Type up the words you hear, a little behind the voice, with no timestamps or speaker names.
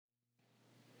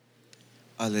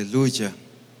Aleluya.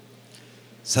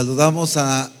 Saludamos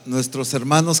a nuestros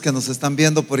hermanos que nos están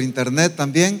viendo por internet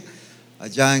también,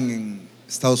 allá en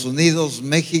Estados Unidos,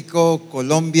 México,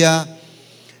 Colombia,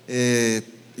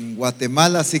 en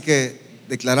Guatemala. Así que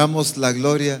declaramos la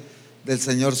gloria del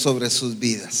Señor sobre sus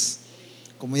vidas.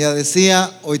 Como ya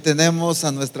decía, hoy tenemos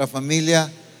a nuestra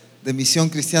familia de Misión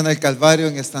Cristiana El Calvario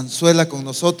en Estanzuela con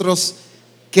nosotros.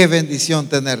 Qué bendición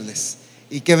tenerles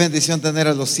y qué bendición tener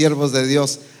a los siervos de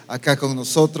Dios acá con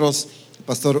nosotros, el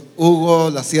pastor Hugo,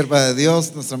 la sierva de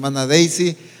Dios, nuestra hermana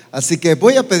Daisy. Así que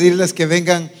voy a pedirles que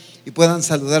vengan y puedan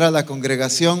saludar a la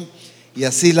congregación, y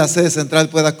así la sede central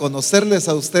pueda conocerles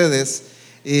a ustedes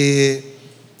e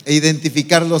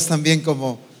identificarlos también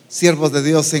como siervos de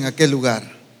Dios en aquel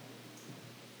lugar.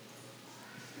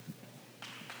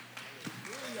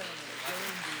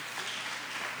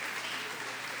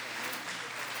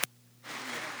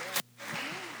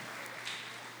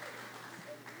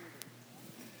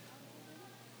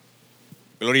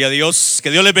 Gloria a Dios, que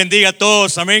Dios les bendiga a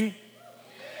todos, amén.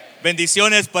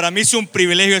 Bendiciones, para mí es un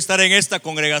privilegio estar en esta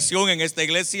congregación, en esta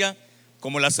iglesia,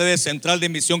 como la sede central de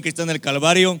Misión Cristiana El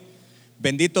Calvario.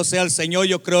 Bendito sea el Señor.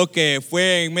 Yo creo que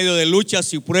fue en medio de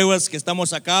luchas y pruebas que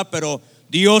estamos acá, pero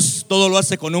Dios todo lo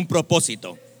hace con un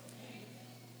propósito.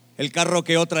 El carro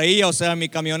que yo traía, o sea, mi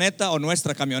camioneta o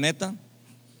nuestra camioneta,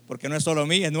 porque no es solo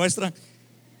mía, es nuestra,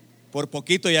 por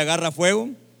poquito y agarra fuego.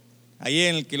 Ahí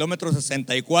en el kilómetro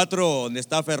 64, donde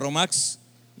está Ferromax,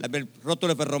 el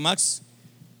rótulo de Ferromax,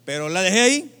 pero la dejé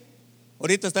ahí.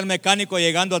 Ahorita está el mecánico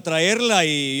llegando a traerla,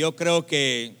 y yo creo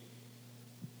que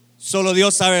solo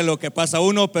Dios sabe lo que pasa a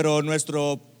uno, pero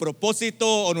nuestro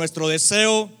propósito o nuestro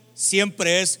deseo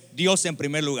siempre es Dios en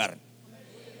primer lugar.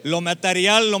 Lo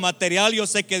material, yo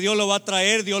sé que Dios lo va a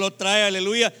traer, Dios lo trae,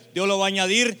 aleluya, Dios lo va a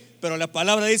añadir, pero la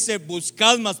palabra dice: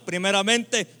 buscad más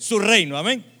primeramente su reino,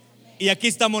 amén. Y aquí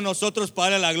estamos nosotros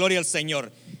para darle la gloria al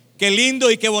Señor. Qué lindo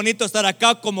y qué bonito estar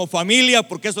acá como familia,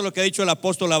 porque eso es lo que ha dicho el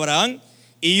apóstol Abraham.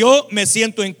 Y yo me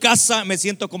siento en casa, me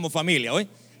siento como familia, ¿oye?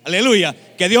 Aleluya,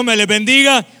 que Dios me les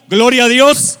bendiga, gloria a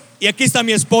Dios. Y aquí está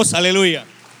mi esposa, aleluya.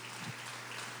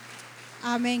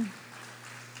 Amén.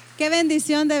 Qué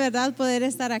bendición de verdad poder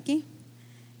estar aquí.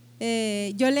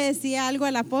 Yo le decía algo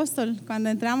al apóstol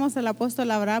cuando entramos, al apóstol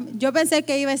Abraham. Yo pensé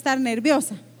que iba a estar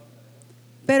nerviosa,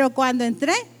 pero cuando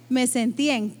entré me sentí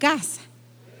en casa,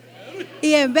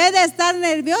 y en vez de estar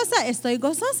nerviosa estoy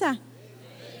gozosa,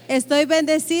 estoy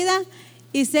bendecida,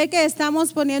 y sé que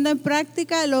estamos poniendo en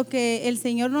práctica lo que el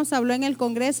Señor nos habló en el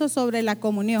Congreso sobre la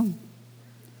comunión,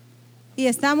 y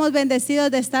estamos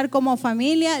bendecidos de estar como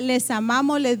familia. Les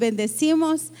amamos, les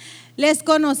bendecimos, les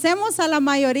conocemos a la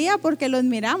mayoría porque los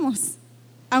miramos,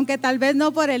 aunque tal vez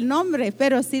no por el nombre,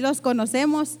 pero sí los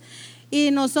conocemos.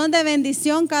 Y nos son de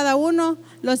bendición cada uno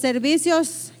los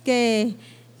servicios que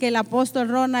el apóstol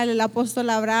Ronald, el apóstol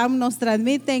Abraham nos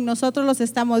transmiten. Nosotros los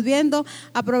estamos viendo.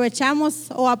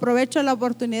 Aprovecho la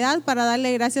oportunidad para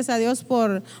darle gracias a Dios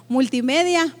por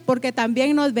multimedia, porque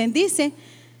también nos bendice.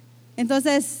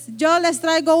 Entonces yo les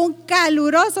traigo un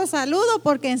caluroso saludo,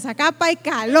 porque en Zacapa hay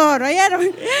calor,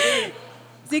 ¿oyeron?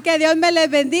 Así que Dios me les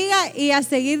bendiga, y a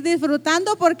seguir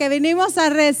disfrutando, porque venimos a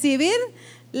recibir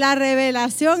la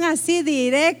revelación así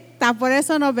directa. Por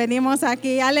eso nos venimos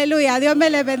aquí. Aleluya, Dios me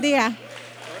les bendiga.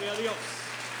 Gloria a Dios.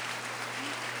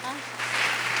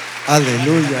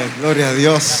 Aleluya, gloria a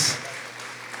Dios.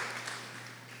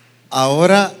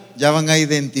 Ahora ya van a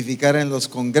identificar en los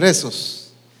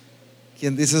congresos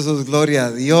quién dice sus gloria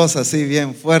a Dios así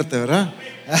bien fuerte, ¿verdad?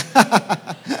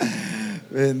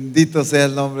 Bendito sea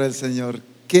el nombre del Señor.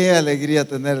 Qué alegría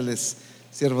tenerles,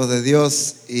 siervos de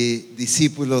Dios y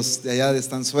discípulos de allá de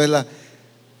Estanzuela.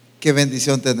 Qué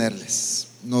bendición tenerles.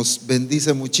 Nos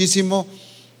bendice muchísimo,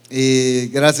 y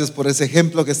gracias por ese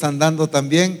ejemplo que están dando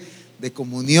también de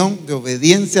comunión, de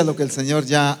obediencia a lo que el Señor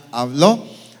ya habló.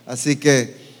 Así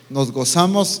que nos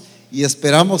gozamos y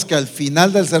esperamos que al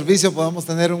final del servicio podamos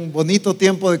tener un bonito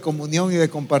tiempo de comunión y de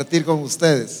compartir con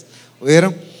ustedes.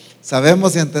 ¿Oyeron?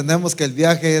 Sabemos y entendemos que el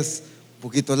viaje es un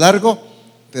poquito largo,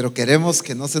 pero queremos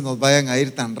que no se nos vayan a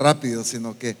ir tan rápido,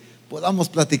 sino que podamos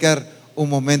platicar un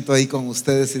momento ahí con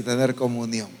ustedes y tener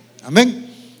comunión. Amén.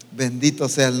 Bendito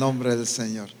sea el nombre del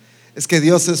Señor. Es que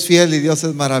Dios es fiel y Dios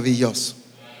es maravilloso.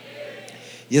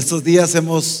 Y estos días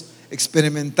hemos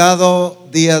experimentado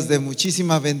días de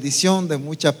muchísima bendición, de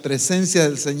mucha presencia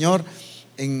del Señor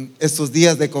en estos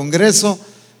días de congreso.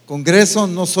 Congreso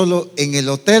no solo en el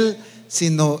hotel,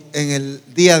 sino en el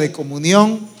día de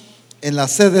comunión, en la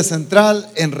sede central,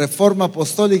 en Reforma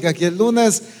Apostólica aquí el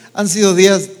lunes. Han sido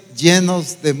días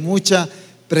llenos de mucha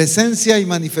presencia y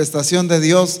manifestación de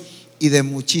Dios y de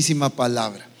muchísima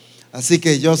palabra. Así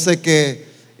que yo sé que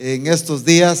en estos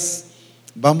días.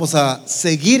 Vamos a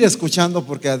seguir escuchando,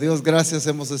 porque a Dios gracias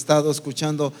hemos estado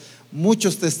escuchando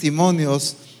muchos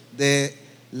testimonios de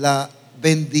la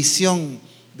bendición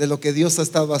de lo que Dios ha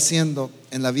estado haciendo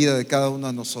en la vida de cada uno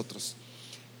de nosotros.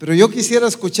 Pero yo quisiera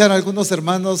escuchar a algunos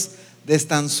hermanos de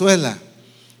Estanzuela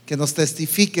que nos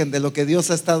testifiquen de lo que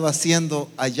Dios ha estado haciendo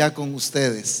allá con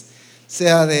ustedes,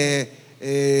 sea de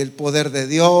el poder de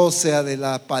Dios, sea de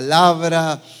la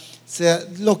palabra, sea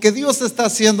lo que Dios está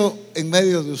haciendo en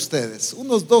medio de ustedes.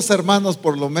 Unos 2 hermanos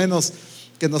por lo menos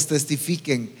que nos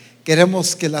testifiquen.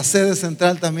 Queremos que la sede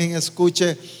central también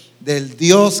escuche del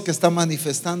Dios que está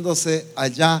manifestándose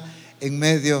allá en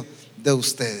medio de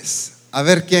ustedes. A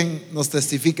ver quién nos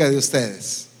testifica de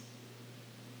ustedes.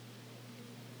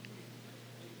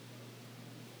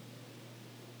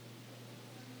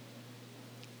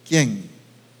 ¿Quién?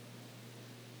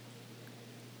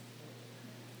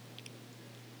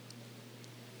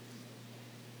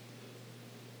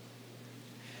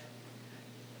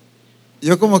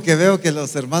 Yo como que veo que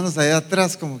los hermanos allá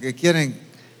atrás como que quieren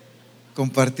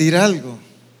compartir algo,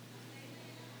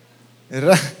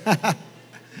 ¿verdad?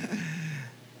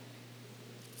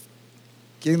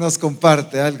 ¿Quién nos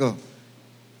comparte algo?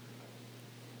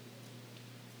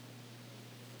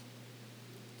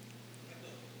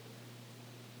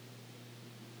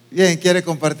 Bien, quiere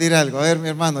compartir algo. A ver, mi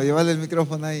hermano, llévale el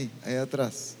micrófono ahí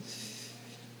atrás.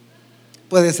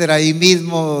 Puede ser ahí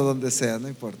mismo o donde sea, no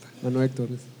importa. Manuel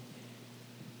Torres.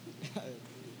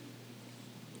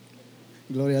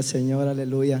 Gloria al Señor,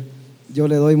 aleluya. Yo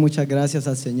le doy muchas gracias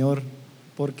al Señor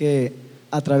porque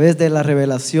a través de la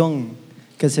revelación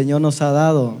que el Señor nos ha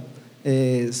dado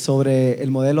sobre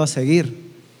el modelo a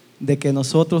seguir, de que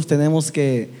nosotros tenemos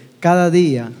que cada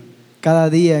día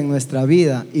en nuestra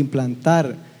vida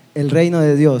implantar el reino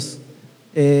de Dios,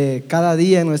 cada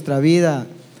día en nuestra vida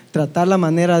tratar la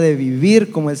manera de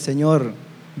vivir como el Señor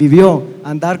vivió,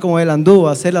 andar como Él anduvo,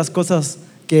 hacer las cosas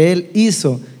que Él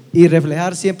hizo y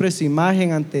reflejar siempre su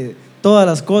imagen ante todas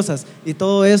las cosas. Y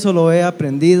todo eso lo he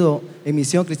aprendido en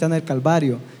Misión Cristiana del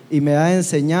Calvario y me ha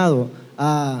enseñado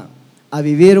a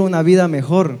vivir una vida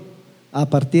mejor a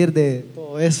partir de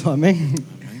todo eso. Amén.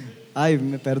 Ay,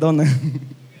 me perdona.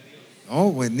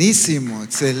 Oh, buenísimo,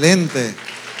 excelente.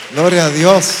 Gloria a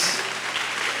Dios.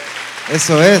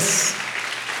 Eso es.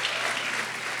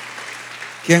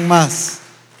 ¿Quién más?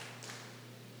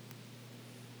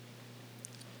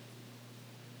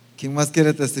 ¿Quién más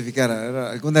quiere testificar? A ver,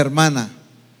 ¿alguna hermana?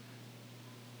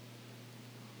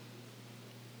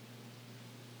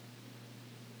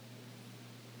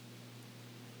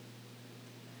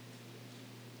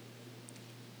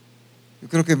 Yo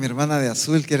creo que mi hermana de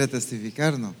azul quiere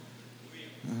testificar, ¿no?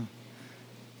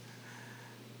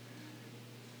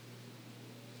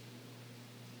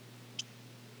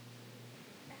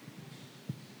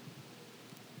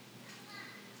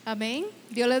 Amén.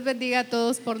 Dios les bendiga a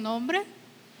todos por nombre.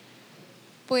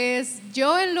 Pues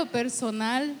yo en lo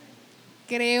personal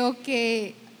creo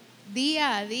que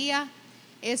día a día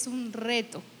es un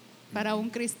reto para un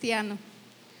cristiano.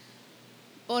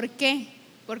 ¿Por qué?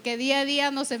 Porque día a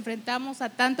día nos enfrentamos a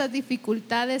tantas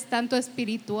dificultades, tanto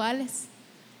espirituales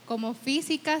como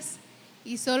físicas,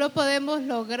 y solo podemos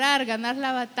lograr ganar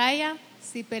la batalla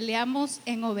si peleamos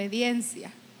en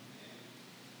obediencia.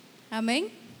 Amén.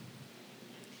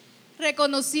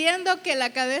 Reconociendo que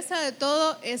la cabeza de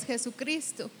todo es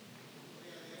Jesucristo.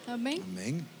 Amén.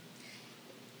 Amén.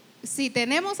 Si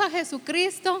tenemos a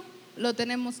Jesucristo, lo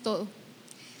tenemos todo.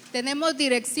 Tenemos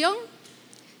dirección,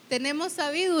 tenemos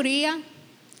sabiduría,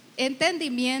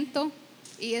 entendimiento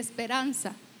y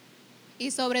esperanza.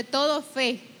 Y sobre todo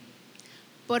fe,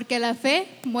 porque la fe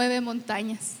mueve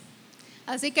montañas.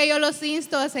 Así que yo los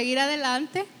insto a seguir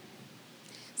adelante.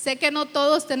 Sé que no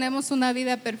todos tenemos una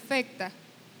vida perfecta.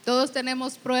 Todos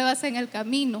tenemos pruebas en el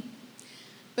camino,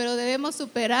 pero debemos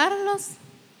superarlos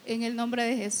en el nombre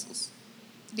de Jesús.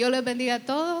 Dios les bendiga a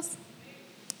todos.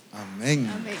 Amén.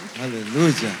 Amén.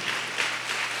 Aleluya.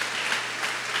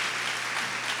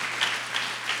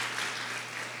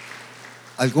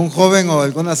 ¿Algún joven o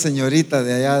alguna señorita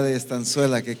de allá de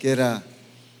Estanzuela que quiera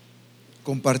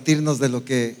compartirnos de lo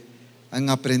que han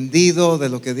aprendido, de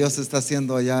lo que Dios está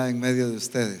haciendo allá en medio de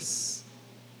ustedes?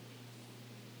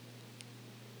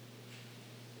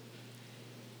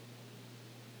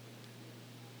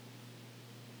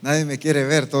 Nadie me quiere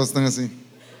ver, todos están así.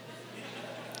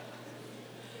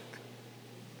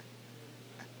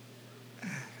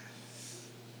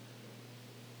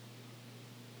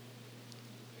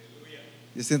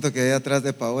 Yo siento que ahí atrás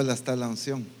de Paola está la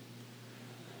unción,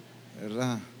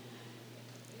 ¿verdad?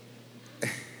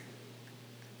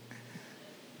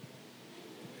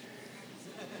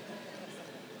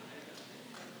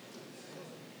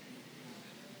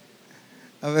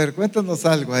 A ver, cuéntanos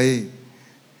algo ahí.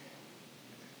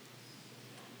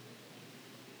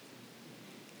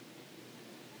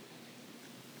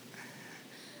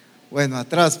 Bueno,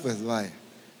 atrás pues, vaya.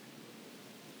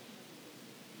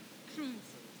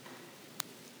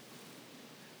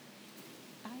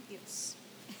 Ay, Dios.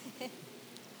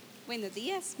 Buenos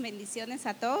días, bendiciones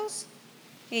a todos.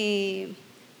 En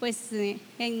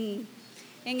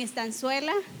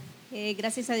Estanzuela,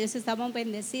 gracias a Dios estamos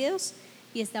bendecidos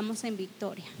y estamos en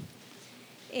victoria.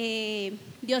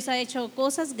 Dios ha hecho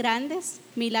cosas grandes,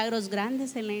 milagros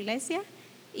grandes en la iglesia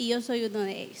y yo soy uno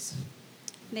de ellos.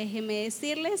 Déjenme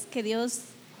decirles que Dios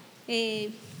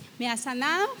me ha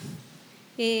sanado.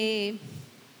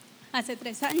 Hace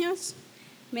 3 años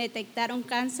me detectaron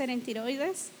cáncer en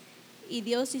tiroides y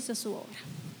Dios hizo su obra.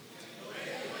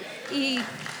 Y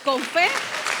con fe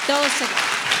todo se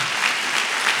logra.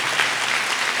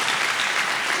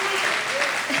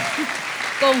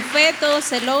 Con fe todo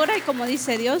se logra y como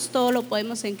dice Dios, todo lo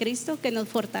podemos en Cristo que nos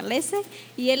fortalece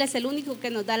y Él es el único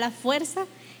que nos da la fuerza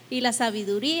y la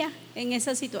sabiduría en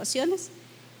esas situaciones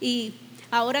y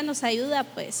ahora nos ayuda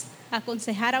pues a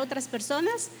aconsejar a otras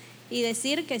personas y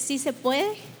decir que sí se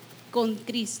puede con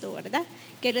Cristo, ¿verdad?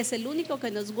 Que Él es el único que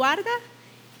nos guarda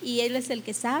y Él es el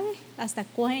que sabe hasta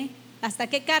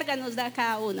qué carga nos da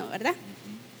cada uno, ¿verdad?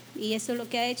 Y eso es lo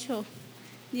que ha hecho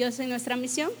Dios en nuestra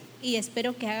misión y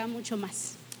espero que haga mucho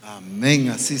más. Amén,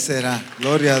 así será.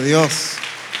 Gloria a Dios.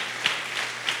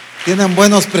 Tienen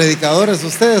buenos predicadores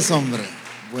ustedes, hombre.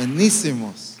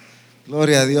 Buenísimos.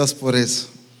 Gloria a Dios por eso.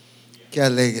 Qué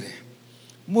alegre.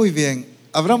 Muy bien.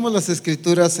 Abramos las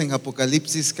escrituras en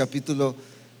Apocalipsis capítulo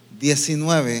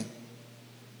 19.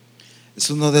 Es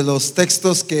uno de los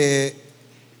textos en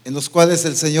los cuales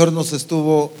el Señor nos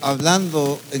estuvo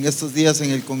hablando en estos días en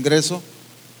el Congreso.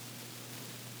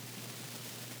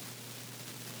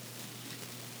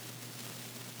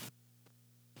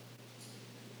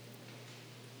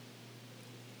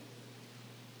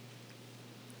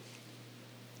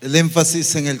 El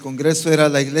énfasis en el Congreso era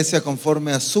la iglesia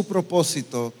conforme a su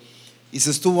propósito y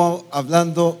se estuvo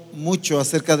hablando mucho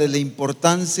acerca de la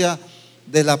importancia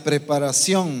de la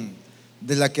preparación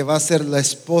de la que va a ser la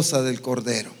esposa del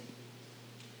Cordero.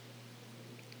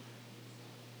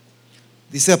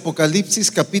 Dice Apocalipsis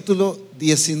capítulo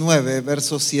 19,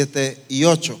 versos 7 y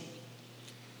 8.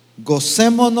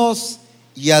 Gocémonos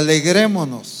y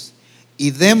alegrémonos y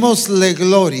démosle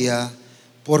gloria,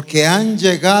 porque han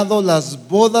llegado las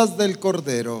bodas del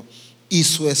Cordero y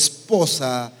su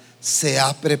esposa se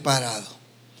ha preparado.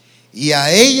 Y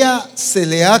a ella se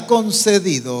le ha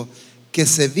concedido que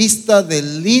se vista de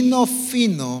lino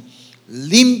fino,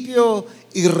 limpio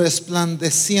y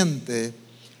resplandeciente,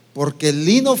 porque el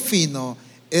lino fino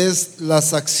es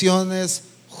las acciones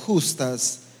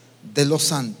justas de los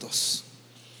santos.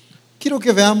 Quiero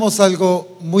que veamos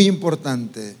algo muy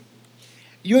importante.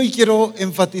 Y hoy quiero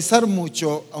enfatizar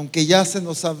mucho, aunque ya se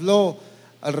nos habló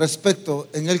al respecto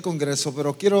en el Congreso,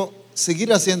 pero quiero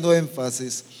seguir haciendo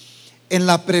énfasis en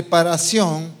la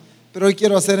preparación, pero hoy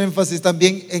quiero hacer énfasis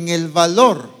también en el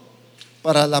valor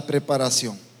para la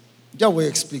preparación. Ya voy a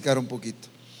explicar un poquito.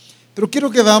 Pero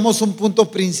quiero que veamos un punto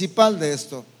principal de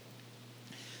esto.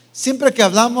 Siempre que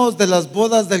hablamos de las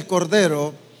bodas del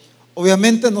Cordero,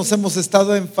 obviamente nos hemos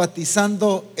estado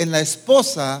enfatizando en la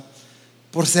esposa,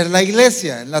 por ser la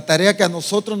iglesia, en la tarea que a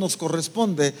nosotros nos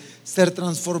corresponde, ser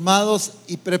transformados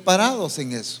y preparados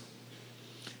en eso.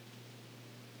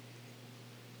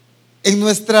 En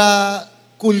nuestra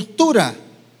cultura,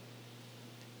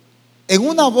 en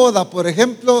una boda, por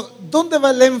ejemplo, ¿dónde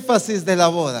va el énfasis de la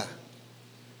boda?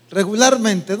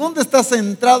 Regularmente, ¿dónde está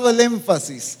centrado el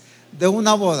énfasis de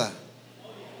una boda?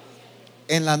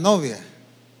 En la novia.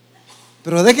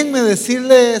 Pero déjenme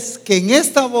decirles que en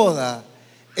esta boda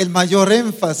el mayor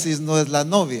énfasis no es la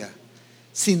novia,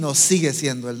 sino sigue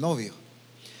siendo el novio.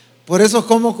 Por eso,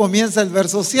 ¿cómo comienza el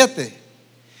verso 7?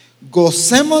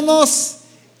 Gocémonos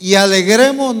y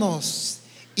alegrémonos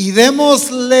y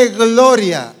démosle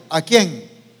gloria. ¿A quién?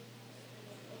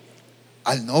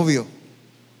 Al novio.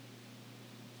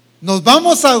 Nos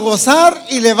vamos a gozar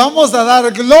y le vamos a dar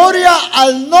gloria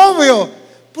al novio,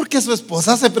 porque su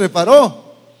esposa se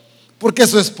preparó, porque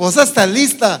su esposa está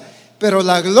lista. Pero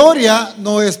la gloria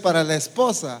no es para la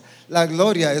esposa, la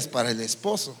gloria es para el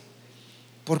esposo,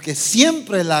 porque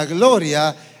siempre la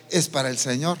gloria es para el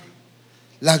Señor.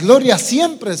 La gloria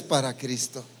siempre es para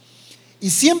Cristo.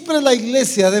 Y siempre la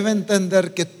iglesia debe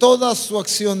entender que toda su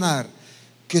accionar,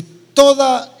 que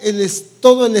todo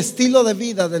el estilo de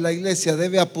vida de la iglesia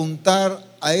debe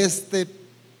apuntar a este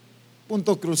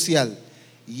punto crucial,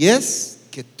 y es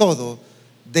que todo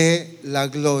dé la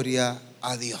gloria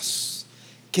a Dios.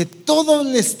 que todo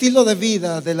el estilo de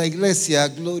vida de la iglesia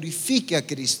glorifique a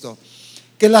Cristo,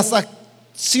 que las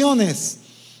acciones,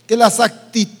 que las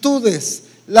actitudes,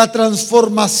 la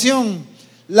transformación,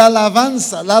 la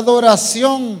alabanza, la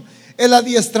adoración, el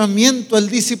adiestramiento, el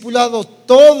discipulado,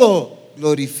 todo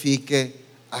glorifique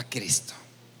a Cristo.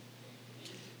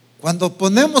 Cuando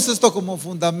ponemos esto como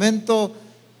fundamento,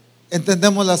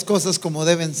 entendemos las cosas como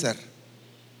deben ser.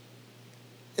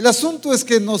 El asunto es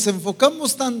que nos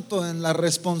enfocamos tanto en la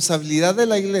responsabilidad de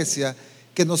la iglesia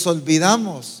que nos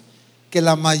olvidamos que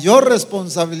la mayor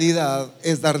responsabilidad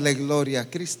es darle gloria a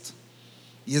Cristo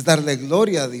y es darle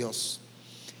gloria a Dios.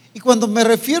 Y cuando me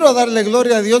refiero a darle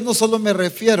gloria a Dios, no solo me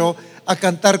refiero a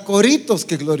cantar coritos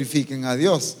que glorifiquen a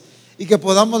Dios y que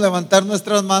podamos levantar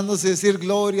nuestras manos y decir: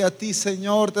 gloria a ti,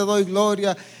 Señor, te doy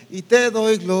gloria y te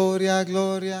doy gloria,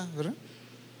 gloria, ¿verdad?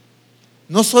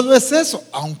 No solo es eso,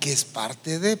 aunque es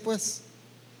parte de, pues,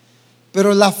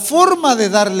 pero la forma de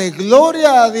darle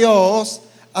gloria a Dios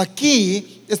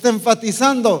aquí está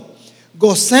enfatizando: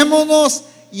 gocémonos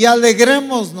y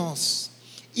alegrémonos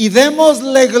y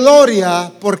démosle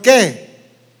gloria. ¿Por qué?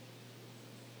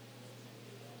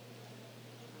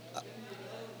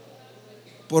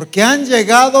 Porque han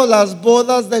llegado las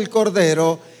bodas del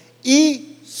Cordero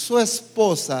y su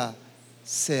esposa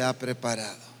se ha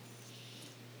preparado.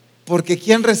 Porque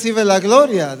 ¿quién recibe la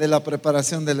gloria de la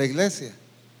preparación de la iglesia?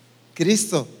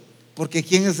 Cristo. Porque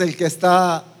 ¿quién es el que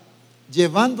está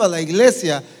llevando a la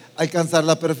iglesia a alcanzar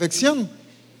la perfección?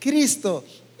 Cristo.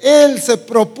 Él se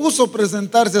propuso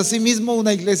presentarse a sí mismo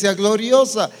una iglesia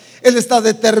gloriosa. Él está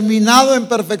determinado en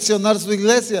perfeccionar su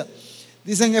iglesia.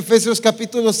 Dice en Efesios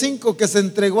capítulo 5 que se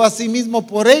entregó a sí mismo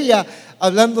por ella,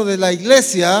 hablando de la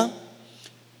iglesia.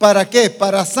 ¿Para qué?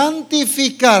 Para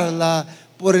santificarla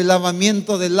por el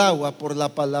lavamiento del agua, por la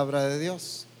palabra de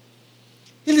Dios.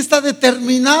 Él está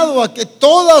determinado a que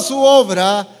toda su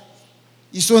obra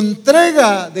y su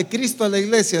entrega de Cristo a la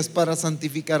iglesia es para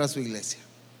santificar a su iglesia.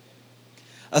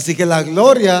 Así que la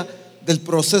gloria del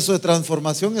proceso de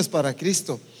transformación es para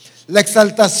Cristo. La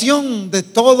exaltación de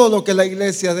todo lo que la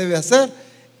iglesia debe hacer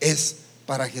es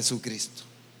para Jesucristo.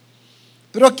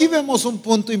 Pero aquí vemos un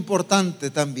punto importante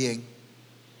también,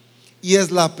 y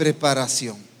es la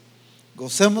preparación.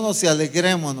 Gocémonos y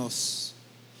alegrémonos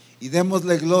y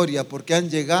démosle gloria, porque han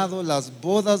llegado las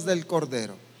bodas del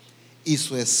Cordero y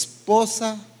su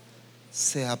esposa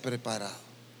se ha preparado.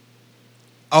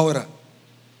 Ahora,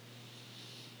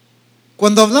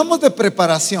 cuando hablamos de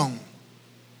preparación,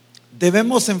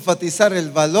 debemos enfatizar el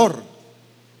valor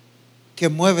que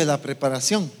mueve la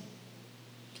preparación.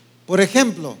 Por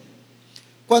ejemplo,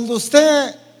 cuando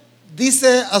usted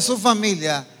dice a su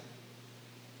familia,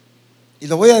 y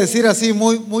lo voy a decir así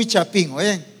muy chapín,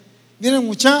 oye, miren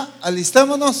mucha,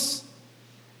 alistémonos,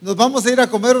 nos vamos a ir a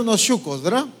comer unos chucos,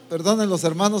 ¿verdad? Perdonen los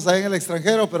hermanos ahí en el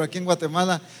extranjero, pero aquí en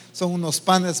Guatemala son unos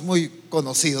panes muy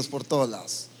conocidos por todos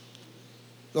lados,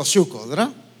 los chucos,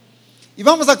 ¿verdad? Y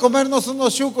vamos a comernos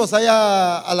unos chucos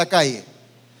allá a la calle.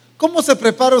 ¿Cómo se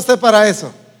prepara usted para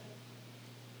eso?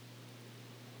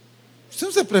 Usted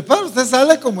no se prepara, usted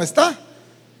sale como está.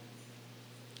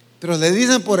 Pero le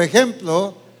dicen, por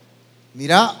ejemplo: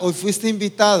 mira, hoy fuiste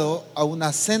invitado a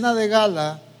una cena de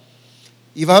gala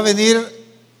y va a venir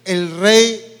el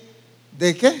rey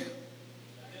 ¿de qué?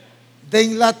 De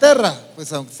Inglaterra. Pues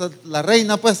la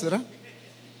reina, pues, ¿verdad?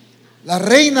 La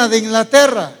reina de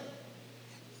Inglaterra.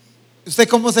 ¿Usted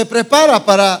cómo se prepara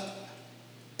para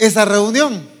esa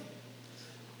reunión?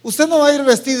 Usted no va a ir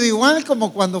vestido igual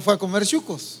como cuando fue a comer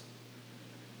chucos.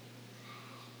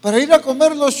 Para ir a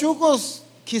comer los chucos,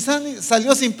 quizás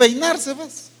salió sin peinarse,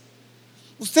 ¿ves?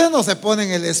 Usted no se pone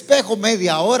en el espejo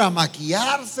media hora a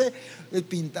maquillarse, el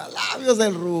pintalabios,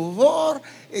 el rubor,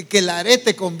 que el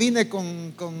arete combine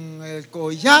con el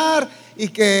collar y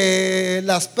que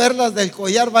las perlas del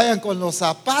collar vayan con los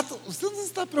zapatos. Usted no se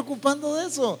está preocupando de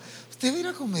eso. Usted va a ir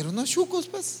a comer unos chucos,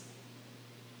 pues.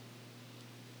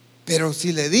 Pero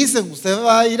si le dicen, usted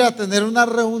va a ir a tener una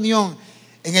reunión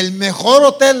en el mejor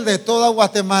hotel de toda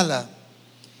Guatemala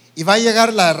y va a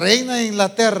llegar la reina de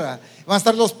Inglaterra, van a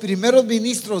estar los primeros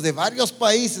ministros de varios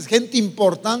países, gente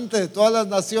importante de todas las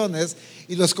naciones,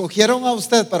 y lo escogieron a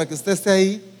usted para que usted esté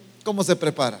ahí, ¿cómo se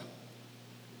prepara?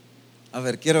 A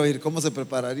ver, quiero oír, ¿cómo se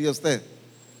prepararía usted?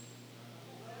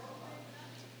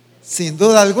 Sin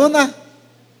duda alguna,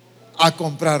 a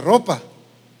comprar ropa.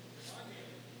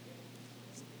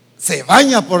 Se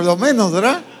baña por lo menos,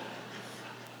 ¿verdad?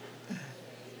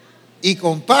 Y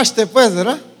con paste, pues,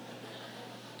 ¿verdad?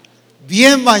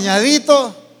 Bien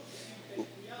bañadito.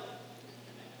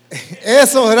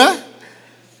 Eso, ¿verdad?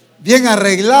 Bien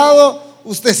arreglado.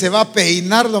 Usted se va a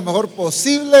peinar lo mejor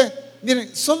posible.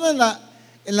 Miren, solo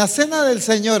En la cena del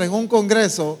Señor, en un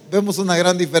congreso, vemos una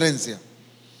gran diferencia.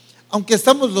 Aunque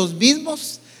estamos los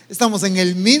mismos, estamos en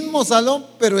el mismo salón,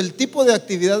 pero el tipo de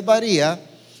actividad varía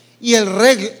y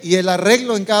el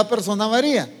arreglo en cada persona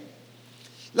varía.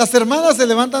 Las hermanas se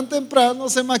levantan temprano,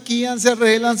 se maquillan, se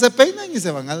arreglan, se peinan y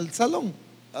se van al salón,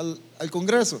 al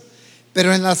congreso.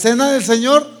 Pero en la cena del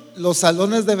Señor, los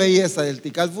salones de belleza del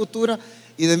Tikal Futura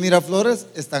y de Miraflores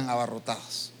están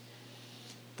abarrotados.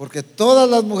 Porque todas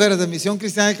las mujeres de Misión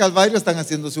Cristiana del Calvario están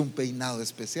haciéndose un peinado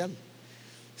especial.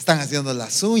 Están haciendo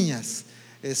las uñas,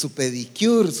 su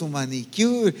pedicure, su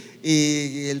manicure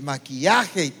y el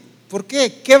maquillaje. ¿Por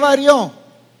qué? ¿Qué varió?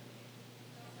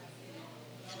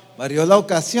 Varió la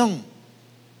ocasión.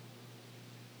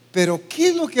 Pero ¿qué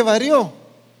es lo que varió?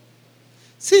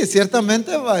 Sí,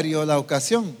 ciertamente varió la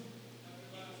ocasión.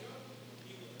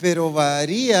 Pero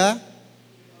varía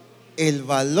el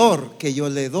valor que yo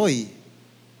le doy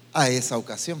a esa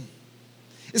ocasión.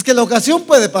 Es que la ocasión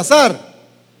puede pasar,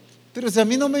 pero si a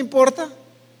mí no me importa.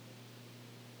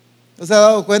 ¿No se ha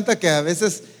dado cuenta que a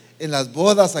veces en las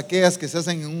bodas, aquellas que se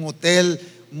hacen en un hotel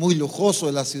muy lujoso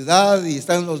de la ciudad y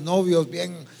están los novios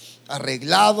bien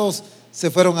arreglados, se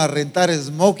fueron a rentar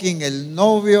smoking el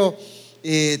novio,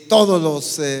 todos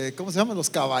los, ¿cómo se llaman? Los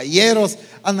caballeros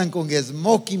andan con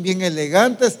smoking bien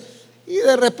elegantes y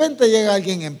de repente llega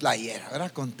alguien en playera,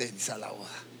 ¿verdad? Con tenis a la boda.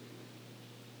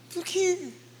 ¿Por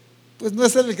qué? Pues no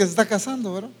es él el que se está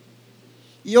casando, ¿verdad?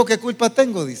 ¿Y yo qué culpa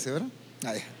tengo? Dice, ¿verdad?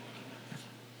 Ay.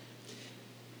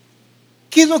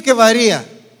 ¿Qué es lo que varía?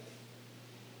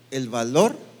 El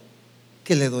valor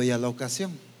que le doy a la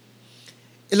ocasión.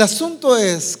 El asunto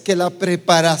es que la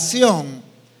preparación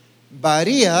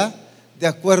varía de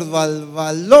acuerdo al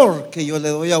valor que yo le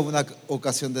doy a una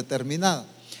ocasión determinada.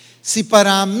 Si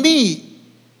para mí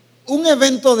un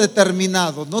evento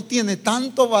determinado no tiene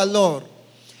tanto valor,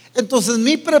 entonces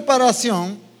mi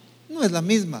preparación no es la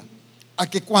misma a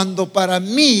que cuando para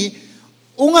mí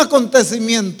un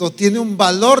acontecimiento tiene un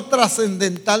valor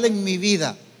trascendental en mi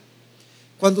vida.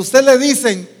 Cuando usted le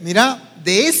dicen, mira,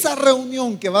 de esa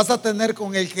reunión que vas a tener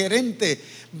con el gerente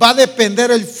va a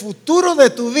depender el futuro de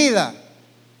tu vida,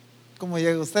 ¿cómo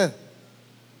llega usted?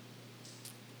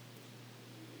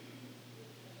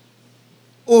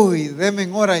 Uy, deme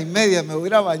en hora y media, me voy a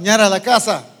ir a bañar a la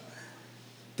casa.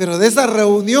 Pero de esa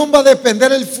reunión va a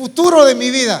depender el futuro de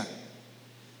mi vida.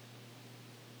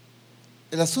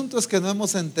 El asunto es que no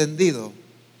hemos entendido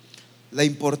la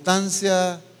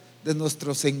importancia de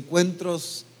nuestros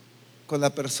encuentros con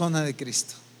la persona de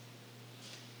Cristo.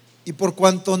 Y por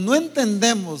cuanto no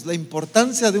entendemos la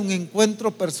importancia de un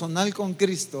encuentro personal con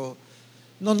Cristo,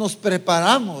 no nos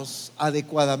preparamos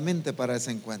adecuadamente para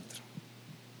ese encuentro.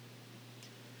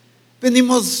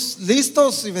 Venimos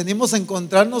listos y venimos a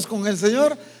encontrarnos con el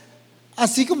Señor,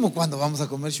 así como cuando vamos a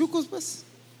comer chucos, pues.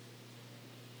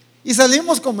 Y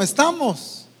salimos como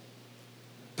estamos,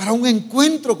 para un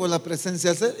encuentro con la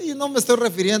presencia del Señor. Y no me estoy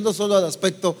refiriendo solo al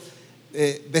aspecto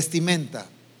vestimenta.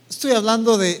 Estoy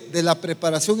hablando de la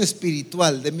preparación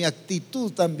espiritual, de mi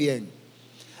actitud también,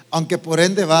 aunque por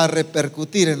ende va a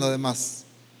repercutir en lo demás.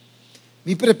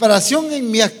 Mi preparación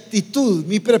en mi actitud,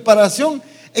 mi preparación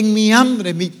en mi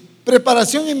hambre, mi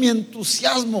preparación en mi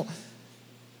entusiasmo,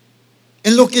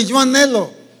 en lo que yo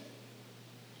anhelo.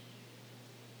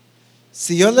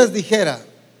 Si yo les dijera,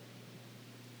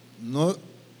 no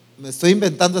me estoy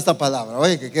inventando esta palabra,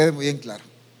 oye, que quede muy bien claro.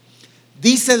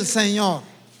 Dice el Señor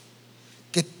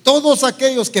que todos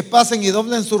aquellos que pasen y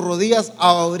doblen sus rodillas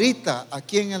ahorita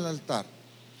aquí en el altar,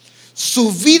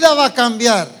 su vida va a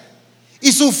cambiar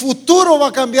y su futuro va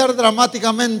a cambiar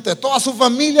dramáticamente. Toda su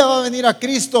familia va a venir a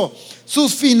Cristo,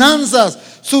 sus finanzas,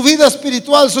 su vida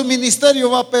espiritual, su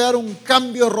ministerio va a pegar un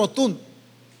cambio rotundo.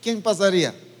 ¿Quién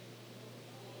pasaría?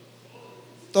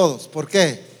 Todos. ¿Por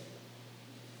qué?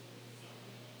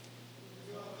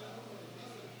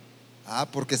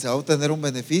 Porque se va a obtener un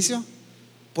beneficio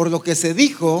por lo que se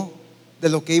dijo de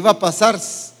lo que iba a pasar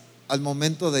al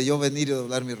momento de yo venir y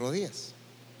doblar mis rodillas.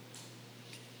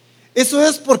 Eso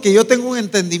es porque yo tengo un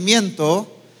entendimiento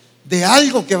de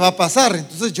algo que va a pasar.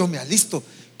 Entonces yo me alisto.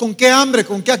 ¿Con qué hambre,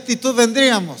 con qué actitud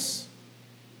vendríamos?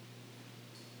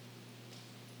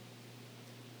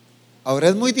 Ahora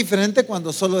es muy diferente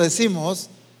cuando solo decimos,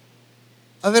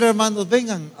 a ver, hermanos,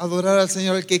 vengan a adorar al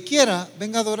Señor. El que quiera,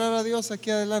 venga a adorar a Dios aquí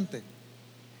adelante.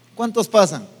 ¿Cuántos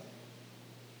pasan?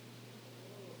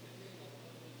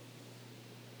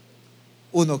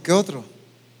 Uno que otro.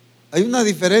 Hay una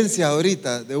diferencia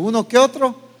ahorita de uno que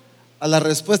otro a la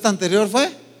respuesta anterior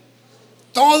fue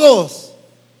todos.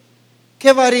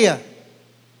 ¿Qué varía?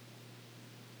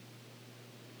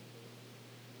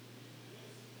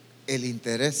 El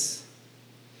interés.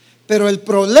 Pero el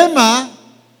problema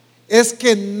es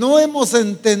que no hemos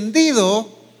entendido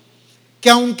que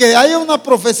aunque haya una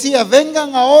profecía,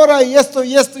 vengan ahora y esto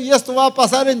y esto y esto va a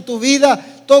pasar en tu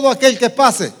vida, todo aquel que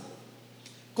pase.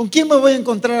 ¿Con quién me voy a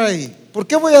encontrar ahí? ¿Por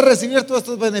qué voy a recibir todos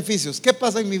estos beneficios? ¿Qué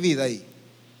pasa en mi vida ahí?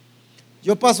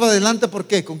 Yo paso adelante, ¿por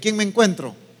qué? ¿Con quién me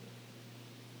encuentro?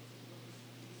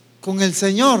 Con el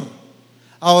Señor.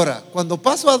 Ahora, cuando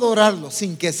paso a adorarlo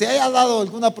sin que se haya dado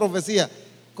alguna profecía,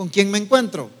 ¿con quién me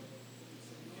encuentro?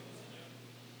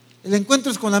 El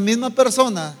encuentro es con la misma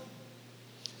persona.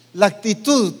 La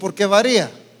actitud, porque varía.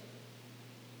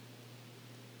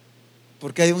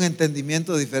 Porque hay un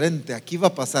entendimiento diferente. Aquí va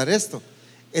a pasar esto.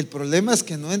 El problema es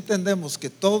que no entendemos que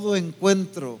todo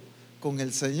encuentro con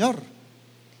el Señor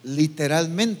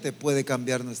literalmente puede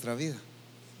cambiar nuestra vida.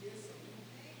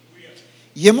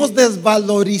 Y hemos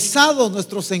desvalorizado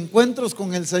nuestros encuentros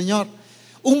con el Señor.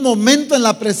 Un momento en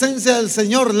la presencia del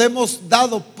Señor le hemos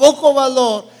dado poco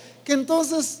valor, que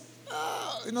entonces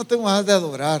hoy no tengo ganas de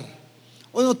adorar,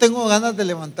 hoy no tengo ganas de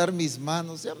levantar mis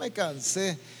manos, ya me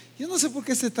cansé. Yo no sé por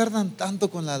qué se tardan tanto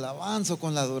con la alabanza o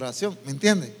con la adoración, ¿me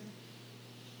entiende?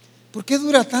 ¿Por qué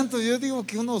dura tanto? Yo digo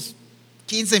que unos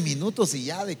 15 minutos y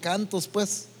ya de cantos,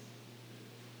 pues.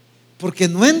 Porque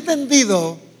no he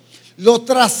entendido lo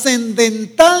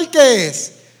trascendental que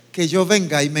es que yo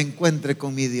venga y me encuentre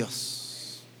con mi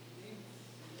Dios.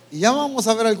 Y ya vamos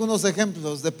a ver algunos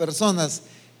ejemplos de personas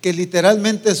que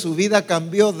literalmente su vida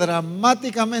cambió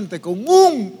dramáticamente con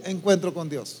un encuentro con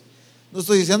Dios. No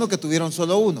estoy diciendo que tuvieron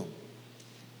solo uno,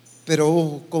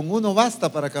 pero con uno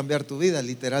basta para cambiar tu vida,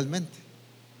 literalmente.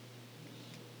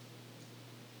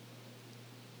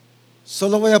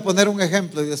 Solo voy a poner un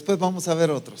ejemplo y después vamos a ver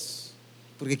otros,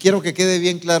 porque quiero que quede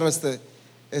bien claro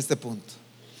este punto.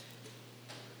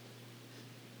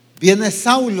 Viene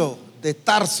Saulo de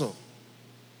Tarso.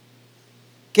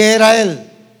 ¿Qué era él?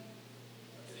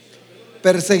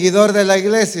 Perseguidor de la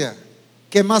iglesia.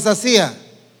 ¿Qué más hacía?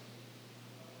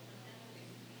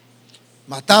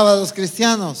 Mataba a los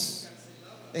cristianos,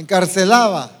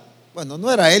 encarcelaba. Bueno,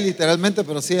 no era él literalmente,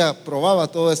 pero sí aprobaba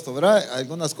todo esto, ¿verdad?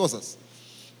 Algunas cosas.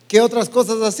 ¿Qué otras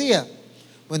cosas hacía?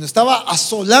 Bueno, estaba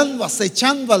asolando,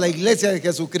 acechando a la iglesia de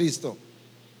Jesucristo.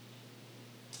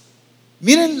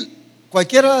 Miren,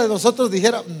 cualquiera de nosotros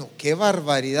dijera: no, qué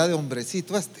barbaridad de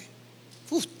hombrecito este.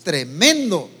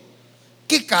 Tremendo.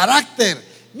 Qué carácter.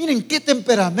 Miren qué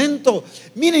temperamento.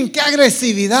 Miren qué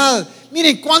agresividad.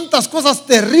 Miren cuántas cosas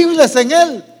terribles en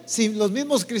él. Si los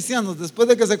mismos cristianos, después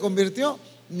de que se convirtió,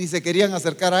 ni se querían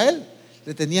acercar a él,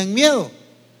 le tenían miedo.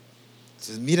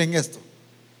 Entonces miren esto.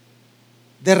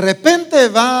 De repente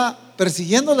va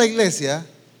persiguiendo la iglesia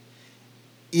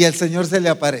y el Señor se le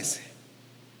aparece.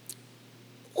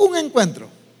 Un encuentro.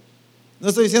 No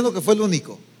estoy diciendo que fue el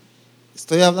único,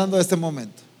 estoy hablando de este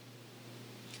momento.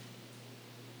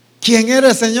 ¿Quién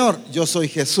eres, Señor? Yo soy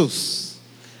Jesús,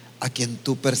 a quien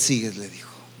tú persigues, le dijo.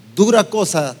 Dura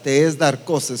cosa te es dar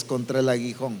coces contra el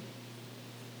aguijón.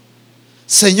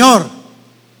 Señor,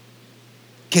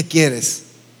 ¿qué quieres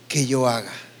que yo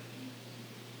haga?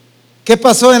 ¿Qué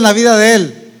pasó en la vida de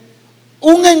él?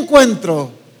 Un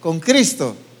encuentro con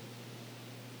Cristo.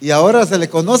 Y ahora se le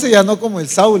conoce ya no como el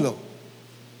Saulo,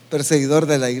 perseguidor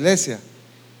de la iglesia.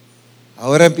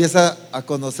 Ahora empieza a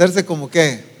conocerse como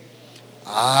 ¿qué?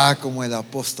 Como el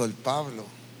apóstol Pablo.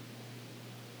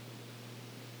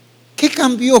 ¿Qué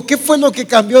cambió? ¿Qué fue lo que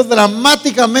cambió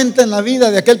dramáticamente en la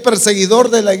vida de aquel perseguidor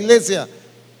de la iglesia?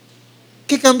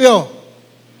 ¿Qué cambió?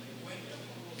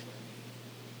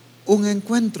 Un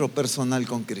encuentro personal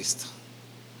con Cristo.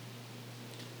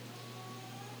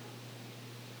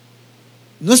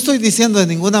 No estoy diciendo de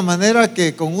ninguna manera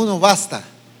que con uno basta,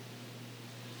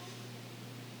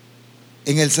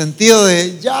 en el sentido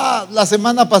de ya la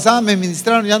semana pasada me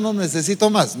ministraron, ya no necesito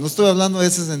más. No estoy hablando de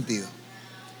ese sentido.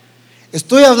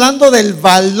 Estoy hablando del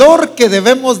valor que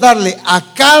debemos darle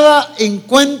a cada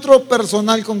encuentro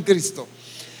personal con Cristo,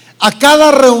 a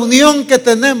cada reunión que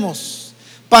tenemos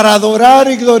para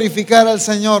adorar y glorificar al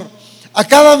Señor, a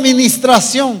cada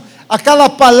ministración, a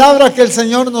cada palabra que el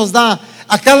Señor nos da,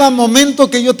 a cada momento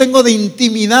que yo tengo de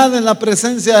intimidad en la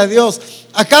presencia de Dios,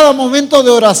 a cada momento de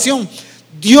oración.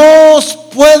 Dios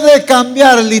puede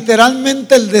cambiar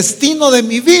literalmente el destino de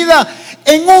mi vida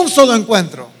en un solo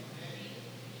encuentro.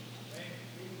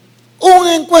 Un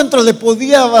encuentro le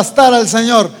podía bastar al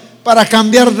Señor para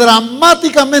cambiar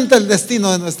dramáticamente el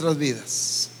destino de nuestras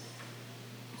vidas.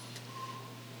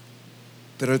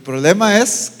 Pero el problema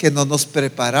es que no nos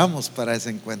preparamos para ese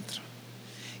encuentro.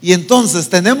 Y entonces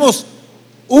tenemos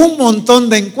un montón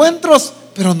de encuentros,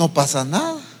 pero no pasa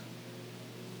nada.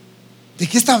 ¿De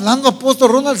qué está hablando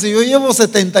apóstol Ronald si yo llevo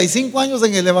 75 años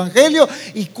en el evangelio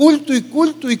y culto y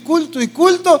culto y culto y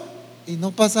culto y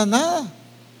no pasa nada?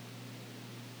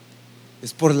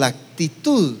 Es por la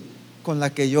actitud con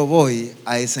la que yo voy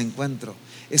a ese encuentro.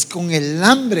 Es con el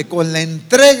hambre, con la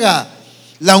entrega,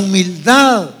 la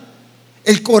humildad,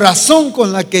 el corazón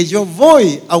con la que yo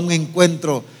voy a un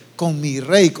encuentro con mi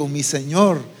Rey, con mi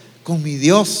Señor, con mi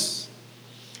Dios.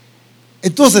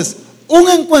 Entonces, un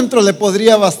encuentro le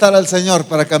podría bastar al Señor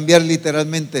para cambiar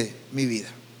literalmente mi vida.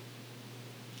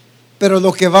 Pero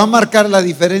lo que va a marcar la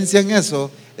diferencia en eso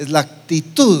es la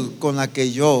actitud con la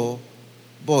que yo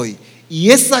voy.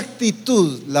 Y esa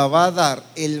actitud la va a dar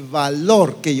el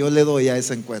valor que yo le doy a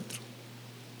ese encuentro.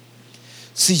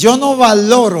 Si yo no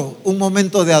valoro un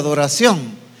momento de adoración,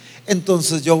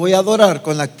 entonces yo voy a adorar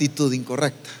con la actitud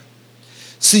incorrecta.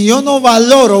 Si yo no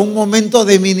valoro un momento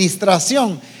de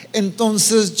ministración,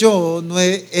 entonces yo no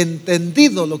he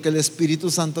entendido lo que el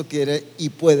Espíritu Santo quiere y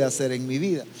puede hacer en mi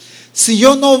vida. Si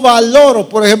yo no valoro,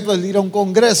 por ejemplo, el ir a un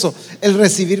congreso, el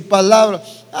recibir palabras,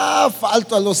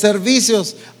 falto a los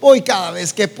servicios, voy cada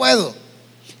vez que puedo,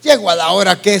 llego a la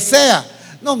hora que sea,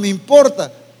 no me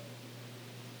importa.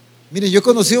 Mire, yo he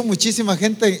conocido muchísima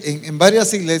gente en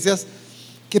varias iglesias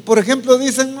que, por ejemplo,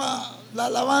 dicen: la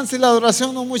alabanza y la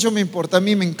adoración no mucho me importa, a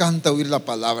mí me encanta oír la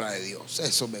palabra de Dios,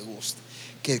 eso me gusta.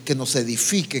 Que nos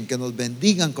edifiquen, que nos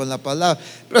bendigan con la palabra.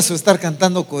 Pero eso de estar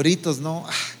cantando coritos,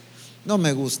 no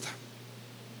me gusta.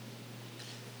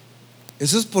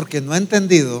 Eso es porque no ha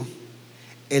entendido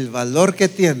el valor que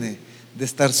tiene de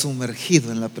estar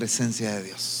sumergido en la presencia de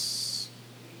Dios.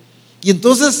 Y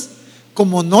entonces,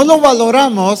 como no lo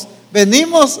valoramos,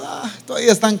 venimos,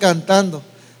 todavía están cantando.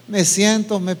 Me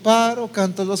siento, me paro,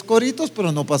 canto los coritos,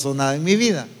 pero no pasó nada en mi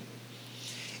vida.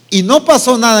 Y no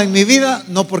pasó nada en mi vida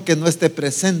no porque no esté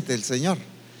presente el Señor.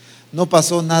 No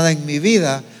pasó nada en mi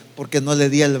vida porque no le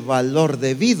di el valor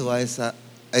debido a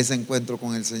ese encuentro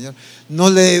con el Señor. No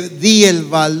le di el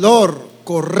valor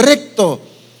correcto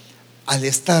al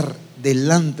estar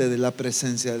delante de la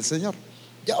presencia del Señor.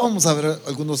 Ya vamos a ver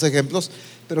algunos ejemplos,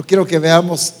 pero quiero que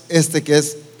veamos este que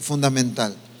es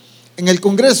fundamental. En el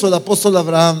Congreso el apóstol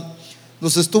Abraham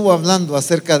nos estuvo hablando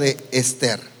acerca de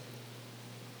Esther.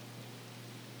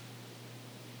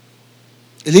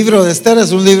 El libro de Esther es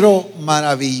un libro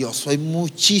maravilloso, hay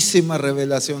muchísima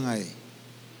revelación ahí.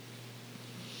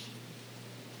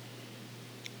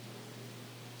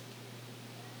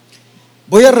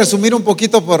 Voy a resumir un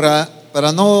poquito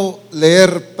para no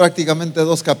leer prácticamente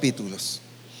 2 capítulos.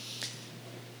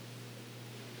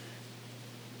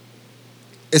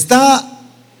 Está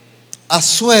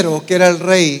Asuero, que era el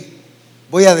rey,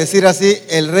 voy a decir así,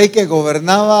 el rey que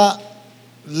gobernaba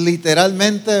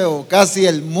literalmente o casi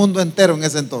el mundo entero en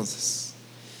ese entonces.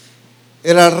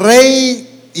 Era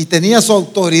rey y tenía su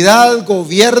autoridad,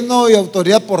 gobierno y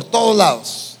autoridad por todos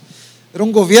lados. Era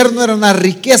un gobierno, era una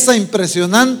riqueza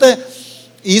impresionante.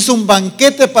 Y hizo un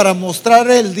banquete para mostrar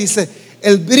él, dice,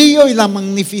 el brillo y la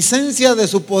magnificencia de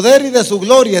su poder y de su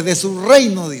gloria, de su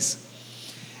reino, dice.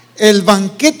 El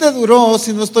banquete duró,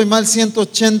 si no estoy mal,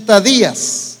 180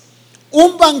 días.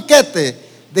 Un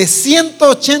banquete de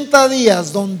 180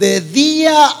 días donde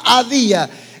día a día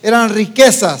eran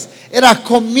riquezas, era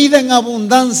comida en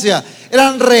abundancia,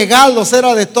 eran regalos,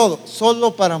 era de todo,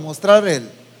 solo para mostrar él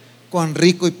cuán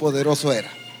rico y poderoso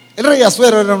era. El rey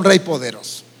Asuero era un rey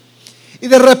poderoso. Y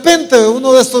de repente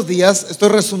uno de estos días, estoy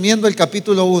resumiendo el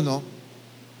capítulo 1,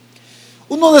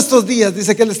 uno de estos días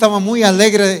dice que él estaba muy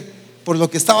alegre por lo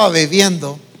que estaba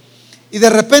bebiendo y de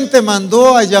repente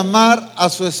mandó a llamar a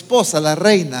su esposa, la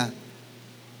reina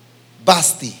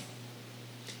Vasti.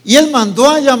 Y él mandó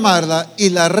a llamarla y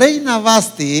la reina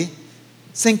Vasti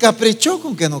se encaprichó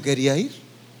con que no quería ir.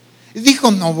 Y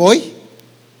dijo: no voy.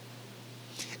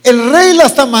 El rey la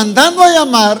está mandando a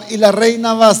llamar y la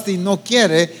reina Vasti no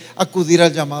quiere acudir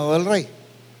al llamado del rey.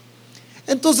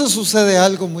 Entonces sucede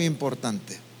algo muy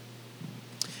importante.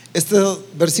 Estos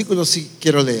versículos sí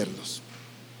quiero leerlos.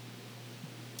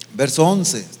 Verso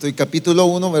 11, estoy capítulo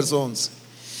 1, verso 11.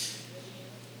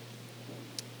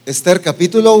 Esther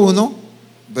capítulo 1,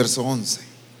 verso 11.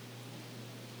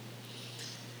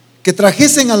 Que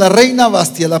trajesen a la reina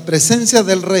Vasti a la presencia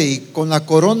del rey con la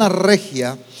corona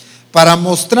regia para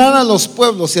mostrar a los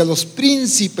pueblos y a los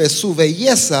príncipes su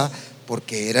belleza,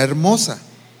 porque era hermosa.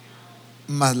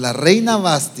 Mas la reina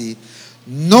Vasti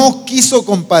no quiso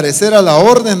comparecer a la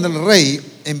orden del rey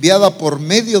enviada por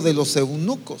medio de los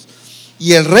eunucos.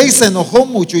 Y el rey se enojó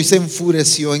mucho y se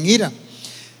enfureció en ira.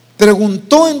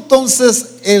 Preguntó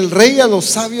entonces el rey a los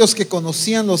sabios que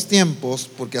conocían los tiempos,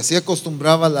 porque así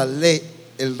acostumbraba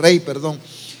el rey,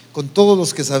 con todos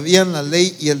los que sabían la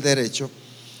ley y el derecho.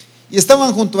 y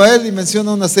estaban junto a él, y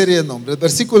menciona una serie de nombres.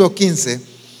 Versículo 15,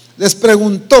 les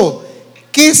preguntó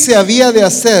qué se había de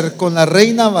hacer con la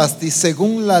reina Vasti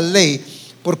según la ley,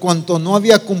 por cuanto no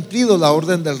había cumplido la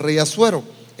orden del rey Asuero,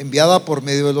 enviada por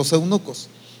medio de los eunucos.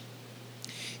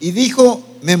 Y dijo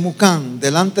Memucán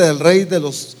delante del rey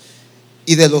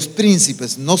y de los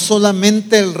príncipes, no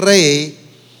solamente el rey,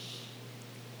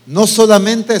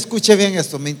 escuche bien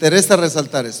esto, me interesa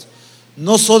resaltar esto,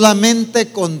 no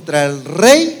solamente contra el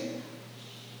rey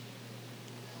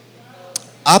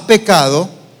ha pecado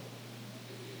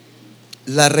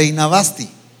la reina Vasti,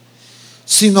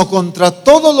 sino contra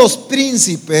todos los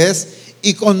príncipes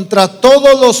y contra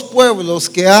todos los pueblos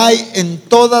que hay en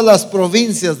todas las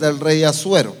provincias del rey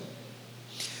Asuero.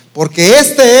 Porque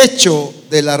este hecho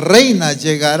de la reina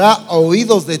llegará a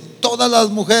oídos de todas las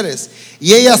mujeres,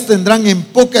 y ellas tendrán en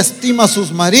poca estima a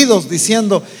sus maridos,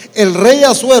 diciendo: el rey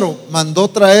Asuero mandó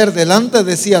traer delante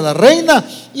de sí a la reina,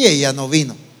 y ella no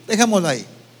vino. Dejémoslo ahí.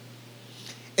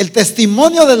 El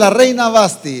testimonio de la reina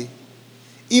Vasti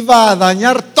iba a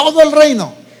dañar todo el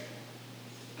reino.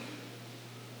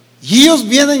 Y ellos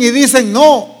vienen y dicen: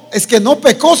 no, es que no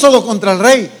pecó solo contra el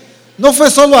rey, no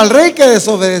fue solo al rey que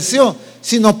desobedeció,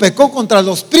 sino pecó contra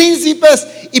los príncipes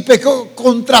y pecó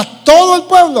contra todo el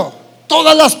pueblo,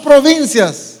 todas las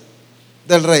provincias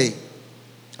del rey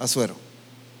Asuero.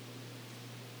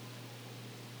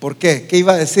 ¿Por qué? ¿Qué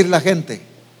iba a decir la gente?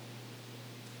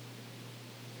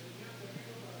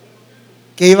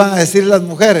 ¿Qué iban a decir las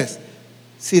mujeres?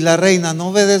 Si la reina no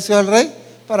obedeció al rey,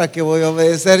 ¿para qué voy a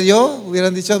obedecer yo?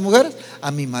 Hubieran dicho las mujeres, a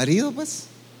mi marido pues.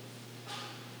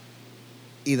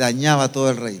 Y dañaba todo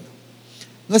el reino.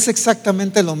 No es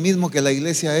exactamente lo mismo que la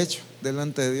iglesia ha hecho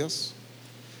delante de Dios.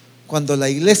 Cuando la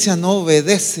iglesia no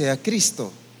obedece a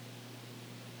Cristo,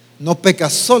 no peca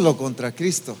solo contra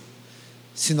Cristo,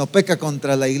 sino peca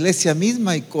contra la iglesia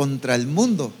misma y contra el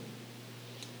mundo.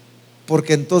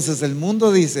 Porque entonces el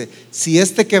mundo dice: si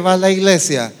este que va a la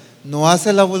iglesia no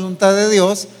hace la voluntad de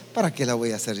Dios, ¿para qué la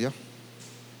voy a hacer yo?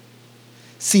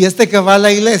 Si este que va a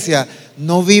la iglesia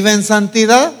no vive en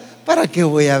santidad, ¿para qué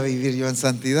voy a vivir yo en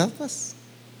santidad? Pues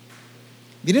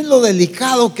miren lo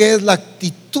delicado que es la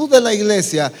actitud de la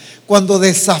iglesia cuando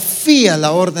desafía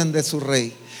la orden de su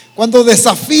rey, cuando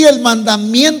desafía el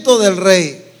mandamiento del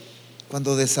rey,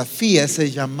 cuando desafía ese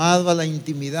llamado a la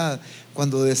intimidad,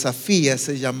 cuando desafía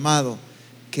ese llamado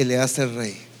que le hace el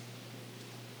rey.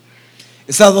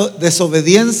 Esa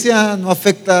desobediencia no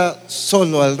afecta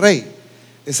solo al rey,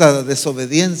 esa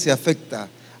desobediencia afecta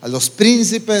a los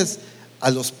príncipes,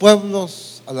 a los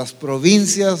pueblos, a las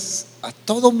provincias, a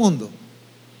todo mundo.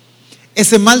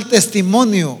 Ese mal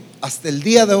testimonio hasta el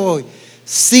día de hoy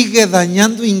sigue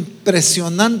dañando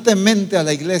impresionantemente a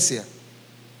la iglesia.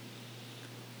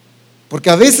 Porque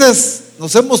a veces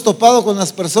nos hemos topado con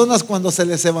las personas cuando se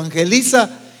les evangeliza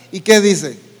y ¿qué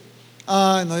dice?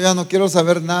 Ay, no, ya no quiero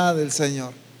saber nada del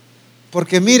Señor.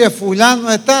 Porque mire, fulano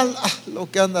de tal, lo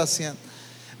que anda haciendo.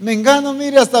 Mengano,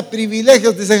 mire, hasta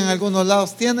privilegios, dicen en algunos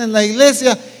lados, tiene en la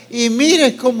iglesia y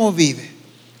mire cómo vive.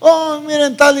 Oh,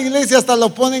 miren, tal iglesia hasta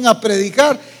lo ponen a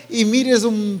predicar y mire, es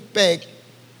un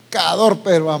pecador,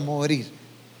 pero a morir.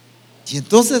 Y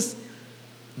entonces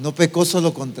no pecó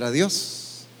solo contra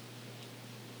Dios,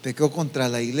 pecó contra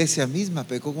la iglesia misma,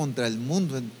 pecó contra el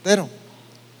mundo entero.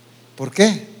 ¿Por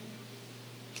qué?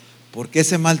 Porque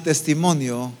ese mal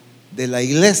testimonio de la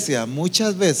iglesia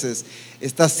muchas veces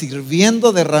está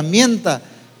sirviendo de herramienta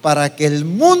para que el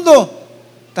mundo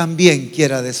también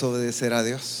quiera desobedecer a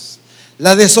Dios.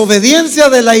 La desobediencia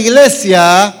de la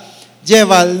iglesia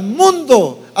lleva al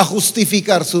mundo a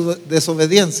justificar su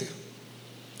desobediencia.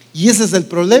 Y ese es el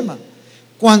problema.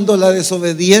 Cuando la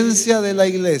desobediencia de la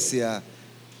iglesia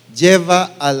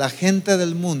lleva a la gente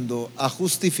del mundo a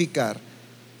justificar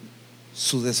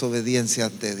su desobediencia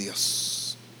ante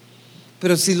Dios.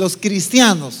 Pero si los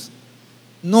cristianos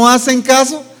no hacen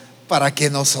caso, ¿para qué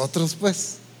nosotros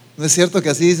pues? ¿No es cierto que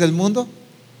así dice el mundo?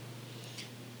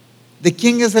 ¿De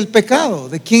quién es el pecado?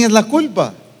 ¿De quién es la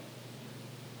culpa?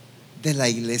 De la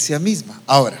iglesia misma.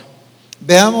 Ahora,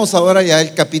 veamos ahora ya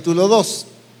el capítulo 2.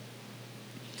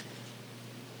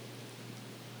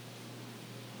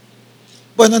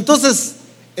 Bueno, entonces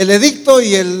el edicto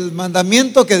y el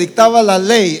mandamiento que dictaba la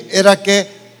ley era que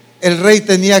el rey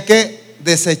tenía que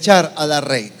desechar a la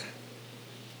reina.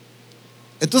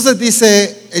 Entonces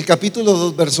dice el capítulo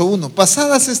 2, verso 1: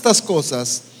 pasadas estas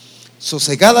cosas,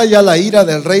 sosegada ya la ira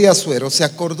del rey Asuero, se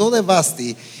acordó de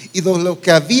Vasti y de lo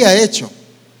que había hecho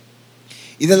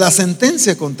y de la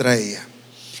sentencia contra ella.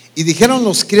 Y dijeron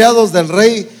los criados del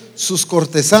rey, sus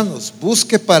cortesanos: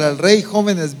 busque para el rey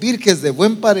jóvenes virges de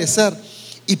buen parecer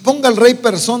y ponga el rey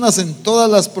personas en todas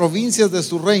las provincias de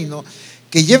su reino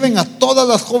que lleven a todas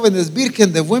las jóvenes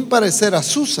virgen de buen parecer a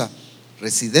Susa,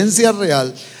 residencia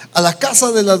real, a la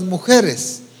casa de las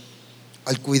mujeres,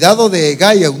 al cuidado de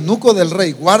Hegai, eunuco del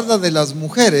rey, guarda de las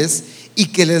mujeres, y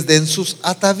que les den sus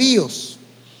atavíos.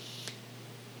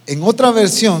 En otra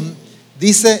versión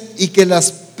dice, y que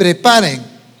las preparen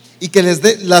y que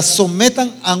las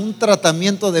sometan a un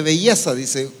tratamiento de belleza,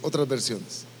 dice otras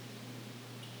versiones.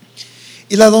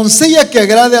 Y la doncella que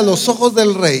agrade a los ojos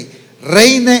del rey,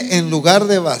 reine en lugar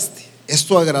de Vasti.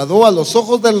 Esto agradó a los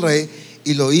ojos del rey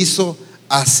y lo hizo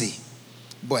así.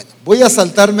 Bueno, voy a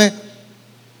saltarme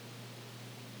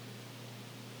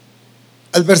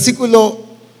al versículo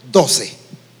 12,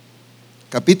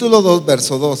 capítulo 2,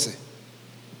 verso 12.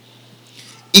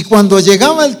 Y cuando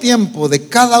llegaba el tiempo de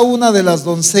cada una de las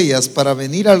doncellas para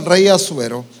venir al rey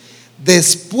Asuero,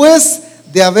 después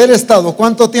de haber estado,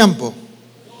 ¿cuánto tiempo?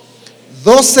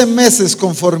 12 meses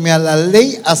conforme a la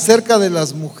ley acerca de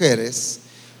las mujeres,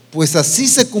 pues así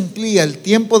se cumplía el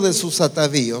tiempo de sus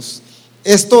atavíos,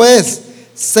 esto es,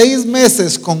 6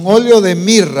 meses con óleo de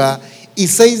mirra y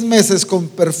 6 meses con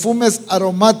perfumes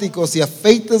aromáticos y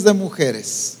afeites de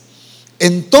mujeres.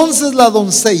 Entonces la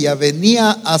doncella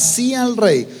venía así al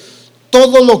rey,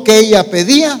 todo lo que ella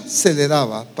pedía se le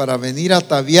daba para venir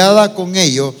ataviada con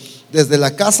ello desde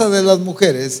la casa de las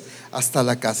mujeres hasta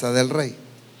la casa del rey.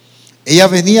 Ella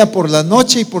venía por la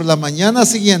noche y por la mañana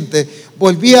siguiente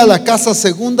volvía a la casa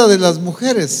segunda de las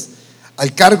mujeres,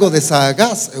 al cargo de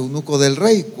Saagás, eunuco del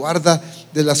rey, guarda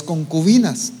de las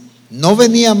concubinas. No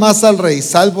venía más al rey,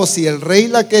 salvo si el rey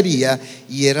la quería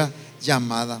y era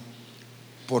llamada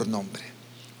por nombre.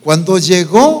 Cuando le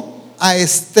llegó a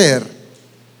Esther,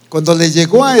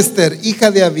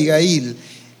 hija de Abigail,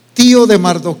 tío de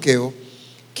Mardoqueo,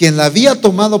 quien la había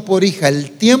tomado por hija,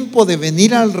 el tiempo de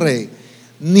venir al rey,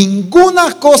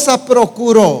 ninguna cosa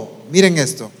procuró, miren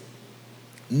esto,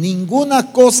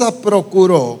 ninguna cosa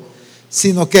procuró,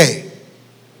 sino que,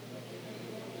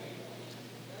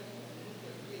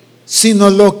 sino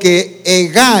lo que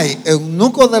Hegai,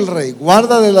 eunuco del rey,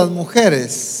 guarda de las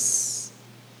mujeres,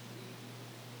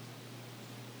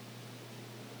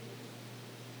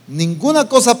 ninguna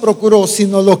cosa procuró,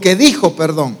 sino lo que dijo,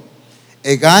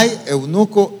 Hegai,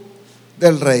 eunuco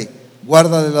del rey,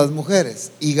 guarda de las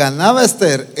mujeres. Y ganaba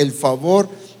Esther el favor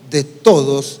de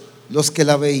todos los que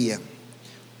la veían.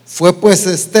 Fue pues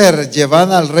Esther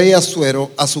llevada al rey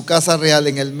Asuero a su casa real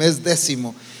en el mes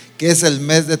 10º, que es el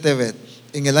mes de Tebet,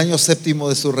 en el año 7º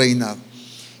de su reinado.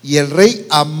 Y el rey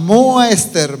amó a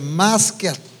Esther más que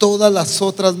a todas las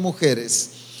otras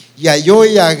mujeres, y halló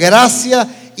ella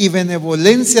gracia y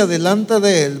benevolencia delante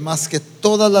de él más que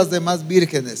todas las demás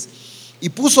vírgenes, y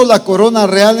puso la corona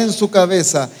real en su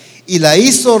cabeza y la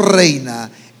hizo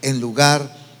reina en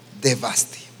lugar de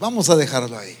Vasti. Vamos a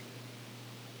dejarlo ahí.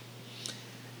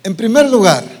 En primer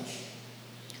lugar,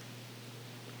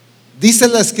 dice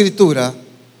la escritura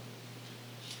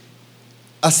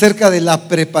acerca de la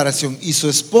preparación, y su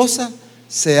esposa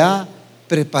se ha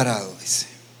preparado, dice.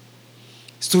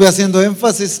 Estuve haciendo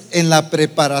énfasis en la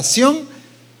preparación.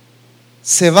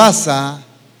 Se basa,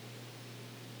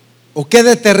 o qué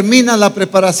determina la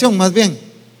preparación, más bien,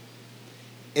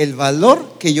 el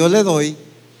valor que yo le doy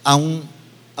a un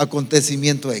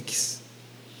acontecimiento X.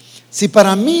 Si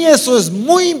para mí eso es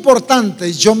muy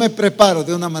importante, yo me preparo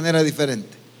de una manera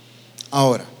diferente.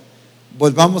 Ahora,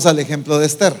 volvamos al ejemplo de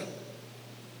Esther.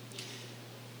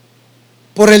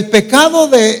 Por el pecado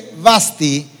de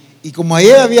Vasti, y como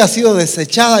ella había sido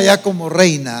desechada ya como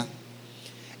reina,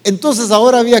 entonces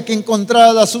ahora había que encontrar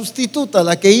a la sustituta,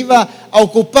 la que iba a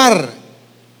ocupar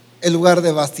el lugar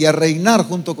de Vasti, a reinar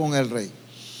junto con el rey.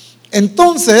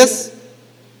 Entonces,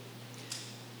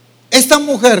 esta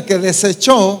mujer que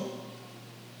desechó,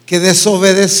 que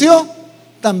desobedeció,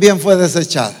 también fue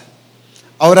desechada.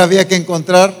 Ahora había que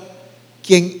encontrar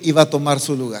quién iba a tomar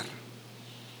su lugar.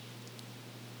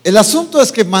 El asunto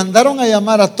es que mandaron a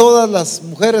llamar a todas las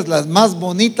mujeres, las más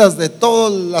bonitas de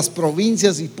todas las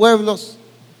provincias y pueblos.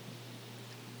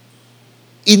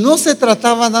 Y no se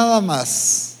trataba nada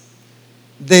más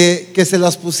de que se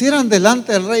las pusieran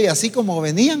delante del rey así como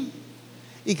venían,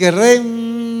 y que el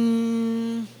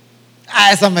rey,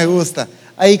 esa me gusta,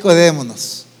 ahí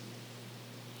quedémonos.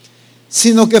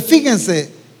 Sino que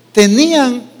fíjense,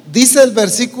 tenían, dice el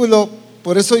versículo,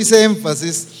 por eso hice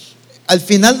énfasis, al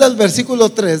final del versículo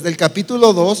 3 del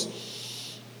capítulo 2,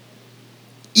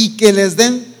 y que les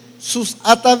den sus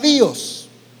atavíos.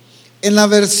 En la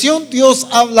versión Dios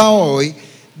habla hoy,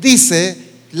 dice,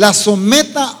 la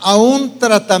someta a un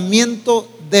tratamiento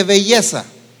de belleza.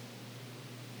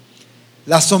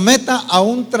 La someta a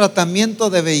un tratamiento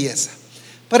de belleza.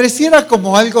 Pareciera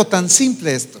como algo tan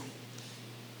simple esto.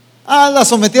 La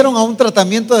sometieron a un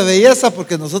tratamiento de belleza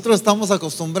porque nosotros estamos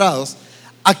acostumbrados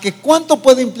a que cuánto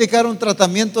puede implicar un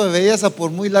tratamiento de belleza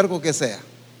por muy largo que sea.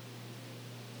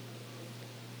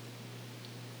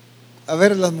 A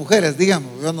ver, las mujeres,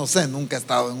 digamos, yo no sé, nunca he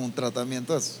estado en un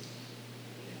tratamiento de eso.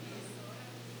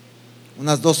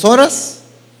 Unas 2 horas.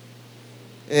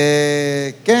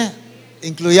 ¿Qué?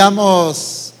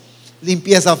 Incluyamos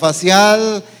limpieza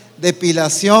facial,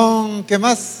 depilación, ¿qué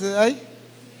más hay?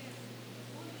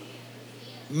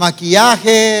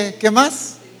 Maquillaje, ¿qué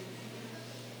más?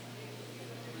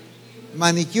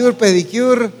 Manicure,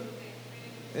 pedicure,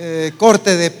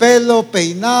 corte de pelo,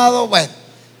 peinado. Bueno,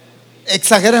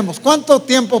 exageremos. ¿Cuánto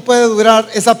tiempo puede durar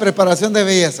esa preparación de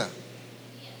belleza?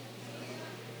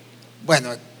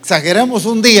 Bueno, exageremos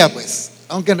un día, pues,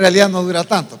 aunque en realidad no dura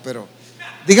tanto, pero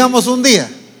digamos un día,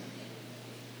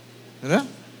 ¿verdad?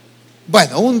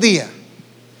 Bueno, un día.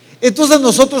 Entonces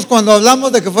nosotros, cuando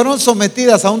hablamos de que fueron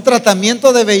sometidas a un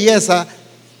tratamiento de belleza,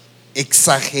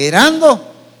 exagerando,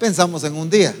 pensamos en un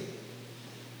día.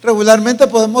 Regularmente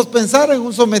podemos pensar en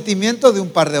un sometimiento de un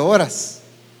par de horas.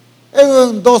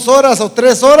 En 2 horas o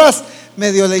 3 horas,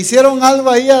 medio le hicieron algo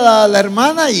ahí a la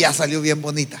hermana y ya salió bien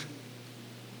bonita,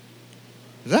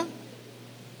 ¿verdad?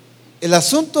 El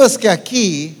asunto es que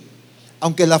aquí,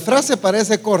 aunque la frase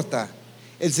parece corta,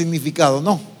 el significado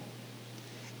no.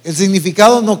 El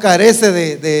significado no carece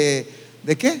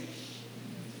 ¿de qué?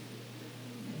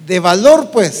 De valor,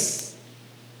 pues.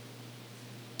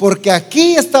 Porque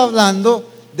aquí está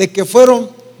hablando de que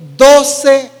fueron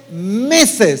 12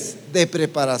 meses de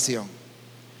preparación.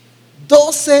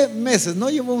 12 meses,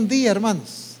 no llevó un día,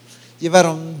 hermanos.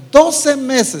 Llevaron 12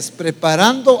 meses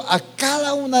preparando a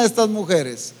cada una de estas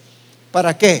mujeres.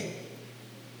 ¿Para qué?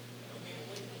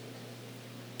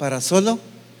 Para solo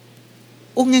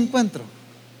un encuentro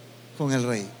con el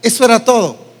rey. Eso era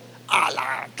todo.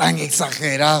 Tan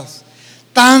exagerados.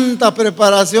 Tanta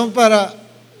preparación para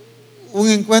un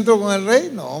encuentro con el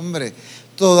rey. No, hombre.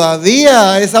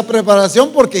 Todavía esa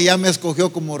preparación porque ya me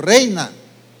escogió como reina.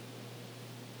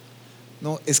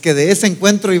 No, es que de ese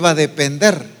encuentro iba a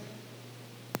depender.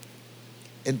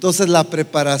 Entonces la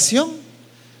preparación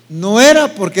no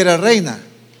era porque era reina.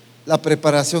 La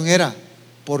preparación era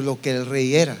por lo que el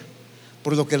rey era,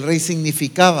 por lo que el rey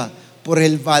significaba, por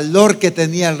el valor que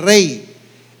tenía el rey.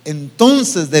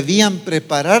 Entonces debían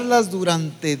prepararlas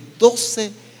durante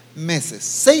 12 meses,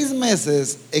 6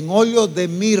 meses en óleo de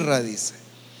mirra, dice,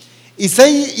 y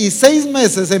 6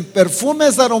 meses en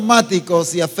perfumes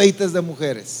aromáticos y afeites de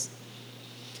mujeres.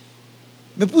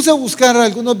 Me puse a buscar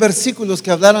algunos versículos que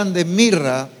hablaran de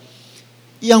mirra,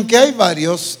 y aunque hay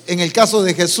varios, en el caso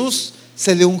de Jesús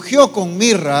se le ungió con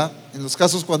mirra. En los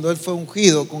casos cuando él fue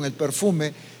ungido con el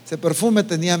perfume, ese perfume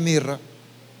tenía mirra.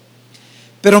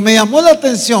 Pero me llamó la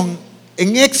atención,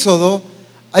 en Éxodo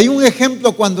hay un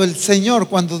ejemplo cuando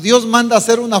Dios manda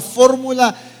hacer una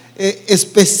fórmula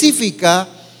específica,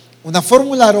 una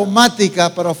fórmula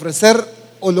aromática para ofrecer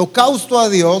holocausto a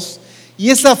Dios, y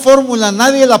esa fórmula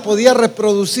nadie la podía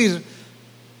reproducir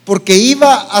porque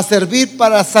iba a servir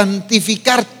para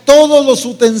santificar todos los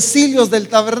utensilios del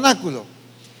tabernáculo.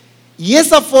 Y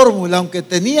esa fórmula, aunque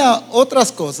tenía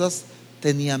otras cosas,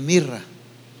 tenía mirra.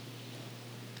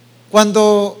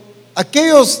 Cuando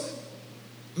aquellos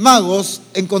magos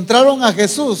encontraron a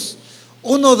Jesús,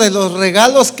 uno de los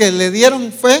regalos que le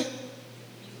dieron fue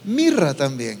mirra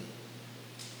también.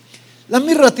 La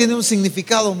mirra tiene un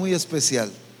significado muy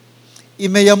especial, y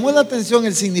me llamó la atención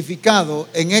el significado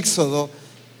en Éxodo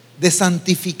de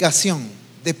santificación,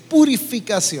 de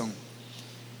purificación,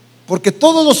 porque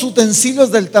todos los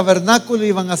utensilios del tabernáculo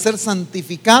iban a ser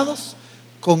santificados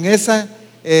con esa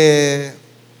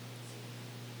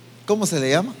 ¿cómo se le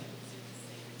llama?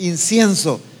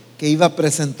 Incienso que iba a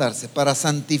presentarse para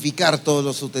santificar todos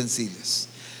los utensilios.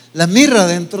 La mirra,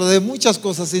 dentro de muchas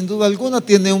cosas, sin duda alguna,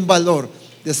 tiene un valor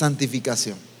de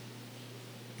santificación.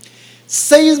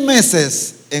 6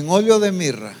 meses en óleo de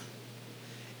mirra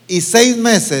y 6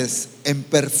 meses en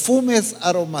perfumes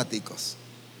aromáticos.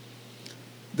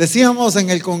 Decíamos en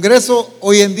el Congreso,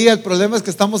 hoy en día el problema es que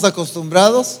estamos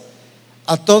acostumbrados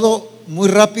a todo muy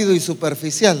rápido y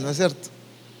superficial, ¿no es cierto?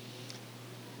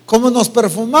 ¿Cómo nos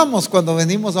perfumamos cuando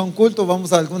venimos a un culto,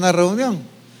 vamos a alguna reunión?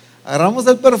 Agarramos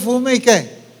el perfume y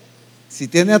 ¿qué? Si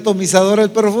tiene atomizador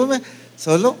el perfume,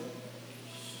 solo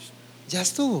ya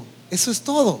estuvo, eso es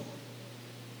todo.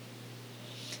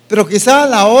 Pero quizá a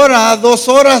la hora, 2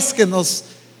 horas que nos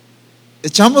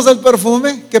echamos el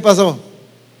perfume, ¿qué pasó?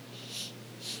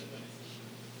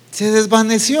 Se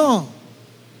desvaneció.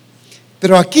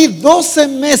 Pero aquí 12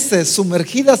 meses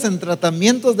sumergidas en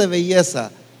tratamientos de belleza,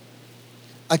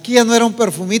 Aquí ya no era un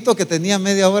perfumito que tenía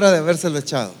media hora de habérselo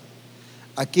echado.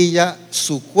 Aquí ya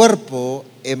su cuerpo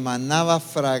emanaba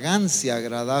fragancia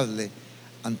agradable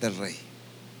ante el rey.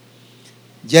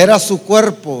 Ya era su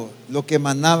cuerpo lo que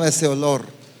emanaba ese olor.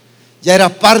 Ya era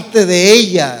parte de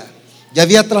ella. Ya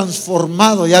había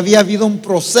transformado, ya había habido un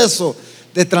proceso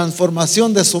de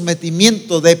transformación, de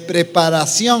sometimiento, de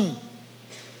preparación.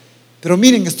 Pero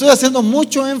miren, estoy haciendo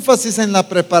mucho énfasis en la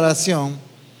preparación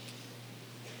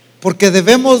porque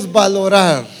debemos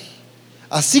valorar,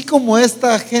 así como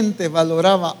esta gente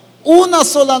valoraba una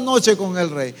sola noche con el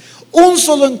rey, un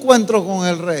solo encuentro con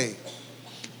el rey,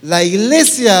 la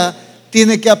iglesia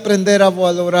tiene que aprender a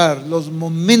valorar los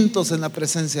momentos en la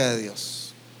presencia de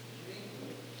Dios.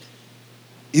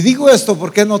 Y digo esto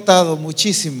porque he notado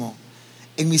muchísimo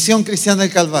en Misión Cristiana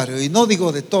del Calvario, y no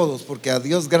digo de todos, porque a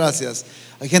Dios gracias,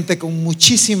 hay gente con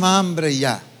muchísima hambre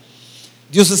ya.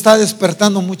 Dios está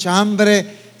despertando mucha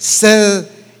hambre, sed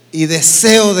y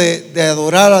deseo de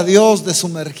adorar a Dios, de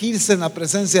sumergirse en la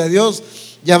presencia de Dios.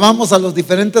 Ya vamos a los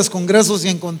diferentes congresos y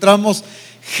encontramos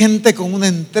gente con una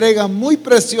entrega muy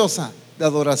preciosa de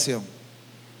adoración.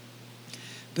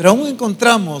 Pero aún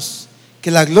encontramos que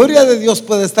la gloria de Dios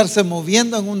puede estarse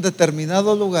moviendo en un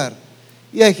determinado lugar,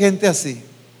 y hay gente así.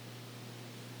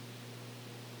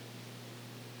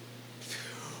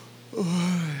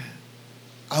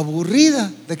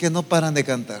 Aburrida de que no paran de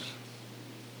cantar.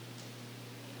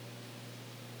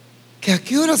 ¿Que a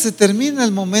qué hora se termina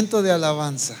el momento de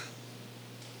alabanza?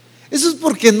 Eso es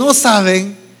porque no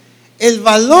saben el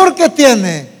valor que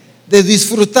tiene de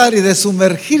disfrutar y de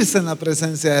sumergirse en la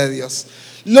presencia de Dios.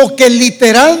 Lo que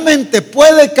literalmente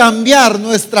puede cambiar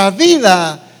nuestra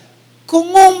vida con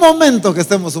un momento que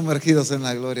estemos sumergidos en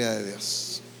la gloria de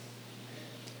Dios.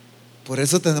 Por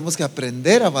eso tenemos que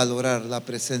aprender a valorar la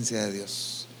presencia de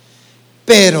Dios.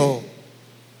 Pero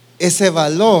ese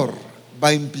valor va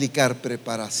a implicar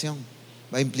preparación,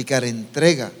 va a implicar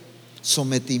entrega,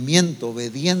 sometimiento,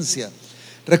 obediencia.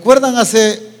 ¿Recuerdan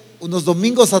hace unos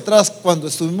domingos atrás cuando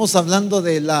estuvimos hablando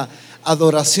de la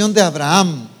adoración de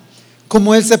Abraham?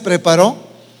 ¿Cómo él se preparó?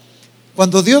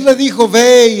 Cuando Dios le dijo: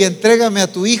 ve y entrégame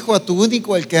a tu hijo, a tu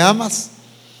único, el que amas.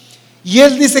 Y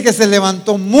él dice que se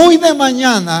levantó muy de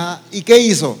mañana. ¿Y qué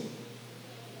hizo?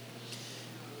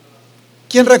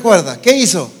 ¿Quién recuerda? ¿Qué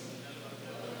hizo?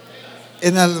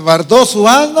 Enalbardó su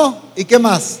asno. ¿Y qué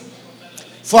más?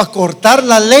 Fue a cortar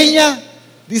la leña.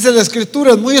 Dice la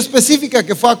escritura, es muy específica,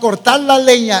 que fue a cortar la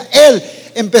leña. Él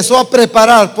empezó a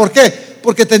preparar. ¿Por qué?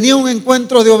 Porque tenía un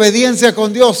encuentro de obediencia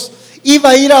con Dios.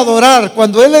 Iba a ir a adorar.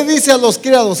 Cuando él le dice a los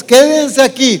criados: quédense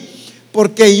aquí,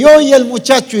 porque yo y el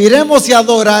muchacho iremos y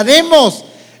adoraremos,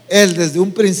 él desde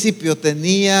un principio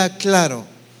tenía claro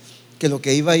que lo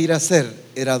que iba a ir a hacer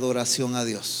era adoración a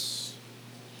Dios.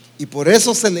 Y por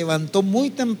eso se levantó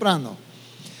muy temprano,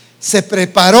 se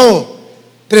preparó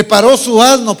su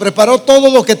asno, preparó todo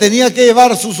lo que tenía que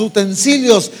llevar, sus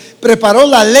utensilios, preparó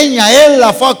la leña, él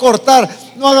la fue a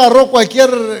cortar. No agarró cualquier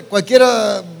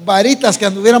varitas que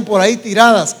anduvieran por ahí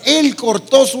tiradas. Él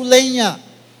cortó su leña,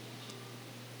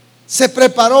 se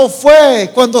preparó, fue.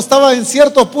 Cuando estaba en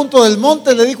cierto punto del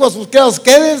monte, le dijo a sus criados: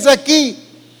 quédense aquí.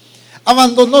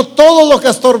 Abandonó todo lo que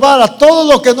estorbara, todo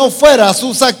lo que no fuera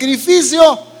su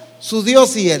sacrificio, su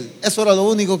Dios y él. Eso era lo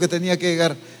único que tenía que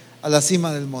llegar a la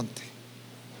cima del monte.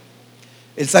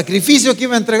 El sacrificio que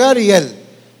iba a entregar y él,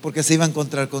 porque se iba a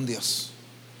encontrar con Dios.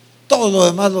 Todo lo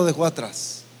demás lo dejó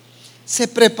atrás. Se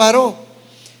preparó.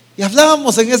 Y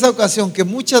hablábamos en esa ocasión que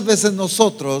muchas veces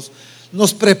nosotros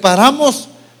nos preparamos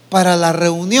para la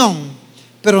reunión,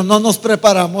 pero no nos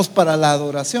preparamos para la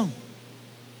adoración.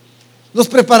 Nos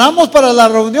preparamos para la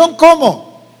reunión,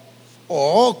 ¿cómo?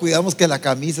 Cuidamos que la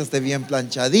camisa esté bien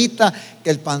planchadita, que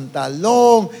el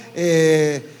pantalón,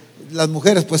 las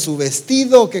mujeres pues su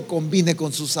vestido, que combine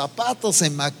con sus zapatos, se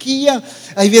maquillan.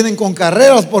 Ahí vienen con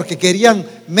carreras porque querían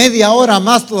media hora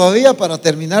más todavía para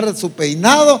terminar su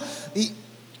peinado. Y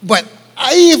bueno,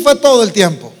 ahí fue todo el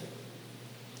tiempo.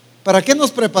 ¿Para qué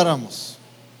nos preparamos?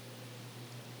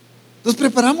 Nos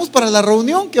preparamos para la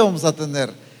reunión que vamos a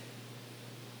tener.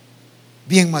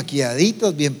 Bien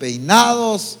maquilladitos, bien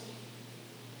peinados.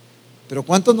 Pero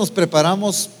 ¿cuánto nos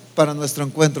preparamos para nuestro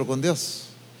encuentro con Dios?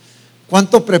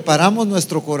 ¿Cuánto preparamos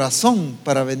nuestro corazón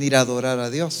para venir a adorar a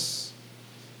Dios?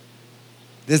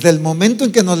 Desde el momento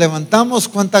en que nos levantamos,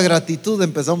 cuánta gratitud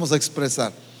empezamos a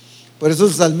expresar. Por eso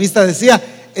el salmista decía: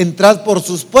 entrad por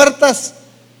sus puertas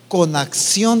con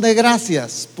acción de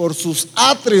gracias, por sus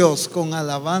atrios con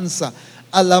alabanza.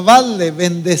 Alabadle,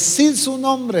 bendecid su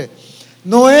nombre.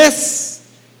 No es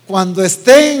cuando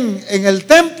estén en el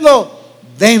templo,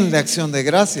 denle acción de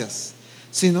gracias,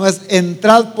 sino es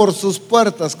entrad por sus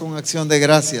puertas con acción de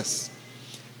gracias,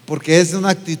 porque es una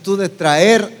actitud de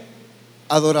traer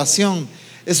adoración,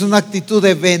 es una actitud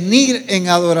de venir en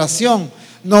adoración,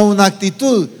 no una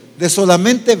actitud de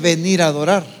solamente venir a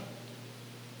adorar,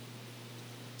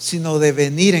 sino de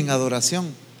venir en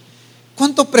adoración.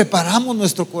 ¿Cuánto preparamos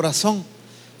nuestro corazón?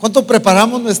 ¿Cuánto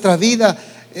preparamos nuestra vida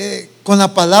con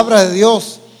la palabra de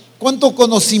Dios? ¿Cuánto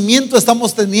conocimiento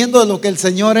estamos teniendo de lo que el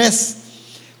Señor es?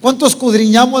 ¿Cuánto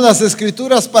escudriñamos las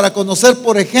Escrituras para conocer,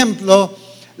 por ejemplo,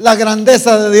 la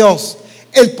grandeza de Dios,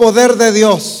 el poder de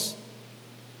Dios?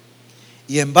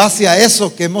 Y en base a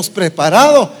eso que hemos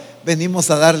preparado, venimos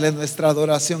a darle nuestra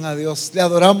adoración a Dios. Le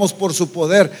adoramos por su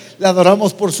poder, le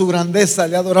adoramos por su grandeza,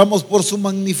 le adoramos por su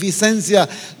magnificencia,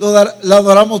 le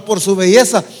adoramos por su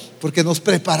belleza, porque nos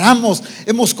preparamos.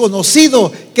 Hemos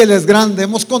conocido que Él es grande,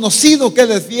 hemos conocido que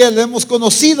Él es fiel, hemos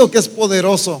conocido que es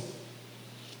poderoso.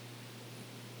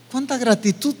 ¿Cuánta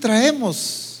gratitud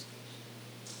traemos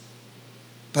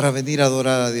para venir a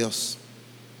adorar a Dios?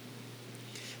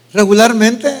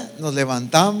 Regularmente nos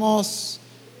levantamos,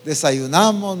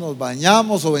 desayunamos, nos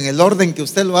bañamos, o en el orden que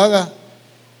usted lo haga,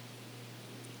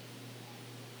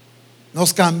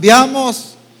 nos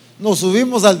cambiamos, nos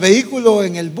subimos al vehículo,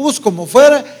 en el bus, como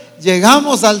fuera,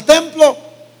 llegamos al templo,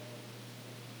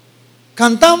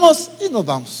 cantamos y nos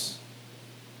vamos.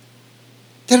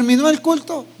 Terminó el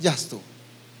culto, ya estuvo.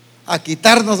 A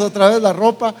quitarnos otra vez la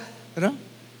ropa, ¿verdad?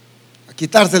 A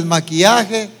quitarse el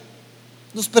maquillaje.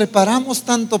 Nos preparamos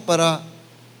tanto para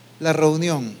la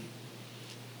reunión,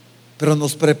 pero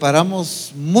nos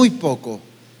preparamos muy poco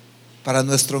para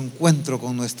nuestro encuentro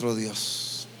con nuestro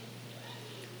Dios.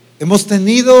 Hemos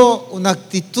tenido una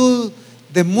actitud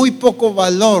de muy poco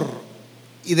valor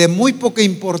y de muy poca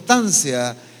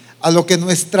importancia a lo que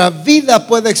nuestra vida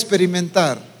puede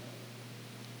experimentar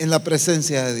en la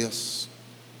presencia de Dios.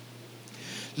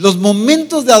 Los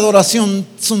momentos de adoración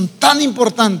son tan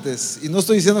importantes, y no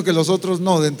estoy diciendo que los otros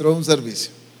no dentro de un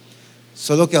servicio,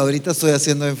 solo que ahorita estoy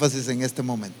haciendo énfasis en este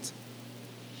momento.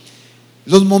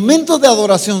 Los momentos de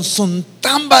adoración son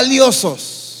tan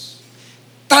valiosos,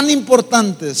 tan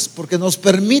importantes, porque nos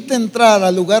permite entrar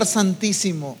al lugar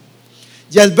santísimo.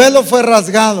 Ya el velo fue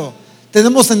rasgado,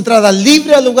 tenemos entrada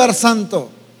libre al lugar santo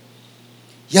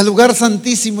y al lugar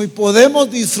santísimo, y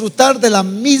podemos disfrutar de la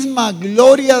misma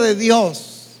gloria de Dios.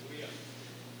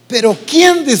 Pero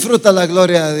 ¿quién disfruta la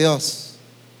gloria de Dios?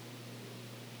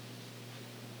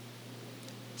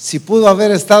 Si pudo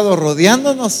haber estado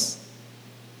rodeándonos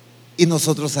y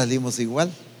nosotros salimos igual.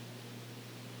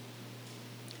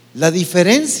 La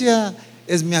diferencia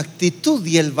es mi actitud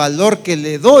y el valor que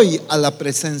le doy a la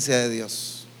presencia de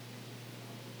Dios.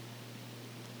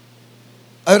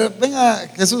 A ver, venga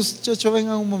Jesús, Chocho,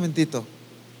 venga un momentito.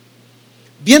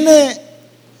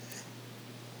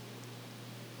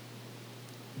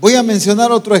 Voy a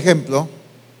mencionar otro ejemplo.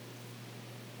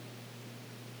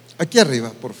 Aquí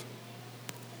arriba, por favor.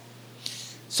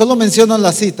 Solo menciono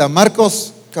la cita,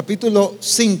 Marcos capítulo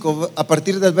 5, a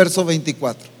partir del verso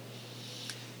 24.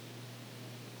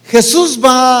 Jesús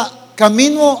va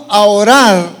camino a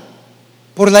orar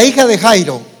por la hija de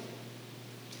Jairo.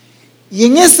 Y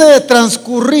en ese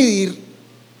transcurrir,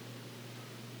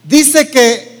 dice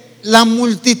que la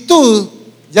multitud,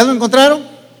 ¿ya lo encontraron?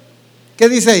 ¿Qué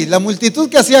dice ahí? La multitud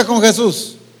que hacía con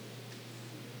Jesús.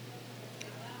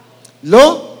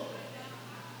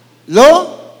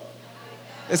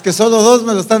 Es que solo dos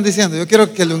me lo están diciendo. Yo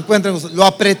quiero que lo encuentren. Lo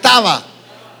apretaba.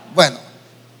 Bueno,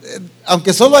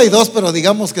 aunque solo hay dos, pero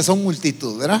digamos que son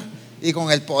multitud, ¿verdad? Y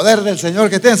con el poder del Señor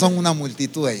que tienen, son una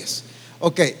multitud ellos.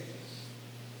 Ok,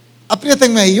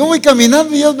 apriétenme ahí. Yo voy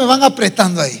caminando y ellos me van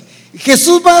apretando ahí.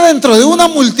 Jesús va dentro de una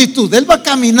multitud. Él va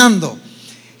caminando.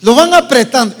 Lo van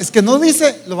apretando. Es que no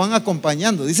dice lo van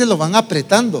acompañando, dice lo van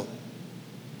apretando.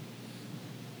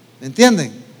 ¿Me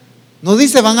entienden? No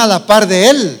dice van a la par de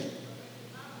él.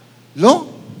 Lo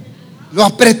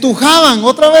apretujaban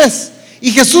otra vez.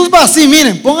 Y Jesús va así,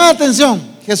 miren, pongan atención.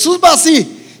 Jesús va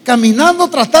así, caminando,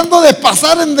 tratando de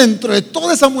pasar dentro de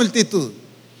toda esa multitud.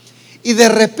 Y de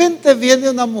repente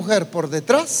viene una mujer por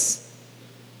detrás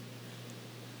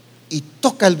y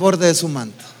toca el borde de su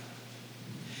manto.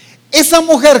 Esa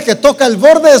mujer que toca el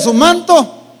borde de su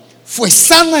manto fue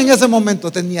sana en ese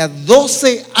momento. Tenía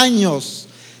 12 años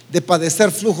de padecer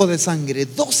flujo de sangre.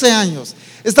 12 años.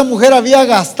 Esta mujer había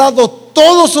gastado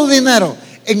todo su dinero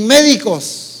en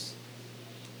médicos.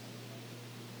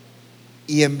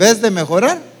 Y en vez de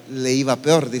mejorar, le iba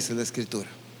peor, dice la Escritura.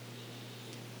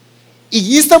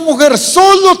 Y esta mujer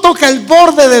solo toca el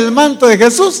borde del manto de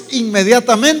Jesús.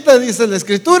 Inmediatamente, dice la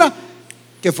Escritura,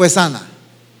 que fue sana.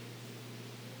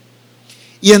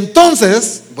 Y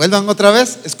entonces, vuelvan otra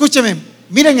vez, escúchenme,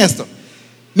 miren esto.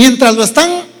 Mientras lo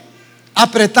están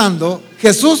apretando,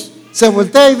 Jesús se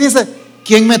voltea y dice: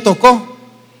 ¿quién me tocó?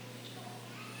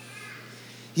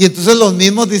 Y entonces los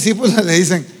mismos discípulos le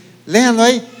dicen, léanlo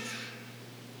ahí: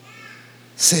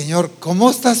 Señor, ¿cómo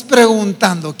estás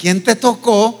preguntando quién te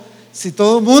tocó si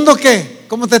todo el mundo qué?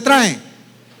 ¿Cómo te traen?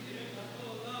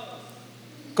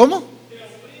 ¿Cómo?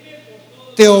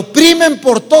 Te oprimen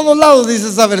por todos lados, dice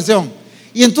esa versión.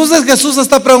 Y entonces Jesús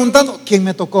está preguntando: ¿quién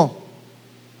me tocó?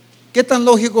 ¿Qué tan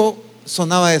lógico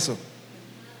sonaba eso?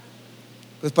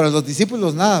 Pues para los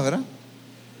discípulos nada, ¿verdad?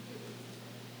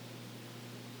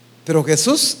 Pero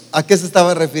Jesús, ¿a qué se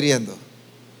estaba refiriendo?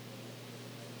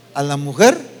 A la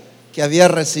mujer que había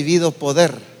recibido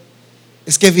poder.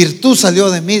 Es que virtud salió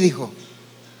de mí, dijo.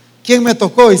 ¿Quién me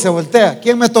tocó? Y se voltea: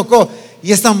 ¿quién me tocó?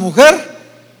 Y esta mujer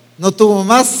no tuvo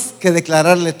más que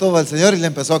declararle todo al Señor y le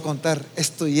empezó a contar: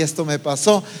 esto y esto me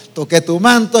pasó, toqué tu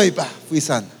manto y fui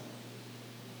sana.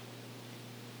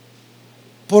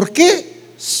 ¿Por qué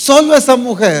solo esa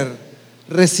mujer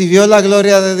recibió la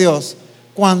gloria de Dios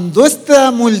cuando esta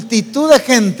multitud de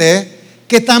gente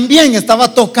que también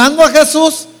estaba tocando a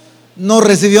Jesús no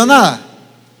recibió nada?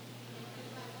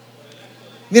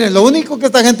 Miren, lo único que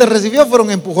esta gente recibió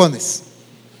fueron empujones,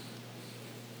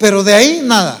 pero de ahí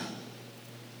nada.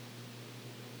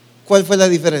 ¿Cuál fue la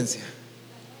diferencia?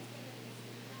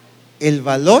 El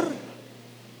valor.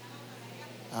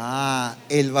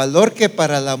 El valor que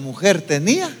para la mujer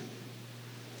tenía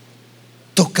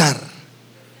tocar,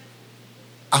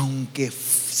 aunque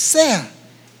sea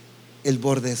el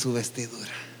borde de su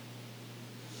vestidura.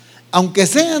 Aunque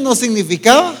sea, no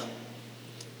significaba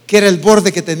que era el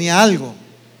borde que tenía algo,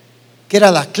 que era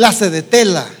la clase de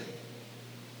tela.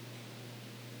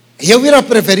 Ella hubiera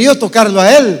preferido tocarlo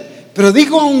a él, pero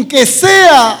dijo: aunque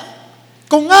sea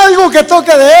con algo que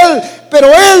toque de él, pero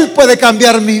él puede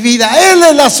cambiar mi vida, él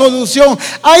es la solución.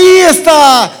 Ahí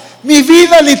está, mi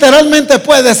vida literalmente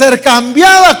puede ser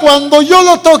cambiada cuando yo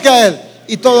lo toque a él.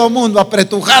 Y todo el mundo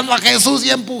apretujando a Jesús y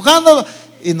empujándolo,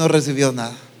 y no recibió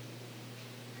nada.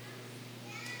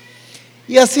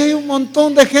 Y así hay un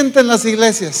montón de gente en las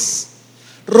iglesias,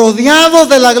 rodeados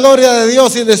de la gloria de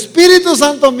Dios, y el Espíritu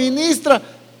Santo ministra,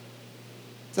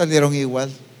 salieron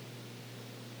igual.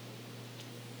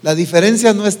 La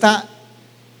diferencia no está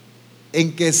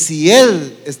en que si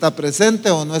Él está presente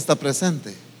o no está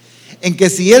presente, en que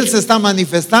si Él se está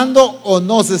manifestando o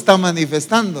no se está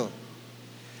manifestando.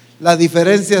 La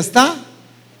diferencia está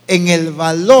en el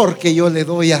valor que yo le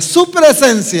doy a su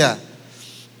presencia,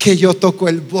 que yo toco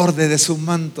el borde de su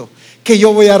manto, que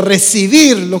yo voy a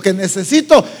recibir lo que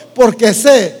necesito, porque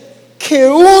sé que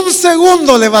un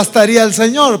segundo le bastaría al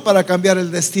Señor para cambiar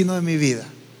el destino de mi vida.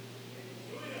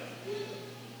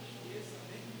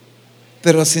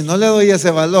 Pero si no le doy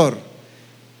ese valor,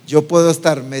 yo puedo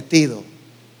estar metido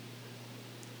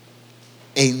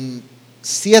en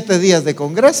 7 días de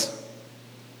congreso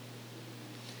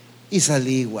y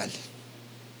salí igual,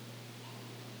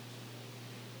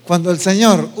 cuando el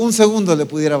Señor un segundo le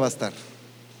pudiera bastar.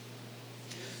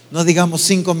 No digamos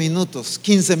 5 minutos,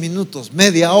 15 minutos,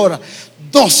 media hora,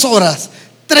 2 horas,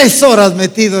 3 horas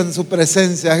metido en su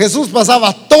presencia. Jesús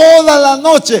pasaba toda la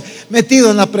noche metido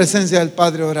en la presencia del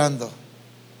Padre orando,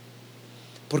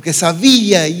 porque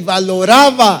sabía y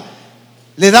valoraba,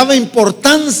 le daba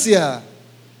importancia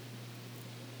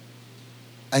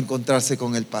a encontrarse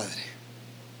con el Padre.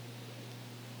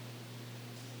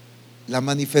 La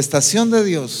manifestación de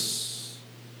Dios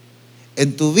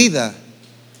en tu vida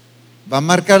va a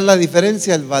marcar la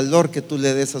diferencia, el valor que tú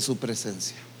le des a su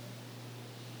presencia.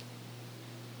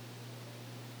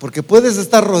 Porque puedes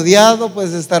estar rodeado,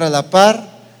 puedes estar a la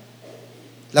par.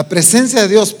 La presencia de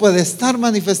Dios puede estar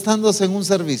manifestándose en un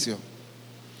servicio,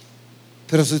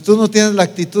 pero si tú no tienes la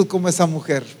actitud como esa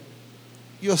mujer: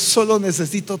 yo solo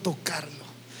necesito tocarlo,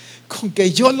 con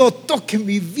que yo lo toque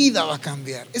mi vida va a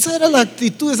cambiar. Esa era la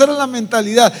actitud, esa era la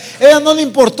mentalidad. Ella no le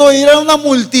importó ir a una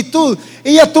multitud,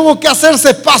 ella tuvo que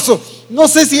hacerse paso. No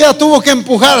sé si ella tuvo que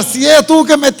empujar, si ella tuvo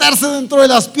que meterse dentro de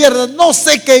las piernas, no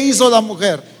sé qué hizo la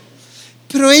mujer,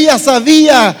 pero ella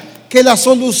sabía que la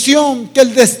solución, que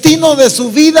el destino de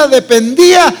su vida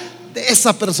dependía de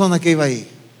esa persona que iba ahí.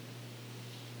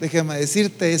 Déjame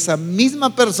decirte, esa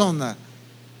misma persona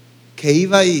que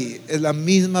iba ahí es la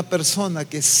misma persona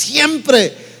que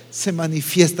siempre se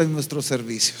manifiesta en nuestros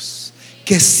servicios,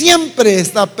 que siempre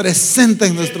está presente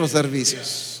en nuestros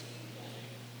servicios.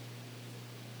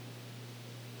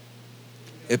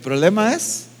 El problema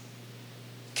es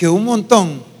que un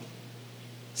montón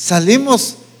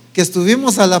salimos, que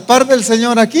estuvimos a la par del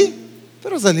Señor aquí,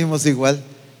 pero salimos igual,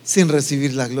 sin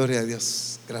recibir la gloria de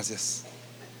Dios. Gracias.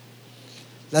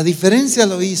 La diferencia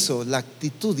lo hizo la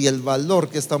actitud y el valor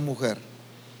que esta mujer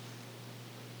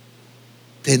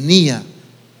tenía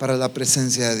para la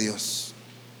presencia de Dios.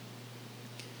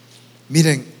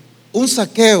 Miren, un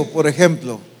saqueo, por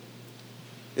ejemplo,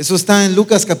 eso está en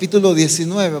Lucas capítulo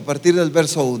 19 a partir del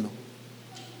verso 1.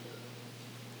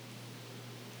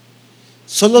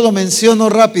 Solo lo menciono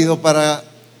rápido para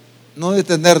no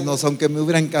detenernos, aunque me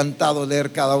hubiera encantado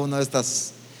leer cada una de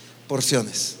estas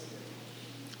porciones.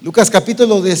 Lucas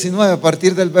capítulo 19 a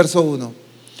partir del verso 1.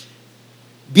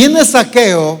 Viene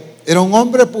Saqueo, era un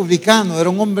hombre publicano, era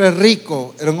un hombre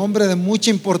rico, era un hombre de mucha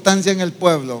importancia en el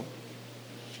pueblo.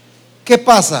 ¿Qué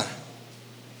pasa?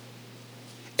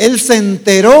 Él se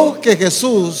enteró que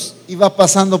Jesús iba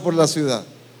pasando por la ciudad.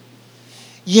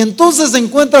 Y entonces se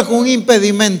encuentra con un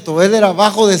impedimento. Él era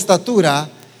bajo de estatura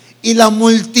y la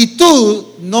multitud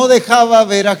no dejaba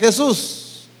ver a Jesús.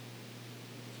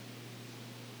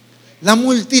 La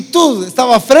multitud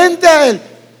estaba frente a él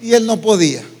y él no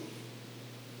podía.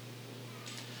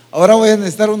 Ahora voy a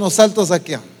necesitar unos saltos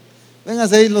aquí.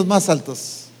 Vénganse ahí los más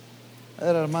altos. A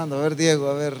ver, Armando, a ver, Diego,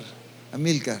 a ver,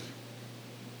 Amílcar.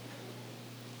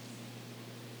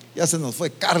 Ya se nos fue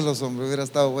Carlos, hombre, hubiera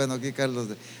estado bueno aquí Carlos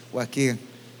de Joaquín.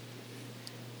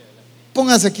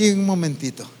 Póngase aquí un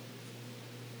momentito.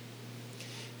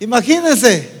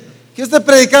 Imagínense que yo esté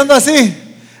predicando así.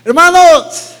 Hermanos,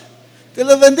 que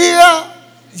les bendiga.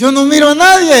 Yo no miro a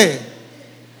nadie.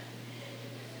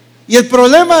 Y el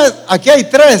problema es, aquí hay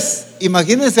tres.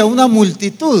 Imagínense a una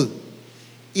multitud.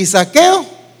 Y Saqueo,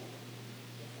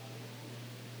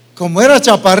 como era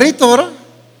chaparrito, ¿verdad?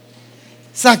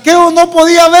 Saqueo no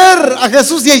podía ver a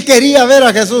Jesús y él quería ver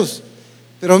a Jesús.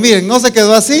 Pero miren, no se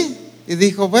quedó así y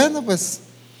dijo, bueno, pues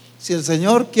si el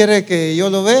Señor quiere que yo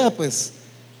lo vea, pues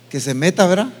que se meta,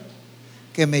 ¿verdad?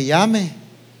 Que me llame.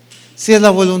 Si es la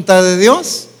voluntad de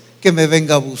Dios, que me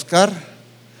venga a buscar.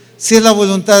 Si es la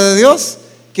voluntad de Dios,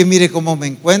 que mire cómo me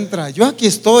encuentra. Yo aquí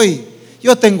estoy,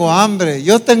 yo tengo hambre,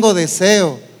 yo tengo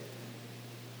deseo.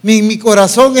 Mi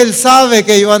corazón, Él sabe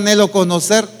que yo anhelo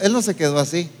conocer. Él no se quedó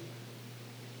así.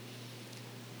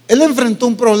 Él enfrentó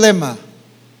un problema,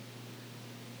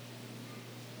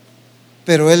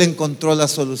 pero él encontró la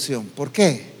solución. ¿Por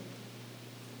qué?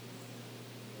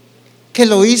 ¿Qué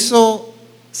lo hizo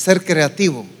ser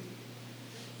creativo?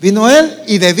 Vino él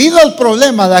y debido al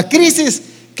problema, la crisis,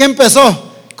 ¿qué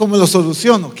empezó? ¿Cómo lo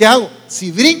soluciono? ¿Qué hago? Si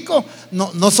brinco,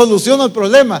 no soluciono el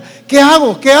problema. ¿Qué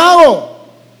hago? ¿Qué hago?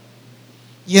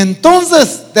 Y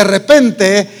entonces de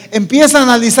repente empieza a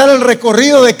analizar el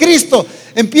recorrido de Cristo.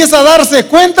 Empieza a darse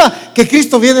cuenta que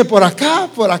Cristo viene por acá,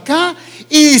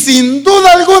 y sin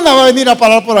duda alguna va a venir a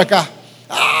parar por acá.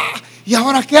 ¿Y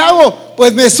ahora qué hago?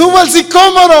 Pues me subo al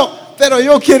sicómoro, pero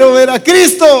yo quiero ver a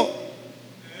Cristo.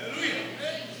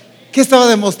 ¿Qué estaba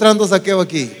demostrando Saqueo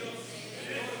aquí?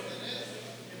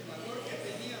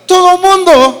 Todo el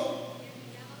mundo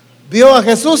vio a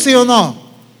Jesús, ¿sí o no?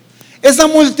 Esa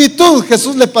multitud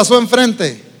Jesús le pasó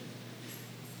enfrente.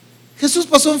 Jesús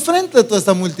pasó enfrente de toda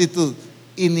esta multitud.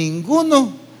 Y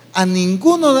a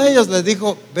ninguno de ellos les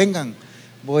dijo, vengan,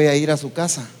 voy a ir a su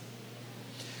casa.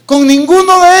 Con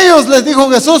ninguno de ellos les dijo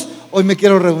Jesús, hoy me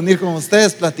quiero reunir con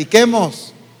ustedes,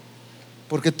 platiquemos.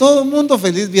 Porque todo el mundo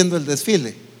feliz viendo el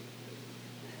desfile.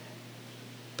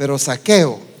 Pero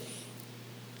Saqueo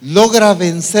logra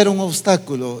vencer un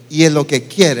obstáculo y él lo que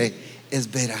quiere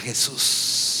es ver a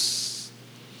Jesús.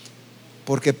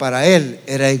 Porque para él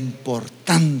era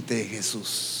importante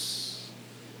Jesús.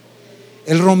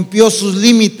 Él rompió sus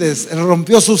límites, él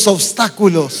rompió sus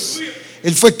obstáculos.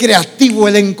 Él fue creativo,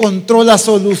 él encontró la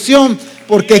solución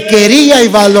porque quería y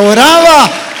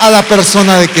valoraba a la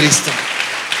persona de Cristo.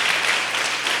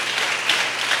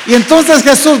 Y entonces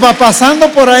Jesús va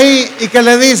pasando por ahí y ¿qué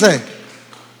le dice?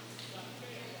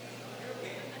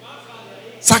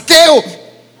 Saqueo,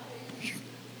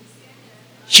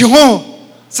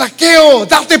 Saqueo,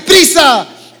 date prisa,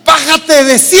 bájate,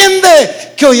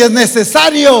 desciende, que hoy es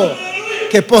necesario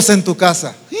que pose en tu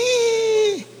casa.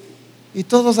 ¿Y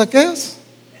todos aquellos?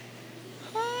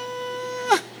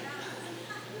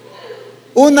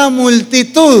 Una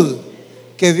multitud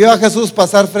que vio a Jesús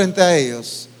pasar frente a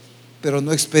ellos, pero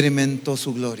no experimentó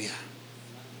su gloria.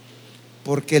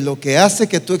 Porque lo que hace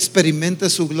que tú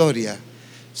experimentes su gloria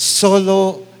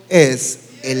solo es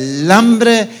el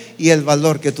hambre y el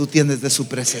valor que tú tienes de su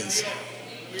presencia.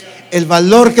 El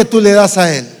valor que tú le das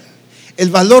a Él. El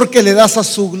valor que le das a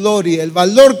su gloria, el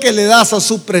valor que le das a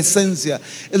su presencia,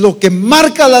 es lo que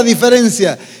marca la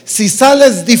diferencia. Si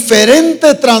sales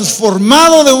diferente,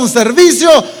 transformado de un servicio,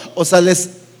 o sales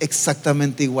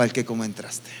exactamente igual que como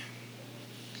entraste.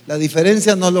 La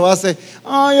diferencia no lo hace,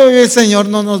 ay, hoy el Señor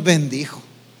no nos bendijo.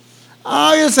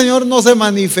 Ay, el Señor no se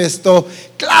manifestó.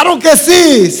 Claro que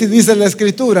sí, si dice la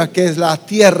Escritura que la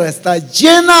tierra está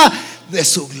llena de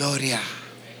su gloria.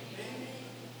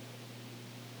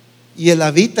 Y Él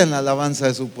habita en la alabanza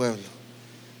de su pueblo.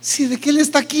 Sí, de que Él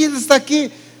está aquí, Él está aquí.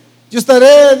 Yo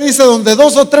estaré, dice, donde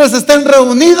 2 o 3 estén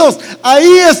reunidos,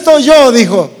 ahí estoy yo,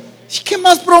 dijo. ¿Y qué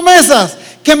más promesas?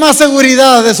 ¿Qué más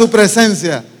seguridad de su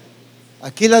presencia?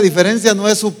 Aquí la diferencia no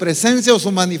es su presencia o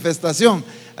su manifestación.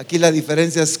 Aquí la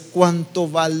diferencia es cuánto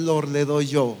valor le doy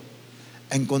yo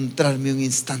a encontrarme un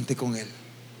instante con Él.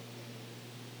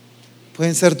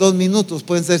 Pueden ser 2 minutos,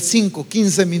 pueden ser 5,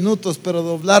 15 minutos, pero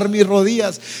doblar mis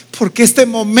rodillas, porque este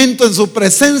momento en su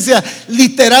presencia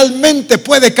literalmente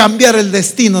puede cambiar el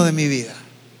destino de mi vida.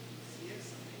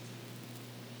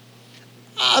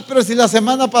 Pero si la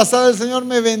semana pasada el Señor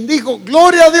me bendijo,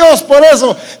 gloria a Dios por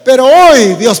eso, pero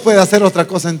hoy Dios puede hacer otra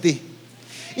cosa en ti.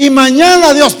 Y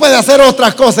mañana Dios puede hacer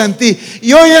otra cosa en ti.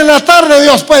 Y hoy en la tarde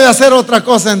Dios puede hacer otra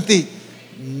cosa en ti.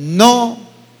 No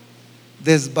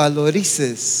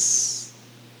desvalorices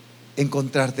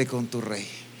encontrarte con tu Rey.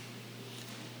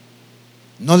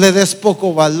 No le des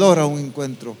poco valor a un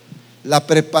encuentro. La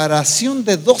preparación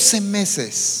de 12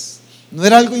 meses no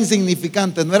era algo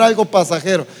insignificante, no era algo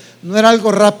pasajero, no era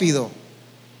algo rápido.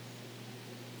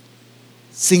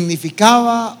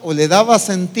 Significaba o le daba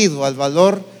sentido al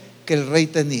valor que el rey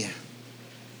tenía.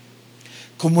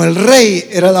 Como el rey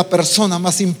era la persona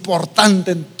más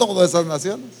importante en todas esas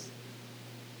naciones,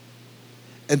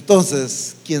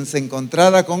 entonces quien se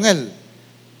encontrara con él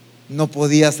no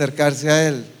podía acercarse a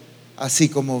él así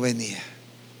como venía,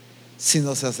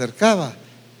 sino se acercaba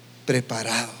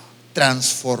preparado,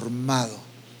 transformado.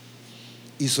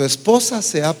 Y su esposa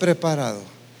se ha preparado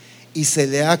y se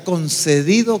le ha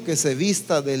concedido que se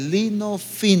vista de lino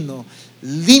fino,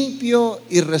 limpio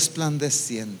y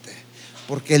resplandeciente,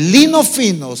 porque el lino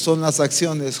fino son las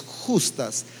acciones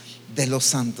justas de los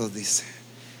santos, dice.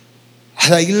 A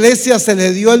la iglesia se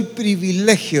le dio el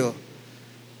privilegio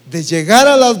de llegar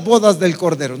a las bodas del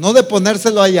Cordero, no de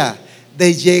ponérselo allá,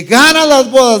 de llegar a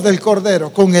las bodas del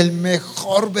Cordero con el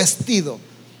mejor vestido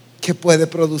que puede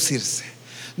producirse.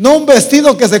 No un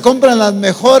vestido que se compra en las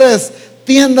mejores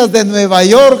tiendas de Nueva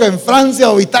York, en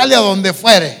Francia o Italia, donde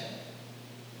fuere,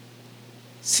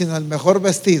 sino el mejor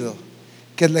vestido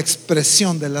que es la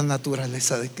expresión de la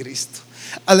naturaleza de Cristo.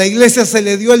 A la iglesia se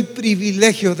le dio el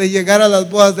privilegio de llegar a las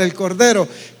bodas del Cordero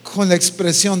con la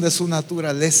expresión de su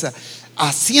naturaleza,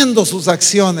 haciendo sus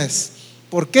acciones.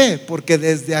 ¿Por qué? Porque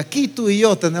desde aquí tú y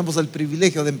yo tenemos el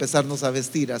privilegio de empezarnos a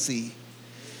vestir así.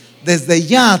 Desde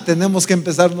ya tenemos que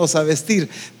empezarnos a vestir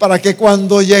para que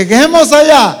cuando lleguemos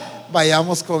allá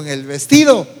vayamos con el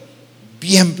vestido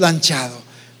bien planchado,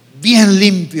 bien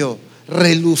limpio,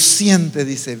 reluciente,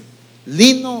 dice,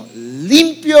 lino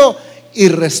limpio y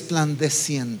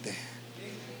resplandeciente.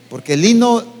 Porque el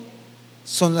lino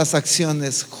son las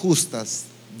acciones justas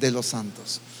de los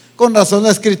santos. Con razón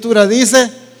la Escritura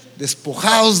dice: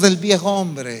 despojados del viejo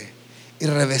hombre y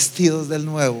revestidos del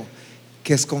nuevo,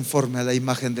 que es conforme a la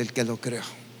imagen del que lo creó.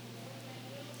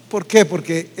 ¿Por qué?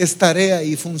 Porque es tarea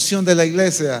y función de la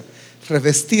iglesia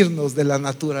revestirnos de la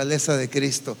naturaleza de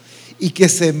Cristo y que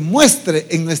se muestre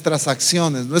en nuestras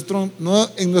acciones, no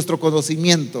en nuestro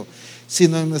conocimiento,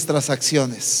 sino en nuestras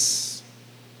acciones.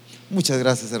 Muchas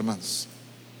gracias, hermanos.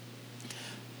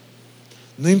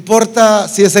 No importa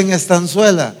si es en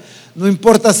Estanzuela, no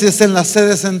importa si es en la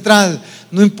sede central,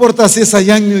 no importa si es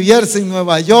allá en New Jersey, en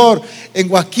Nueva York, en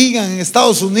Waukegan, en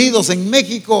Estados Unidos, en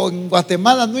México, en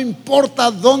Guatemala, no importa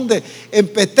dónde, en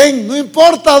Petén, no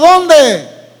importa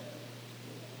dónde.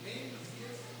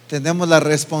 Tenemos la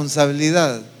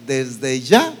responsabilidad desde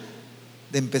ya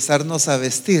de empezarnos a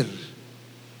vestir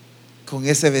con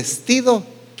ese vestido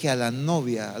que a la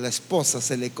novia, a la esposa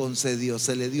se le concedió,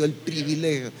 se le dio el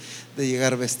privilegio de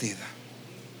llegar vestida.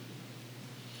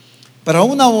 Para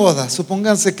una boda,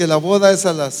 supónganse que la boda es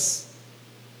a las,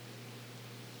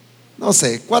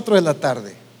 4 de la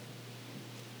tarde.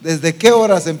 ¿Desde qué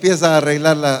hora se empieza a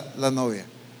arreglar la novia?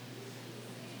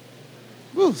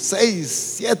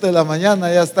 6, 7 de la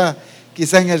mañana ya está,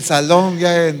 quizá en el salón,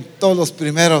 ya en todos los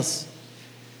primeros.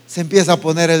 Se empieza a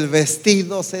poner el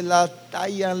vestido, se la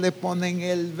tallan, le ponen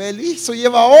el velo, y eso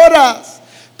lleva horas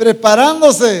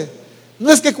preparándose.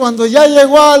 No es que cuando ya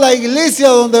llegó a la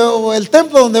iglesia o el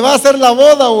templo donde va a hacer la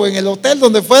boda, o en el hotel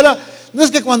donde fuera, no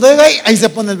es que cuando llega ahí se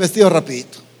pone el vestido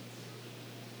rapidito.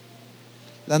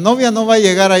 La novia no va a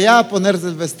llegar allá a ponerse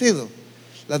el vestido.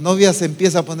 La novia se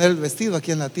empieza a poner el vestido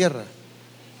aquí en la tierra,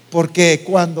 porque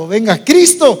cuando venga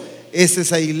Cristo es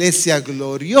esa iglesia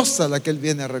gloriosa la que Él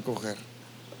viene a recoger.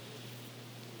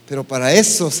 Pero para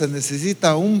eso se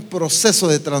necesita un proceso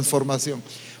de transformación.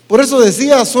 Por eso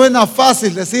decía, suena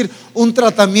fácil decir un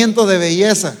tratamiento de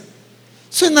belleza.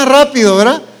 Suena rápido,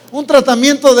 ¿verdad? Un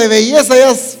tratamiento de belleza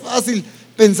ya es fácil.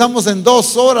 Pensamos en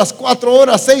 2 horas, 4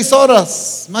 horas, 6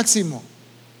 horas máximo.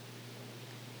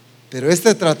 Pero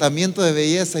este tratamiento de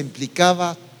belleza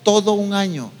implicaba todo un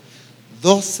año,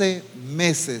 12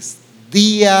 meses,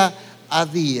 día a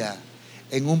día,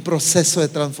 en un proceso de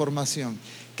transformación.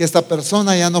 Que esta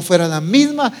persona ya no fuera la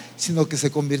misma, sino que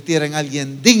se convirtiera en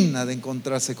alguien digna de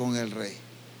encontrarse con el rey.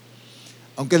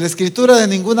 Aunque la escritura de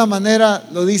ninguna manera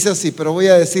lo dice así, pero voy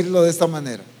a decirlo de esta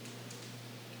manera.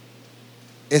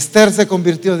 Esther se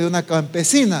convirtió de una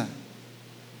campesina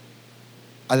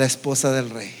a la esposa del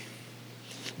rey,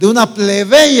 de una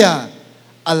plebeya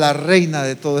a la reina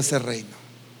de todo ese reino.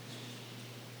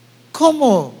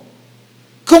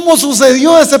 ¿Cómo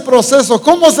sucedió ese proceso?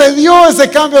 ¿Cómo se dio ese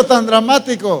cambio tan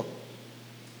dramático?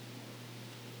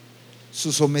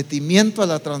 Su sometimiento a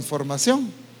la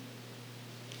transformación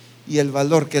y el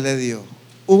valor que le dio.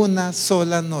 Una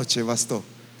sola noche bastó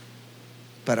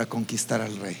para conquistar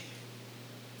al rey.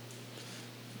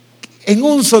 En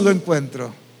un solo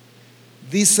encuentro,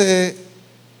 dice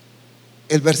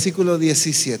el versículo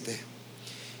 17,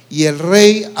 y el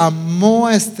rey amó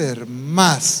a Esther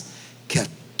más que a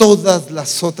todas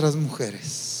las otras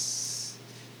mujeres,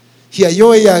 y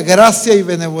halló ella gracia y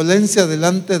benevolencia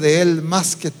delante de él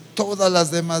más que todas las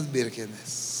demás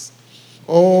vírgenes.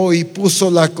 Oh, y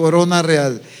puso la corona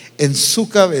real en su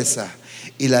cabeza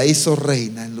y la hizo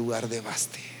reina en lugar de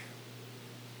Vasti.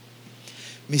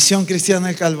 Misión Cristiana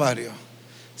del Calvario,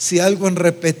 si algo en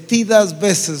repetidas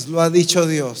veces lo ha dicho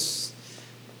Dios,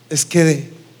 es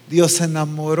que Dios se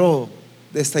enamoró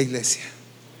de esta iglesia.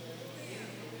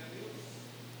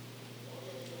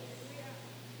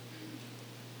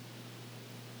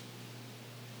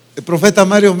 El profeta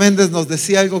Mario Méndez nos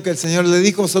decía algo que el Señor le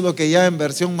dijo, solo que ya en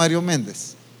versión Mario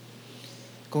Méndez,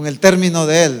 con el término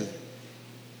de él.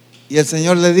 Y el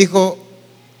Señor le dijo,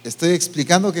 estoy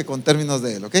explicando que con términos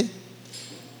de él, ¿ok?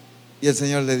 Y el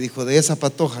Señor le dijo, de esa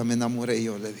patoja me enamoré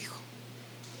yo, le dijo.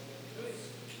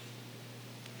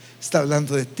 Está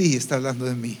hablando de ti, está hablando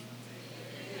de mí.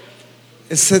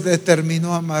 Él se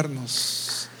determinó a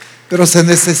amarnos, pero se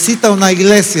necesita una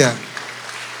iglesia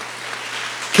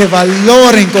que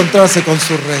valore encontrarse con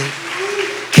su rey,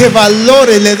 que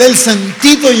valore, le dé el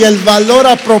sentido y el valor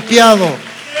apropiado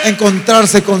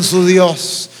encontrarse con su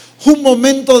Dios. Un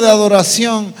momento de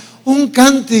adoración, un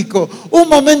cántico, un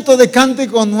momento de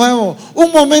cántico nuevo,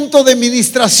 un momento de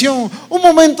ministración, un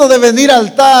momento de venir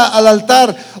al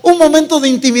altar, un momento de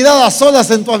intimidad a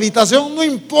solas en tu habitación. No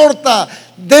importa,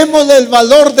 démosle el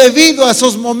valor debido a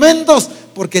esos momentos,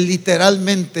 porque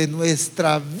literalmente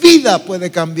nuestra vida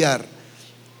puede cambiar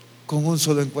con un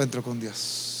solo encuentro con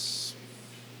Dios.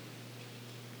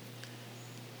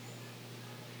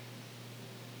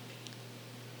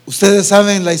 Ustedes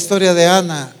saben la historia de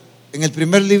Ana en el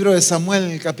primer libro de Samuel,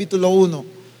 en el capítulo 1.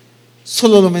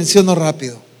 Solo lo menciono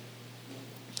rápido.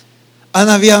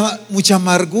 Ana había mucha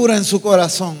amargura en su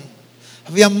corazón,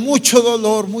 había mucho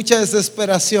dolor, mucha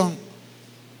desesperación,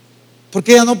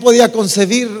 porque ella no podía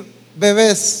concebir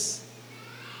bebés.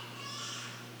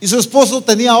 Y su esposo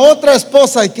tenía otra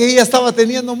esposa y que ella estaba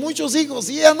teniendo muchos hijos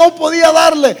y ella no podía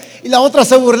darle. Y la otra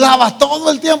se burlaba,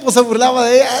 todo el tiempo se burlaba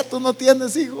de ella. Tú no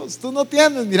tienes hijos, tú no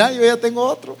tienes, mira, yo ya tengo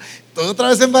otro. Estoy otra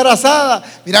vez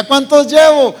embarazada, mira cuántos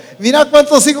llevo, mira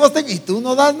cuántos hijos tengo. Y tú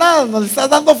no das nada, no le estás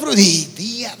dando fruto. Y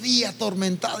día a día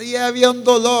atormentada, y había un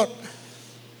dolor.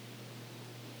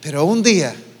 Pero un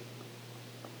día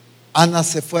Ana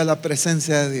se fue a la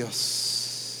presencia de Dios.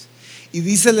 Y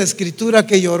dice la escritura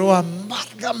que lloró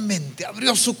amargamente,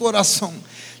 abrió su corazón,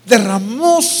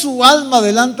 derramó su alma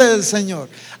delante del Señor,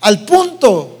 al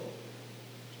punto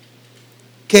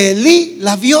que Elí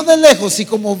la vio de lejos y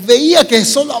como veía que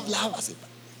solo hablaba así.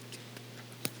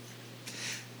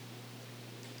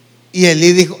 Y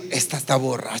Elí dijo, esta está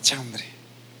borracha, hombre.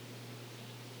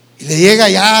 Y le llega,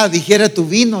 ya, digiere tu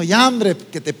vino, ya, hombre,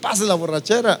 que te pase la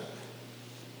borrachera.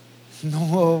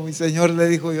 No, mi Señor le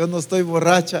dijo, yo no estoy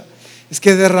borracha, es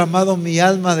que he derramado mi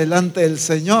alma delante del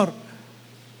Señor.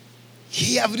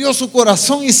 Y abrió su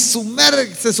corazón y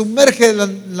se sumerge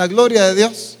en la gloria de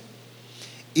Dios.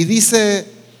 Y dice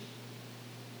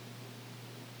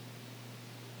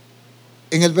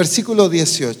en el versículo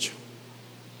 18,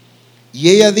 y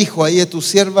ella dijo, hallé tu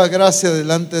sierva gracia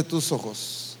delante de tus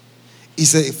ojos. Y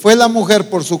se fue la mujer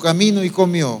por su camino y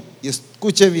comió. Y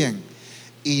escuche bien,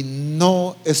 y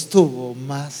no estuvo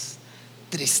más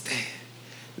triste.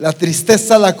 La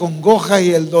tristeza, la congoja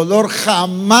y el dolor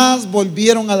jamás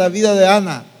volvieron a la vida de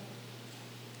Ana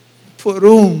por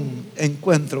un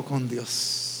encuentro con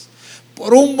Dios,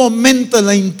 por un momento en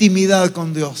la intimidad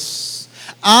con Dios.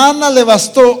 A Ana le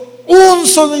bastó un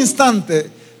solo instante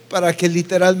para que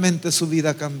literalmente su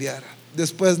vida cambiara.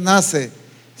 Después nace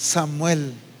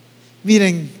Samuel.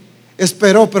 Miren,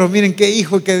 esperó, pero miren qué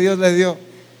hijo que Dios le dio.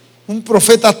 Un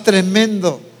profeta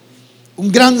tremendo,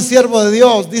 un gran siervo de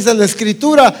Dios. Dice la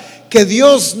Escritura que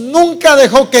Dios nunca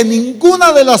dejó que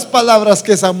ninguna de las palabras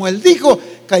que Samuel dijo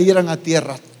cayeran a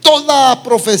tierra. Toda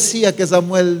profecía que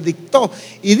Samuel dictó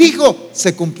y dijo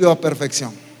se cumplió a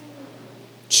perfección.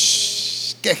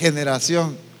 ¡Qué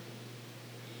generación!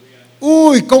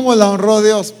 Uy, cómo la honró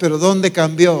Dios. Pero ¿dónde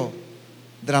cambió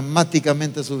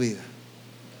dramáticamente su vida?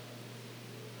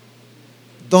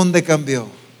 ¿Dónde cambió?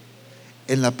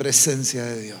 En la presencia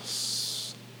de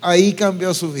Dios. Ahí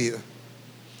cambió su vida.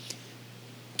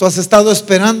 Tú has estado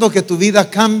esperando que tu vida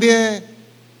cambie,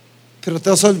 pero te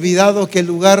has olvidado que el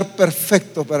lugar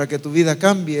perfecto para que tu vida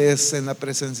cambie es en la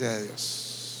presencia de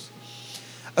Dios.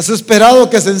 Has esperado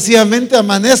que sencillamente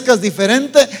amanezcas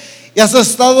diferente y has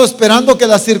estado esperando que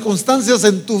las circunstancias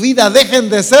en tu vida dejen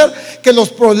de ser, que los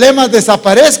problemas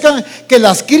desaparezcan, que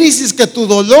las crisis, que tu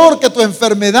dolor, que tu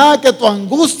enfermedad, que tu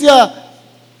angustia,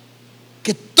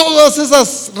 que todas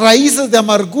esas raíces de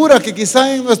amargura que quizá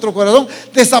hay en nuestro corazón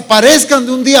desaparezcan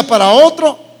de un día para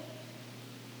otro,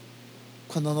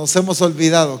 cuando nos hemos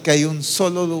olvidado que hay un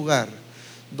solo lugar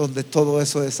donde todo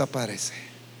eso desaparece.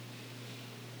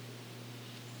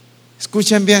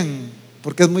 Escuchen bien,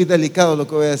 porque es muy delicado lo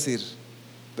que voy a decir,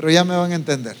 pero ya me van a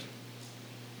entender.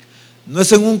 No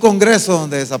es en un congreso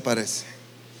donde desaparece,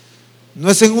 no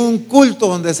es en un culto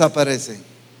donde desaparece,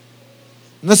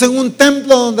 no es en un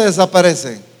templo donde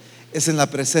desaparece, es en la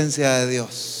presencia de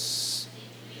Dios.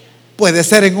 Puede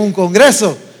ser en un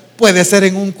congreso, puede ser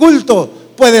en un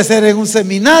culto, puede ser en un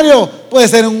seminario, puede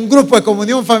ser en un grupo de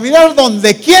comunión familiar,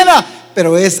 donde quiera,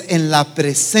 pero es en la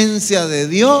presencia de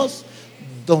Dios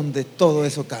donde todo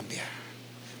eso cambia.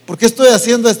 ¿Por qué estoy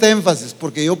haciendo este énfasis?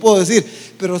 Porque yo puedo decir,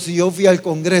 pero si yo fui al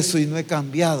congreso y no he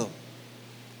cambiado,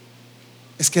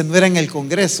 es que no era en el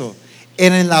congreso,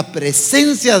 era en la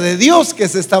presencia de Dios que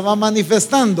se estaba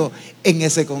manifestando en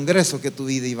ese congreso que tu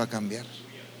vida iba a cambiar.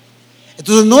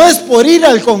 Entonces no es por ir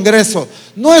al congreso,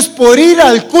 no es por ir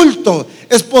al culto,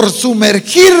 es por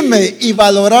sumergirme y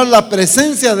valorar la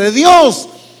presencia de Dios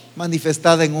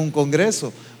manifestada en un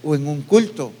congreso o en un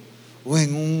culto o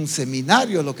en un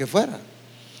seminario, lo que fuera.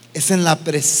 Es en la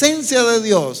presencia de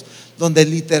Dios donde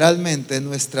literalmente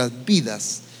nuestras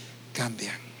vidas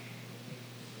cambian.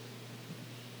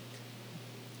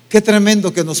 Qué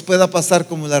tremendo que nos pueda pasar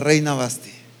como la reina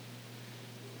Basti.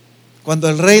 Cuando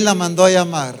el rey la mandó a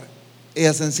llamar,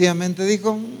 ella sencillamente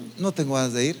dijo: no tengo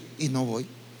ganas de ir y no voy.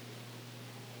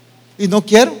 Y no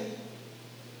quiero.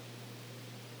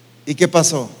 ¿Y qué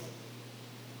pasó?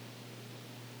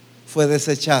 Fue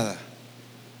desechada.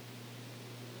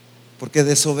 Porque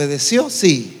desobedeció,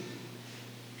 sí,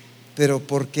 pero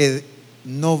porque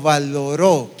no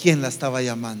valoró quién la estaba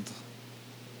llamando.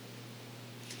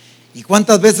 ¿Y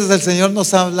cuántas veces el Señor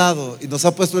nos ha hablado y nos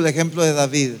ha puesto el ejemplo de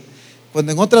David?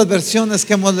 Cuando en otras versiones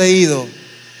que hemos leído,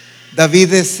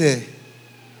 David dice: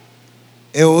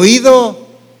 he oído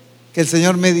que el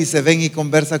Señor me dice, ven y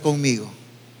conversa conmigo.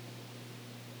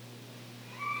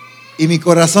 Y mi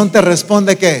corazón te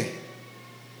responde, ¿qué?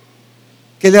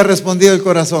 ¿Qué le ha respondido el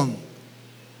corazón?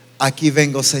 Aquí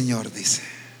vengo, Señor, dice.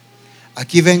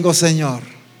 Aquí vengo, Señor.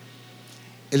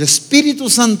 El Espíritu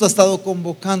Santo ha estado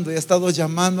convocando y ha estado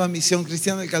llamando a Misión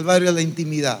Cristiana del Calvario a la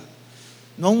intimidad.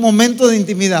 No a un momento de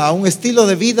intimidad, a un estilo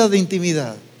de vida de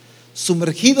intimidad.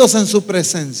 Sumergidos en su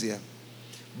presencia,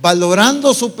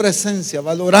 valorando su presencia,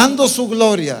 valorando su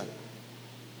gloria.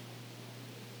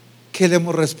 ¿Qué le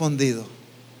hemos respondido?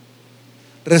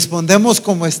 Respondemos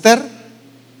como Esther,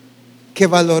 que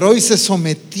valoró y se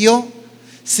sometió,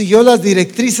 siguió las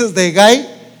directrices de Gai,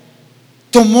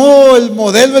 tomó el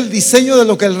modelo, el diseño de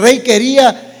lo que el rey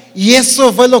quería, y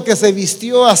eso fue lo que se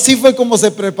vistió. Así fue como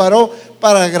se preparó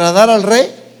para agradar al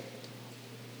rey.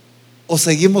 ¿O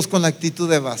seguimos con la actitud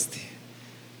de Basti?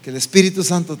 Que el Espíritu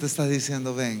Santo te está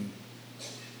diciendo: ven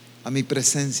a mi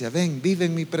presencia, ven, vive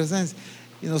en mi presencia.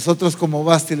 Y nosotros como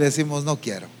Basti le decimos: no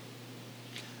quiero,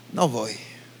 no voy,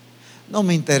 no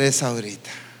me interesa ahorita.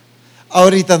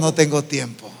 Ahorita no tengo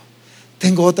tiempo,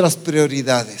 tengo otras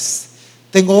prioridades,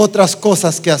 tengo otras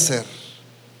cosas que hacer.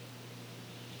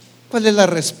 ¿Cuál es la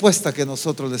respuesta que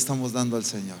nosotros le estamos dando al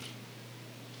Señor?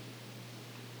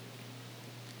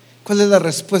 ¿Cuál es la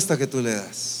respuesta que tú le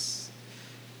das?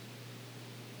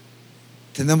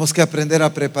 Tenemos que aprender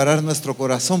a preparar nuestro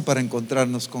corazón para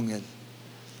encontrarnos con Él.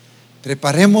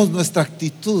 Preparemos nuestra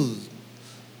actitud,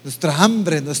 nuestra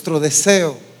hambre, nuestro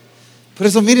deseo. Por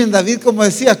eso miren David como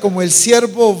decía, como el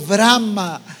ciervo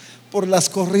brama por las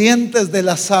corrientes de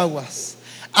las aguas,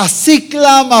 así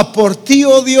clama por ti,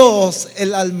 oh Dios,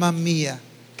 el alma mía.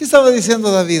 ¿Qué estaba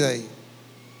diciendo David ahí?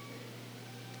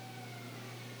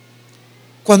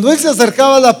 Cuando él se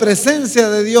acercaba a la presencia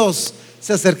de Dios,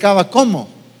 se acercaba ¿cómo?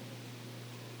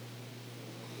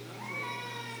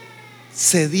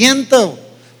 Sediento.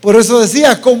 Por eso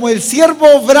decía, como el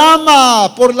ciervo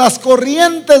brama por las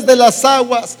corrientes de las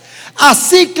aguas,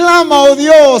 así clama, oh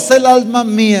Dios, el alma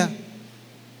mía.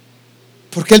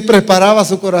 Porque él preparaba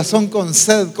su corazón con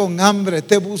sed, con hambre.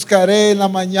 Te buscaré en la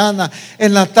mañana,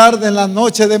 en la tarde, en la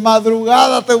noche, de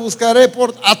madrugada te buscaré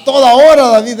a toda hora.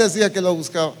 David decía que lo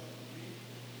buscaba.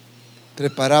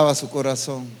 Preparaba su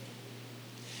corazón.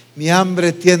 Mi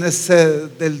hambre tiene sed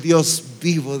del Dios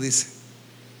vivo, dice.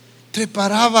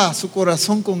 Preparaba su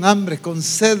corazón con hambre, con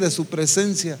sed de su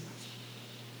presencia.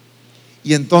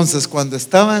 Y entonces cuando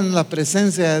estaba en la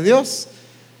presencia de Dios,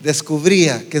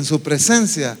 descubría que en su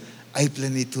presencia hay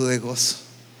plenitud de gozo,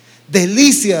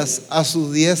 delicias a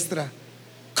su diestra.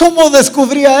 ¿Cómo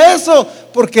descubría eso?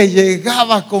 Porque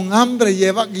llegaba con hambre,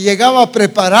 llegaba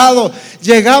preparado,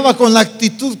 llegaba con la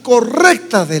actitud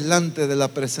correcta delante de la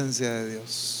presencia de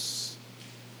Dios.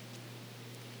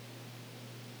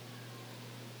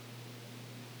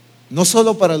 No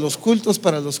solo para los cultos,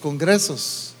 para los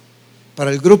congresos, para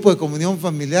el grupo de comunión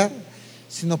familiar,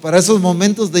 sino para esos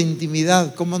momentos de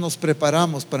intimidad. ¿Cómo nos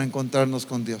preparamos para encontrarnos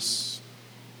con Dios?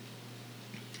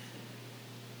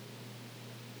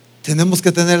 Tenemos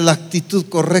que tener la actitud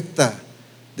correcta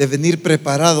de venir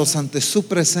preparados ante su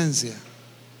presencia,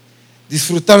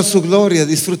 disfrutar su gloria,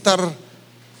 disfrutar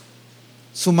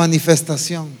su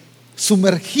manifestación,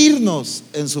 sumergirnos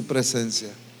en su presencia.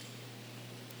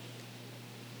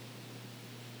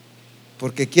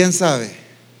 Porque quién sabe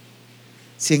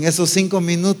si en esos 5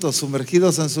 minutos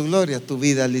sumergidos en su gloria, tu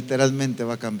vida literalmente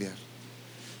va a cambiar.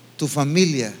 Tu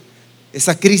familia,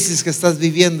 esa crisis que estás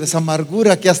viviendo, esa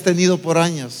amargura que has tenido por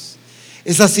años,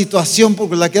 esa situación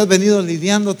por la que has venido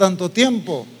lidiando tanto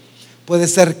tiempo, puede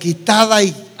ser quitada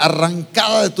y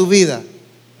arrancada de tu vida.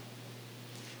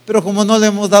 Pero como no le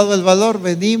hemos dado el valor,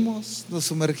 venimos, nos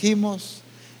sumergimos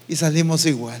y salimos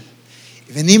igual.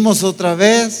 Y venimos otra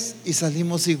vez y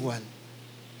salimos igual.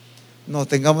 No,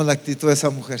 tengamos la actitud de esa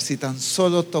mujer. Si tan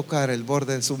solo tocar el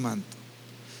borde de su manto,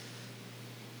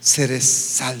 seré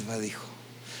salva, dijo.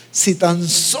 Si tan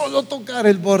solo tocar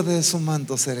el borde de su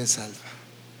manto, seré salva.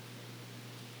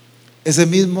 Ese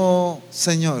mismo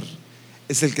Señor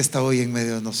es el que está hoy en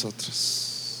medio de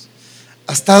nosotros.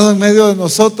 Ha estado en medio de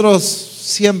nosotros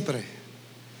siempre.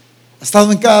 Ha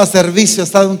estado en cada servicio, ha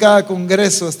estado en cada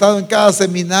congreso, ha estado en cada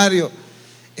seminario,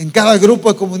 en cada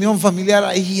grupo de comunión familiar.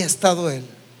 Ahí ha estado Él.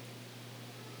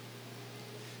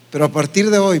 Pero a partir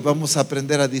de hoy vamos a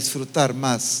aprender a disfrutar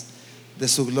más de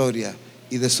su gloria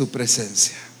y de su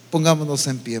presencia. Pongámonos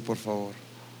en pie, por favor.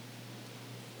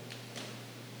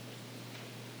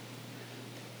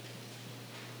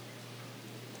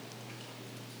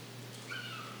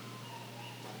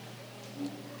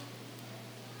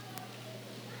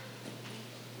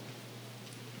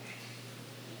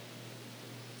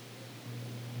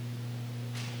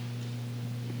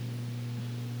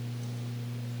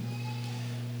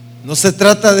 No se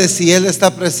trata de si Él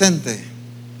está presente,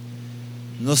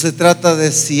 no se trata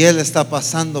de si Él está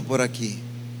pasando por aquí.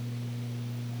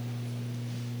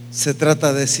 Se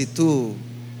trata de si tú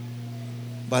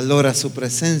valoras su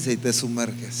presencia y te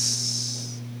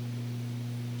sumerges.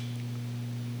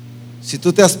 Si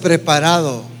tú te has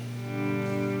preparado,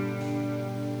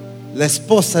 la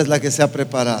esposa es la que se ha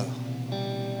preparado.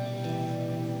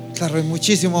 Claro, hay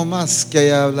muchísimo más que hay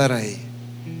a hablar ahí.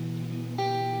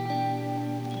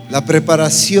 La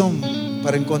preparación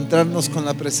para encontrarnos con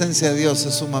la presencia de Dios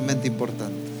es sumamente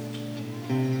importante.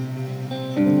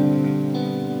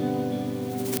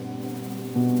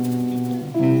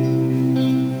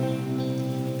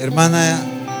 Hermana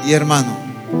y hermano,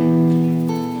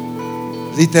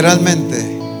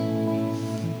 literalmente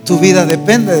tu vida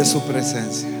depende de su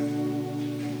presencia.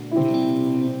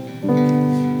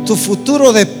 Tu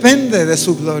futuro depende de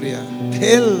su gloria.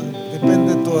 De Él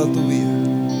depende toda tu vida.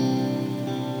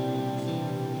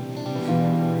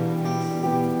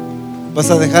 ¿Vas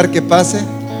a dejar que pase?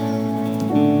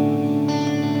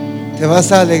 ¿Te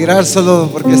vas a alegrar solo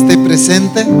porque esté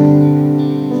presente?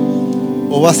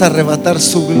 ¿O vas a arrebatar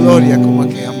su gloria como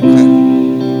aquella mujer?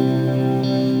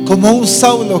 Como un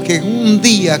Saulo que un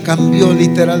día cambió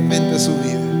literalmente su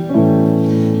vida.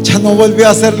 Ya no volvió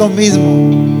a hacer lo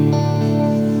mismo.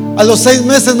 A los 6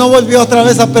 meses no volvió otra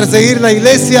vez a perseguir la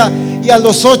iglesia, y a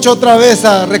los 8 otra vez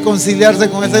a reconciliarse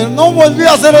con el Señor. No volvió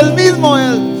a ser el mismo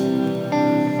él.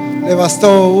 Le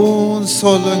bastó un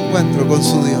solo encuentro con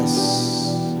su Dios,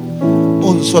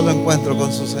 un solo encuentro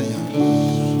con su Señor.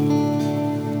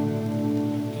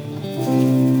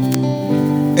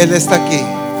 Él está aquí.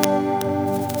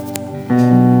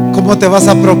 ¿Cómo te vas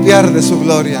a apropiar de su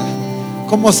gloria?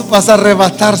 ¿Cómo vas a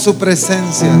arrebatar su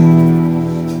presencia?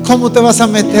 ¿Cómo te vas a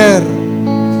meter?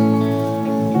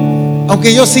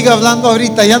 Aunque yo siga hablando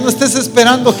ahorita, ya no estés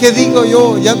esperando qué digo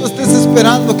yo, ya no estés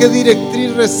esperando qué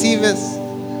directriz recibes.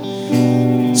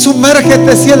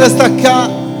 Sumérgete si Él está acá.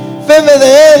 Bebe de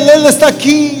Él, Él está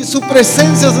aquí. Su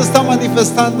presencia se está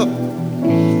manifestando.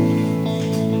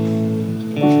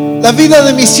 La vida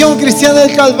de Misión Cristiana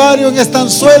del Calvario en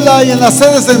Estanzuela y en la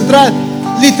sede central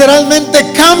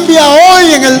literalmente cambia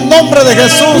hoy en el nombre de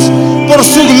Jesús, por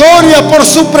su gloria, por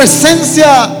su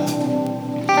presencia,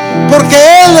 porque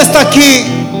Él está aquí,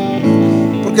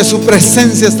 porque su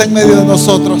presencia está en medio de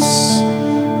nosotros.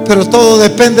 Pero todo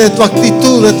depende de tu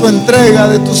actitud, de tu entrega,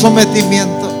 de tu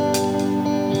sometimiento.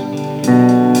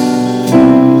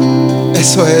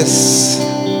 Eso es.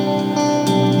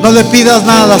 No le pidas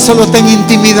nada, solo ten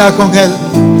intimidad con Él.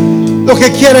 Lo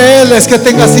que quiere Él es que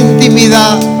tengas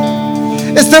intimidad.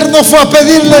 Esther no fue a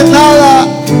pedirle nada.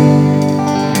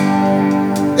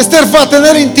 Esther fue a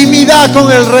tener intimidad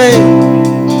con el rey.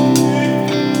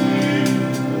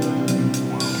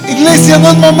 Iglesia, no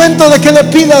es momento de que le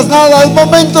pidas nada, es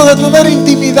momento de tener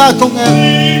intimidad con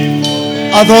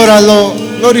Él. Adóralo,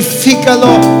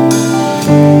 glorifícalo.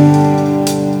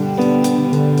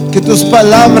 Que tus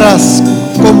palabras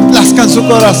complazcan su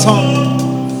corazón.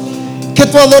 Que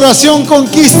tu adoración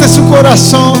conquiste su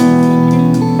corazón.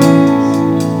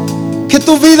 Que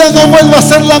tu vida no vuelva a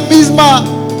ser la misma.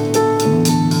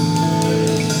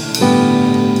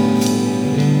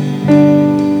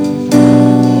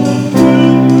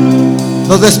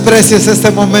 No desprecies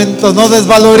este momento, no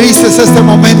desvalorices este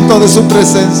momento de su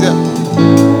presencia.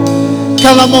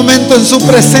 Cada momento en su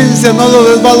presencia no lo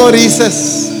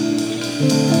desvalorices.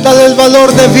 Dale el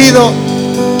valor debido.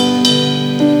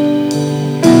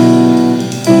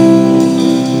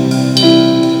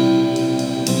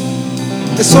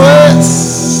 Eso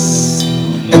es,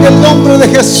 en el nombre de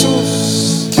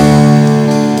Jesús.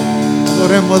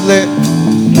 Adorémosle,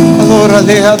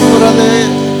 adórale,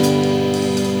 adórale.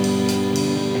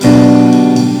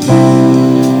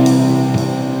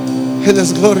 Él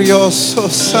es glorioso,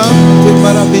 santo y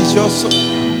maravilloso.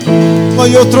 No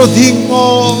hay otro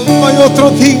digno, no hay otro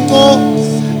digno,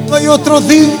 no hay otro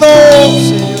digno.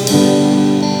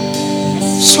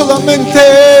 Solamente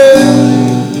Él.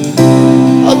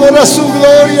 Adora su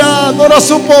gloria, adora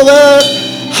su poder,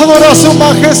 adora su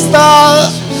majestad,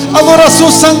 adora su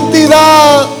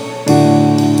santidad,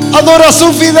 adora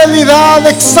su fidelidad,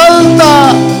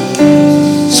 exalta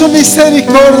su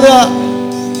misericordia.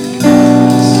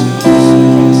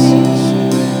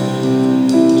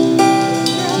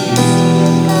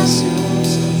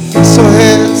 Eso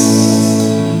es.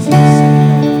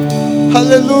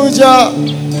 Aleluya.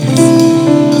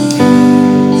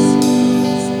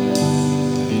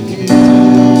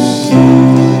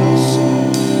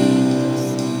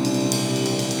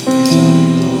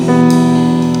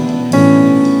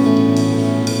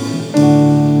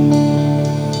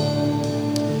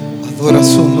 Adora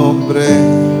su nombre.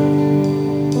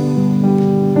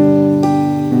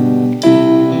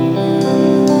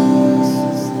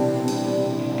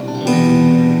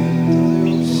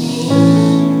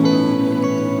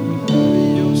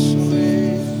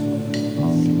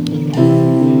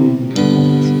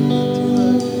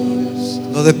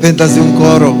 No dependas de un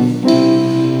coro,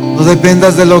 no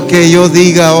dependas de lo que yo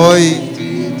diga hoy.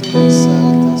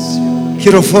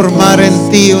 Quiero formar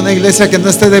en ti una iglesia que no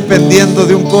esté dependiendo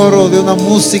de un coro, de una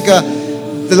música,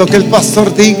 de lo que el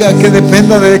pastor diga, que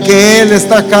dependa de que Él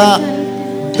está acá.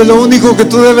 De lo único que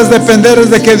tú debes depender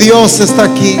es de que Dios está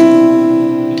aquí.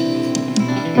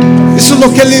 Eso es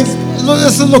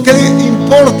lo que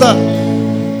importa.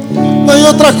 No hay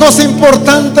otra cosa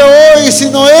importante hoy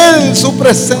sino Él, su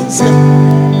presencia.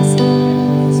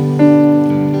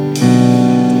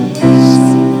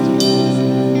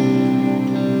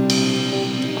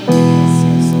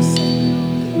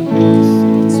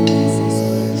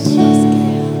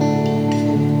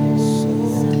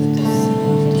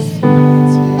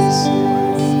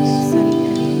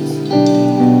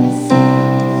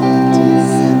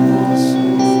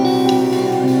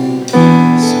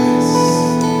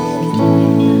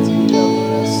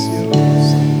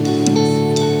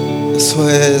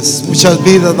 Muchas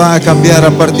vidas van a cambiar a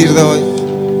partir de hoy,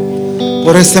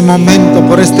 por este momento,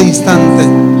 por este instante.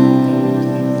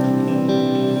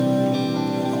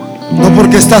 No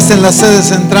porque estás en la sede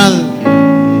central,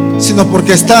 sino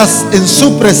porque estás en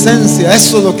su presencia.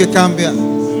 Eso es lo que cambia.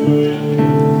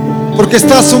 Porque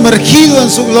estás sumergido en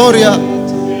su gloria.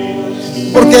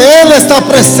 Porque Él está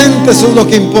presente, eso es lo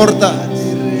que importa.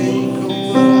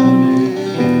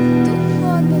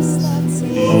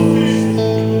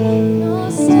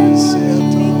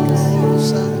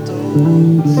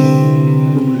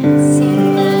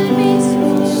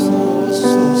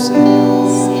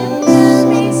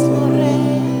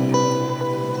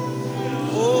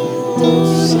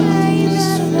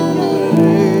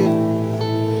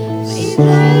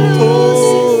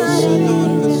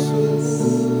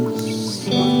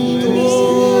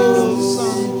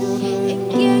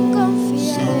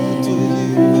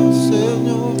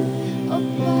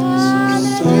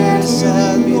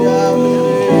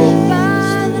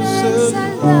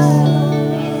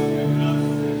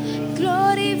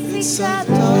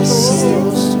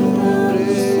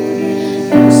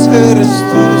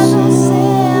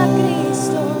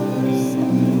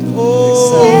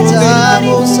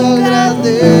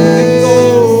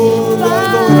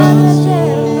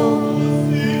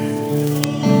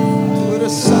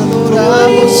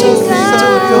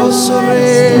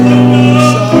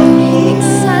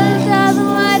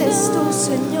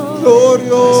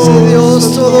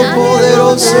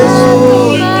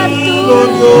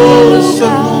 Glorioso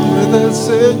el nombre del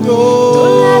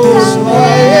Señor.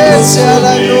 A Él sea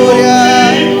la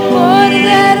gloria.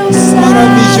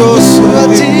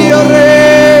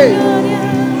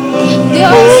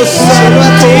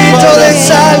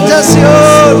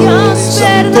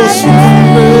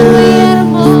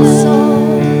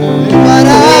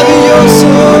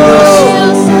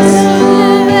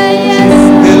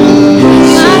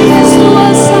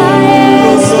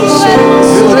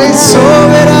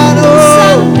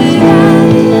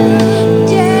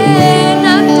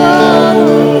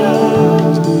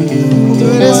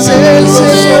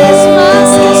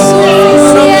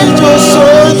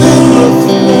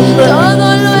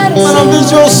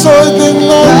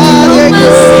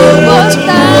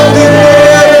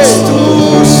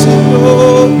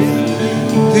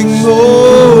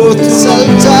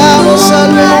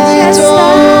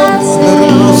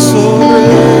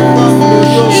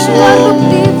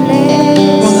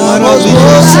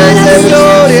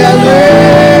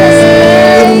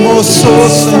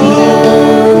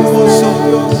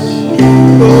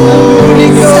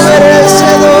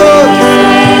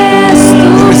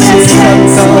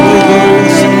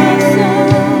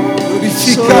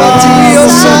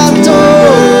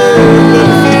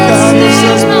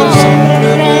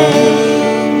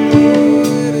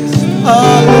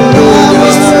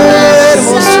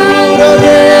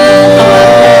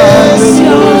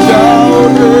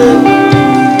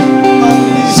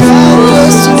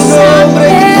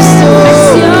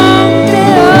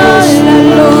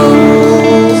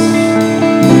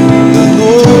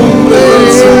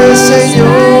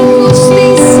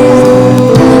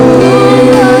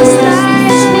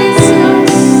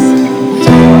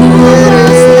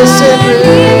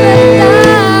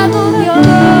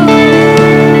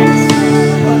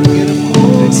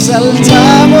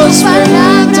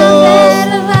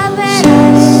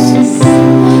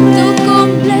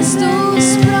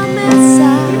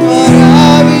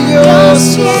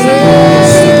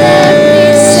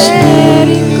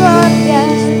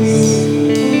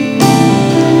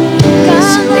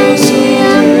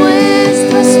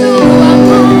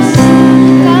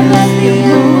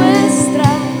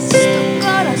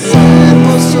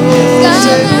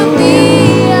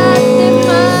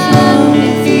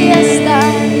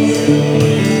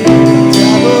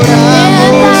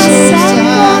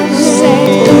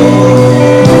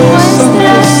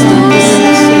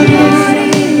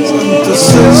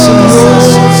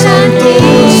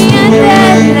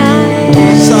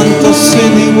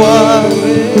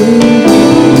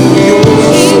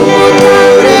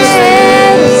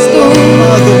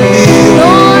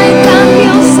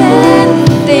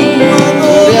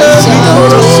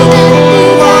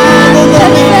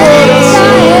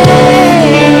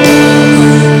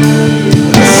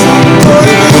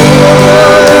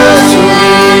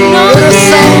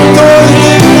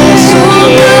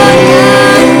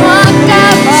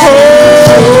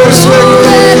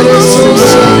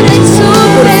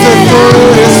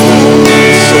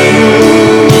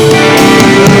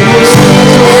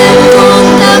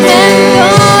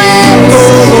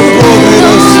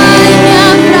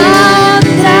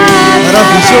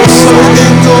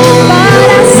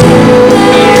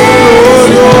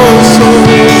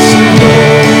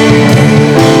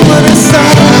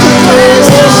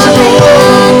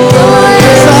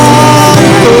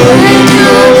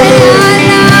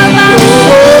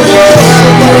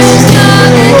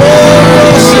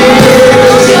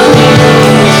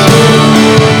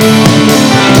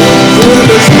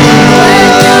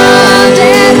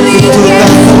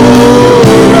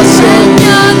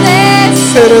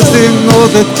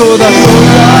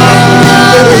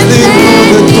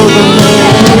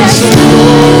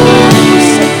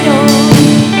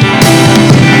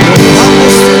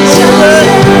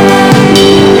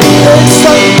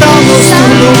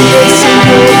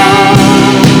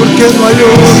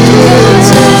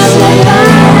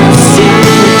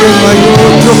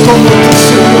 como tu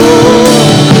Señor.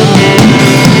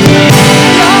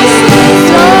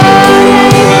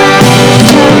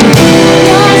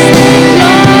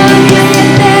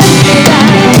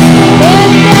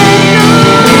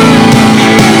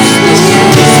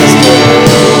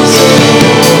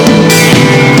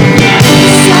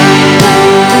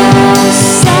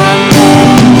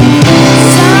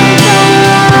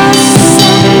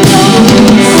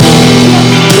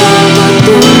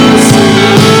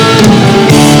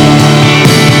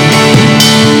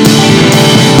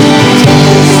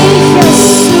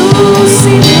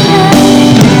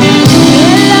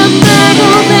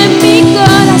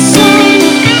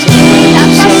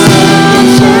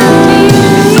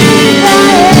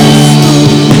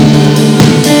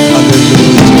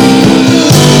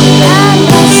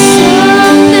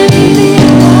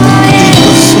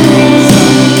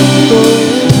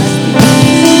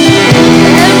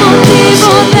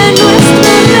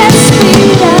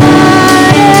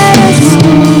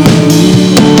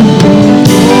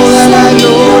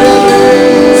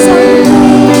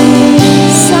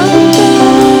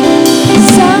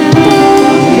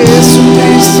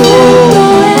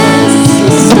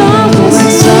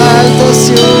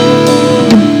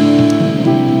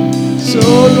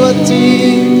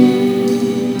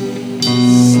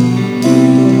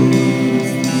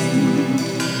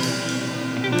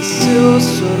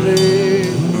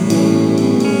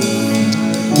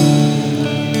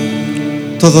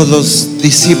 Todos los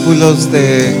discípulos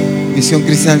de Misión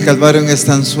Cristiana del Calvario en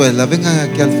Estanzuela, vengan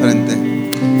aquí al frente.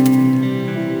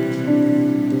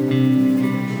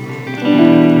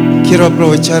 Quiero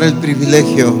aprovechar el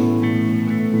privilegio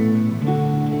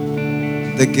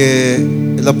de que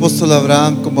el apóstol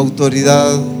Abraham, como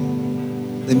autoridad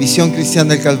de Misión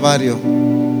Cristiana del Calvario,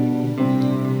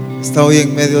 está hoy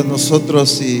en medio de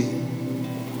nosotros y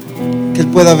que Él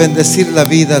pueda bendecir la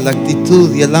vida, la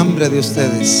actitud y el hambre de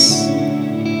ustedes.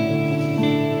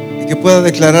 Que pueda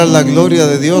declarar la gloria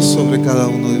de Dios sobre cada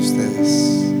uno de ustedes.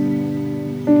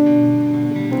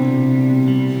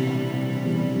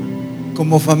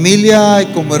 Como familia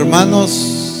y como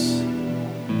hermanos,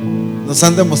 nos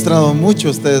han demostrado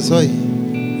mucho ustedes hoy.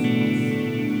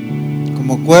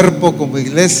 Como cuerpo, como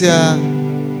iglesia,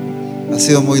 ha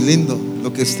sido muy lindo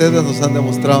lo que ustedes nos han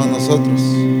demostrado a nosotros.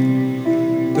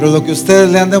 Pero lo que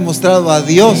ustedes le han demostrado a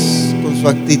Dios con su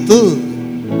actitud,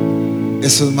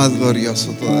 eso es más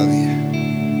glorioso todavía.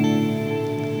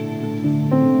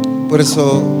 Por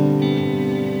eso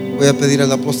voy a pedir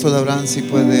al apóstol Abraham si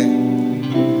puede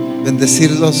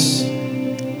bendecirlos,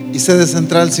 y sede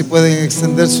central si pueden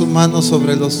extender sus manos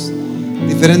sobre los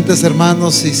diferentes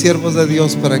hermanos y siervos de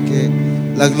Dios para que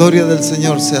la gloria del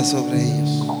Señor sea sobre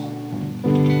ellos.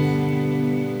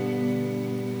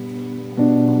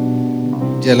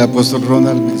 Ya el apóstol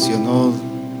Ronald mencionó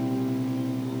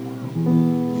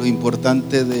lo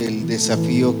importante del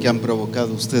desafío que han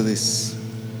provocado ustedes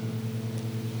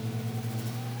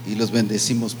y los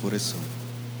bendecimos por eso.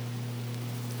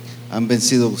 Han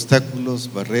vencido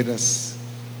obstáculos, barreras,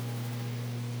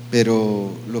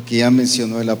 pero lo que ya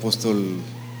mencionó el apóstol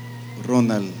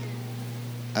Ronald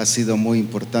ha sido muy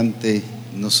importante,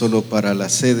 no solo para la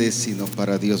sede, sino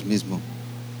para Dios mismo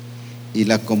y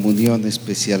la comunión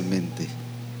especialmente,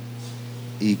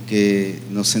 y que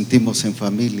nos sentimos en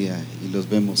familia y los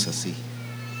vemos así.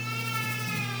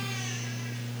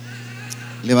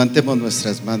 Levantemos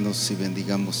nuestras manos y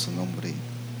bendigamos su nombre.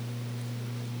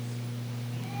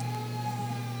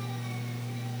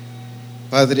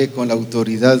 Padre, con la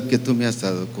autoridad que tú me has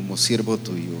dado como siervo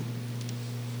tuyo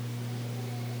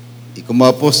y como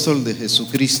apóstol de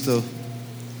Jesucristo,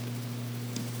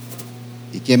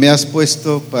 y que me has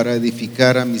puesto para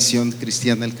edificar a Misión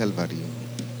Cristiana el Calvario,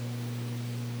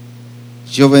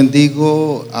 yo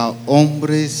bendigo a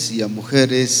hombres y a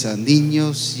mujeres, a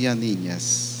niños y a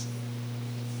niñas,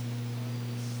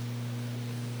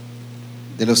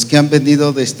 de los que han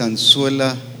venido de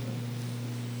Estanzuela,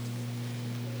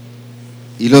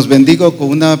 y los bendigo con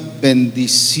una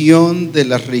bendición de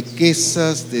las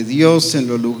riquezas de Dios en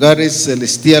los lugares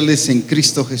celestiales en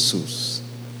Cristo Jesús.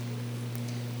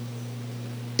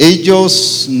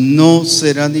 Ellos no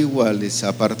serán iguales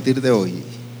a partir de hoy.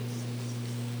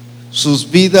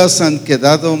 Sus vidas han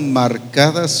quedado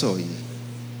marcadas hoy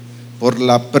por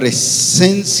la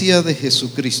presencia de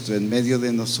Jesucristo en medio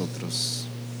de nosotros.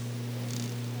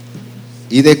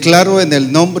 Y declaro en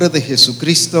el nombre de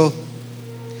Jesucristo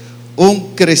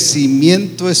un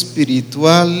crecimiento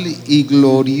espiritual y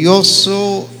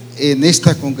glorioso en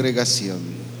esta congregación,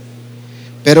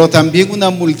 pero también una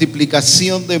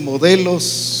multiplicación de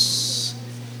modelos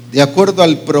de acuerdo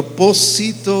al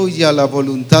propósito y a la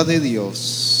voluntad de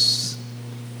Dios,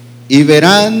 y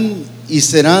verán y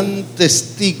serán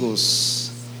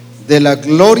testigos de la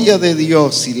gloria de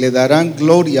Dios y le darán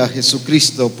gloria a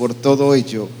Jesucristo por todo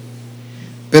ello.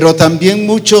 Pero también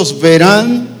muchos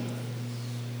verán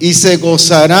y se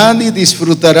gozarán y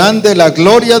disfrutarán de la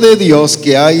gloria de Dios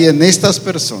que hay en estas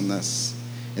personas,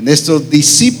 en estos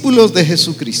discípulos de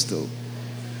Jesucristo,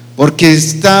 porque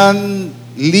están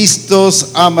listos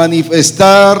a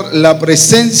manifestar la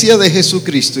presencia de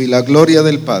Jesucristo y la gloria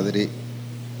del Padre.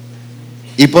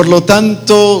 Y por lo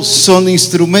tanto son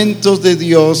instrumentos de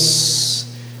Dios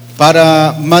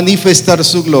para manifestar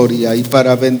su gloria y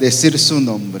para bendecir su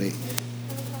nombre.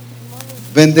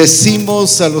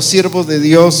 Bendecimos a los siervos de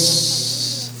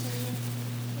Dios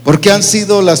porque han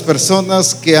sido las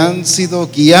personas que han sido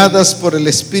guiadas por el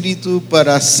Espíritu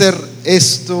para hacer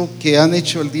esto que han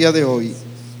hecho el día de hoy,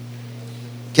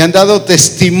 que han dado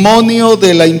testimonio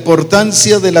de la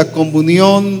importancia de la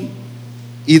comunión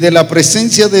y de la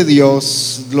presencia de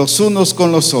Dios los unos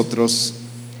con los otros,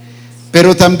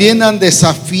 pero también han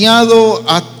desafiado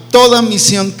a toda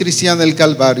Misión Cristiana del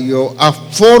Calvario a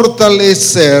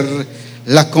fortalecer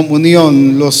la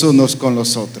comunión los unos con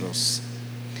los otros.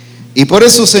 Y por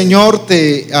eso, Señor,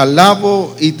 te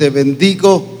alabo y te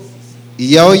bendigo,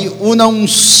 y hoy una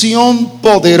unción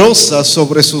poderosa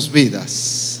sobre sus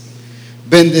vidas.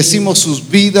 Bendecimos sus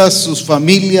vidas, sus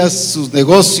familias, sus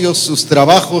negocios, sus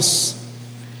trabajos.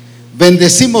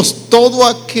 Bendecimos todo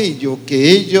aquello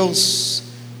que ellos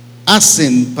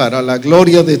hacen para la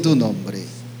gloria de tu nombre.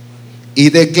 Y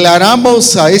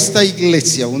declaramos a esta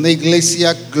iglesia una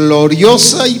iglesia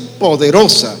gloriosa y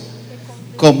poderosa,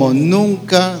 como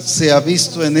nunca se ha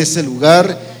visto en ese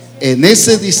lugar, en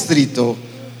ese distrito,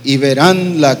 y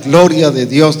verán la gloria de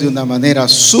Dios de una manera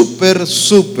súper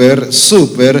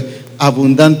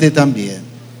abundante también.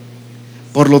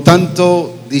 Por lo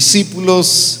tanto,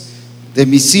 discípulos de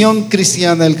Misión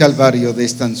Cristiana del Calvario de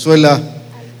Estanzuela,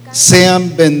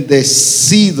 sean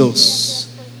bendecidos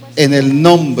en el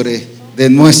nombre de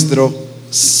nuestro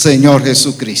Señor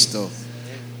Jesucristo.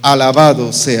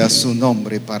 Alabado sea su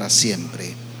nombre para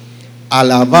siempre.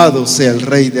 Alabado sea el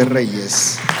Rey de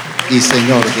Reyes y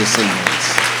Señor de Señores.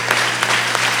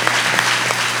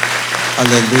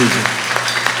 Aleluya.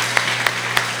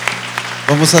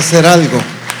 Vamos a hacer algo.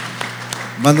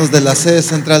 Hermanos de la sede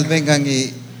central, vengan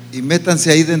y métanse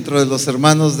ahí dentro de los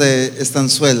hermanos de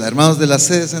Estanzuela. Hermanos de la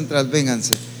sede central,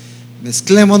 vénganse.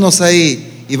 Mezclémonos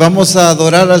ahí y vamos a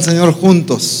adorar al Señor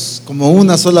juntos, como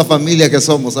una sola familia que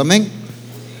somos. Amén.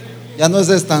 Ya no es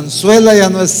Estanzuela, ya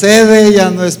no es sede, ya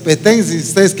no es Petén. Si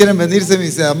ustedes quieren venirse,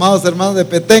 mis amados hermanos de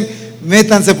Petén,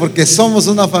 métanse, porque somos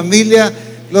una familia.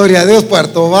 Gloria a Dios.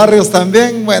 Puerto Barrios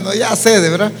también. Bueno, ya sede,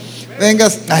 ¿verdad?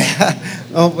 Vengas.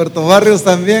 No, Puerto Barrios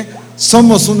también.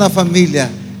 Somos una familia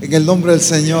en el nombre del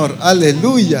Señor.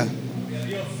 Aleluya.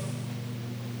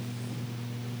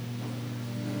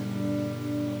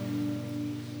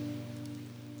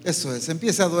 Eso es,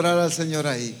 empieza a adorar al Señor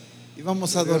ahí. Y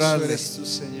vamos a adorarle. Eres tu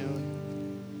Señor.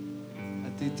 A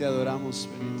ti te adoramos,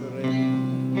 bendito Rey.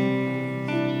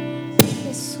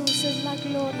 Jesús es la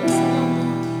gloria,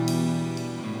 Señor.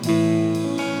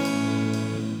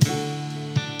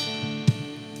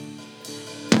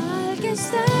 Al que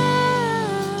está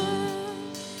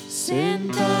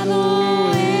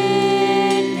sentado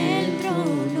en el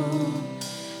trono,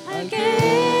 al que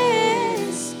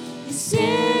es y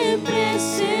siempre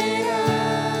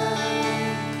será,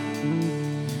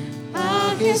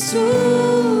 a Jesús,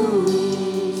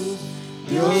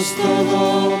 Dios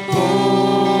Todopoderoso.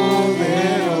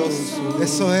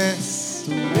 Eso es.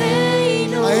 Tu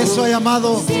reino A eso ha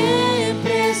llamado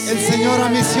siempre el Señor a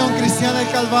Misión Cristiana del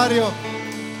Calvario,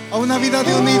 a una vida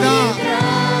de unidad,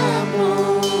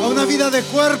 a una vida de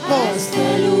cuerpo.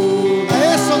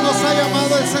 A eso nos ha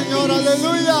llamado el Señor.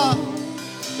 Aleluya.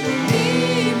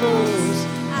 Venimos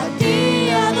a ti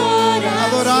a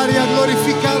adorar y a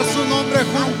glorificar su nombre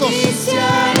juntos. A ti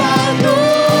sea la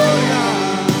gloria,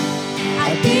 a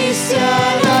ti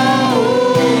sea la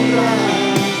honra,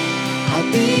 a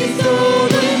ti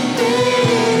todo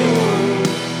entero,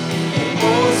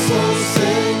 hermoso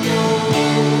Señor.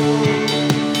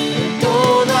 En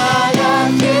toda la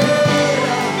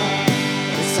tierra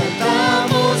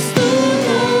exaltamos tu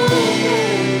nombre,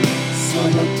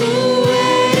 solo tú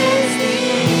eres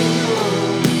digno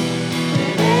de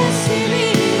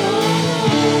recibirnos.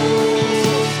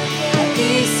 A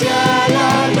ti sea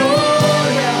la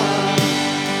gloria,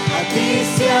 a ti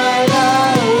sea la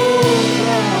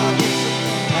honra,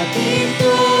 a ti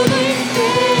todo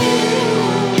entero,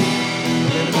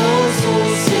 hermoso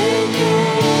Señor.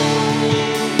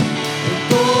 En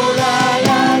toda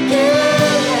la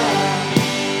tierra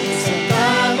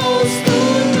exaltamos tu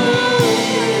nombre,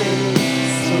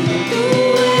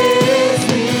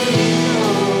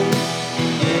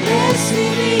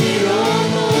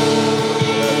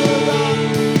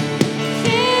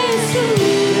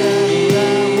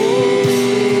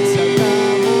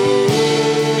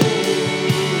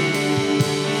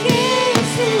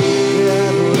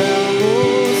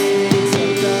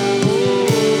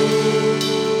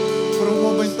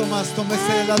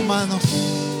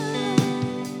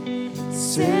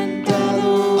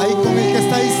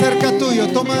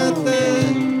 tómate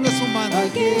de su mano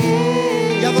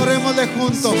y adorémosle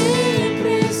juntos.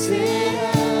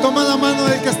 Toma la mano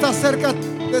del que está cerca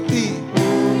de ti.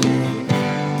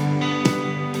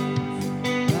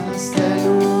 Hasta el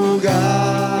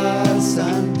lugar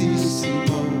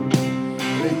santísimo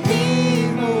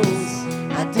rendimos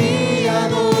a ti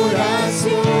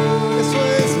adoración. Eso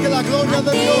es, que la gloria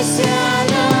de Dios sea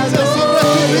sobre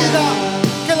tu vida.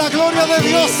 Que la gloria de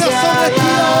Dios sea sobre ti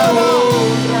ahora.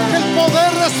 Que el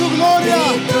poder de su gloria,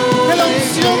 que la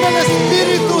unción del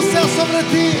Espíritu sea sobre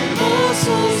ti.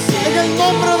 En el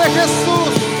nombre de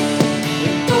Jesús.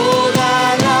 Toda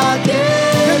la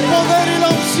tierra, que el poder y la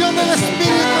unción del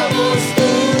Espíritu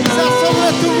sea sobre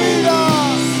tu vida.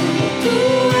 tú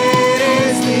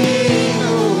eres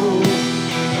digno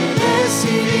de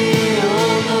recibir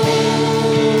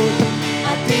honor.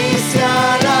 A ti sea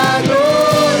la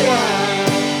gloria,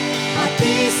 a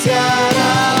ti sea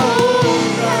la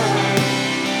honra,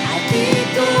 a ti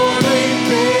todo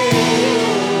imperio,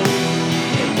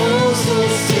 hermoso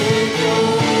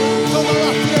Señor. Toda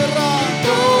la tierra,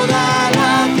 Toda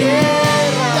la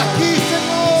tierra, y aquí,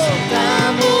 Señor,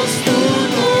 damos tu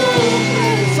nombre.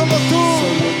 solo tú.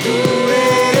 Tú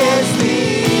eres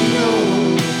digno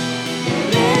de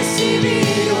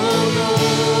recibir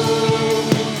honor.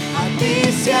 A ti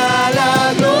sea la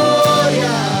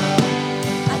gloria,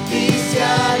 a ti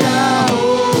sea la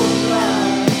honra,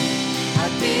 a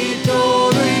ti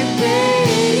todo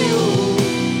imperio,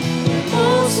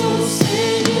 hermoso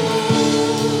Señor.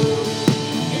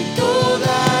 En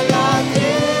toda la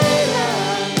tierra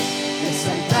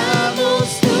exaltamos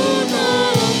tu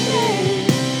nombre.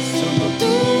 Solo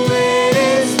tú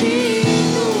eres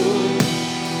digno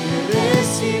de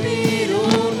recibir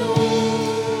honor.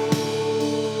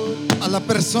 A la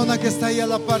persona que está ahí a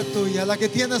la par tuya, a la que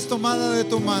tienes tomada de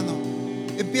tu mano,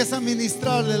 empieza a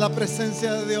ministrarle la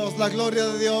presencia de Dios, la gloria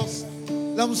de Dios,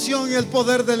 la unción y el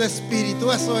poder del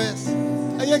Espíritu. Eso es.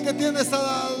 Ahí el que tienes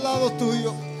al lado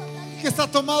tuyo, que está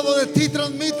tomado de ti,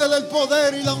 transmítele el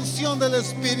poder y la unción del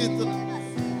Espíritu.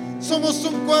 Somos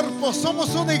un cuerpo, somos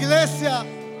una iglesia,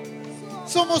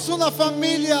 somos una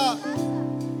familia,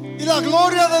 y la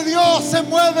gloria de Dios se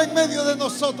mueve en medio de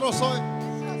nosotros hoy.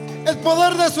 El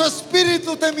poder de su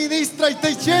Espíritu te ministra y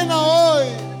te llena hoy.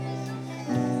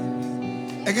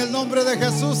 En el nombre de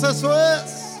Jesús, eso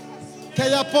es. Que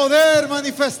haya poder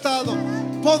manifestado,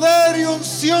 poder y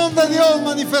unción de Dios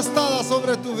manifestada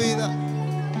sobre tu vida.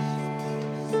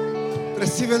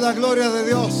 Recibe la gloria de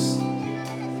Dios.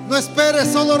 No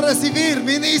esperes solo recibir,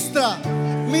 ministra,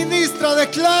 ministra,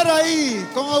 declara ahí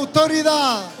con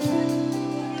autoridad.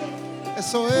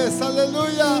 Eso es,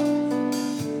 aleluya.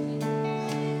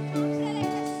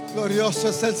 Glorioso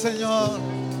es el Señor.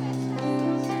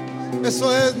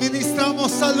 Eso es,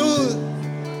 ministramos salud,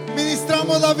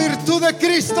 ministramos la virtud de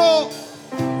Cristo.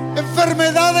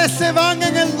 Enfermedades se van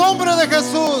en el nombre de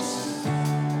Jesús.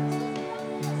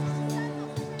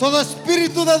 Todo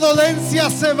espíritu de dolencia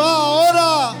se va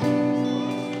ahora.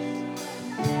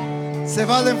 Se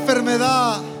va la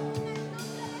enfermedad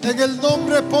en el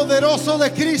nombre poderoso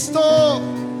de Cristo.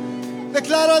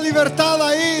 Declara libertad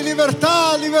ahí,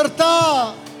 libertad, libertad.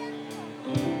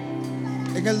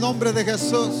 En el nombre de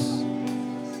Jesús,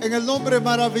 en el nombre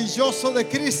maravilloso de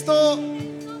Cristo.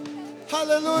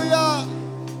 Aleluya.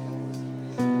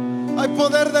 Hay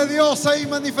poder de Dios ahí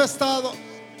manifestado.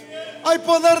 Hay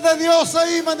poder de Dios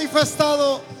ahí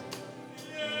manifestado.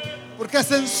 Porque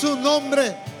es en su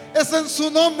nombre. Es en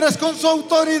su nombre, es con su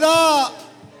autoridad.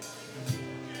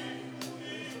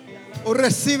 O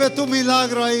recibe tu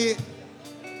milagro ahí.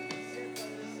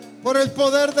 Por el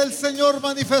poder del Señor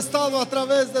manifestado a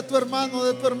través de tu hermano,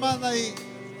 de tu hermana ahí.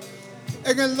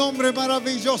 En el nombre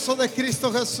maravilloso de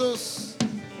Cristo Jesús.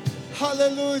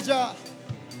 Aleluya.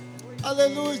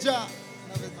 Aleluya.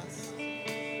 Una vez más.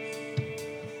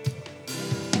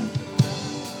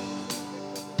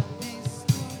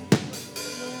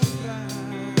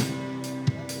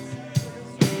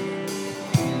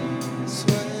 Eso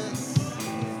es.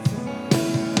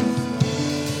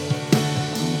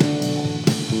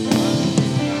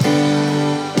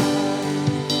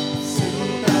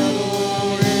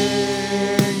 Sentado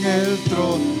en el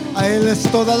trono, a Él es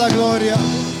toda la gloria.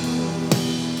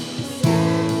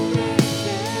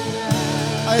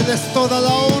 A Él es toda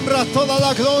la honra, toda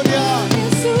la gloria.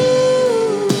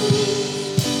 Jesús,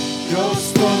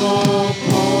 Dios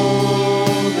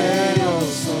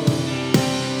todopoderoso,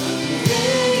 tu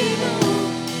reino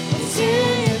por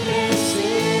siempre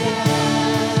será.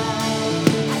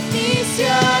 A ti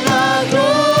sea la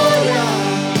gloria,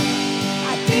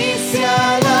 a ti sea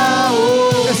la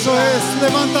honra. Eso es,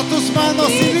 levanta tus manos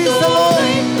y díselo.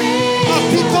 A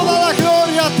ti toda la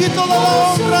gloria. ti toda la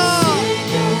honra.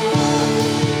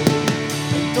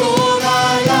 Toda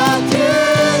la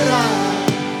tierra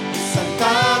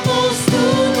exaltamos tu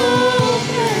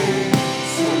nombre,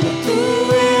 solo tú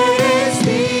eres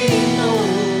digno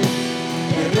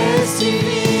de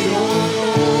recibir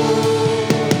honor.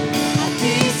 A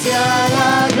ti sea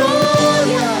la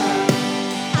gloria,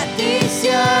 a ti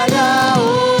sea la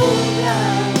honra,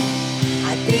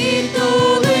 a ti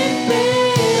todo el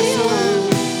peso,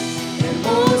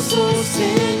 hermoso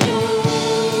Señor.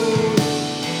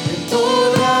 En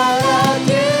toda la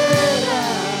tierra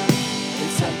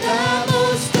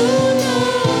exaltamos tu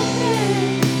nombre,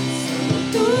 solo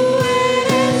tú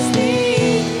eres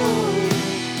digno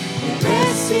de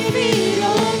recibir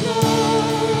honor.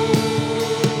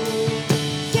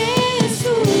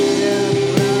 Jesús, te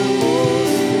adoramos,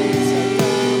 te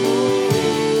exaltamos.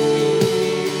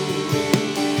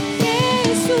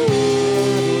 Jesús,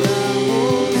 te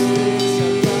adoramos,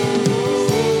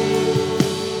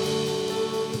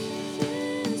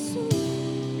 te exaltamos.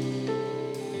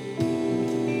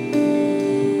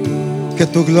 Que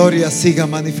tu gloria siga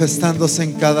manifestándose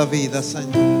en cada vida,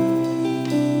 Señor.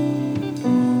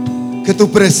 Que tu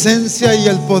presencia y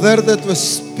el poder de tu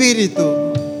Espíritu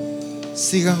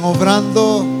sigan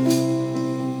obrando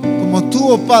como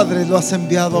tú, oh Padre, lo has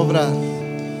enviado a obrar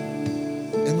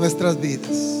en nuestras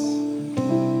vidas.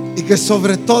 Y que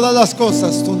sobre todas las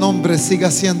cosas tu nombre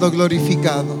siga siendo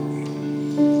glorificado.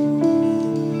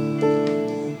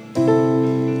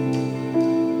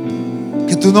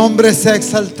 Que tu nombre sea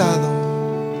exaltado.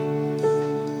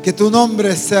 Que tu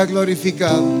nombre sea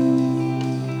glorificado.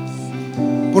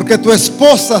 Porque tu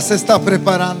esposa se está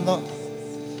preparando.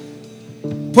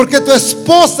 Porque tu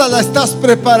esposa la estás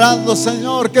preparando,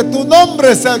 Señor. Que tu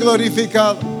nombre sea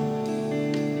glorificado.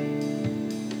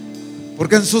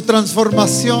 Porque en su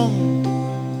transformación,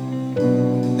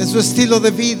 en su estilo de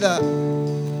vida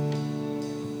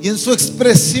y en su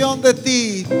expresión de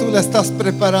ti, tú la estás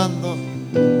preparando.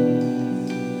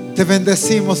 Te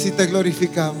bendecimos y te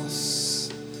glorificamos.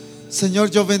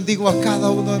 Señor, yo bendigo a cada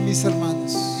uno de mis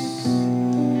hermanos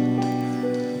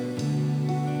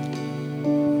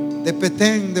de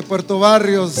Petén, de Puerto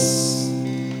Barrios,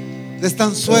 de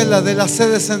Estanzuela, de la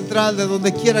sede central, de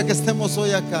donde quiera que estemos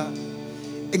hoy acá.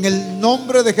 En el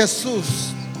nombre de Jesús,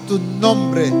 tu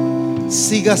nombre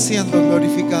siga siendo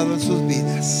glorificado en sus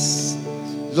vidas.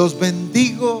 Los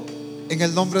bendigo en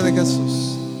el nombre de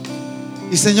Jesús.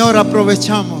 Y Señor,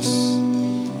 aprovechamos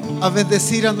a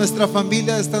bendecir a nuestra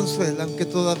familia de Estanzuela, aunque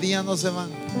todavía no se van.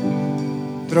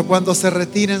 Pero cuando se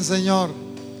retiren, Señor,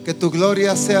 que tu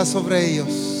gloria sea sobre ellos.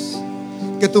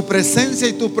 Que tu presencia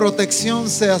y tu protección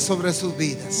sea sobre sus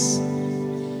vidas.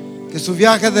 Que su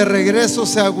viaje de regreso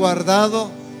sea guardado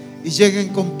y lleguen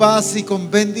con paz y con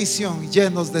bendición,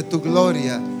 llenos de tu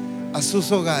gloria a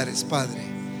sus hogares, Padre.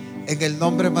 En el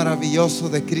nombre maravilloso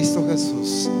de Cristo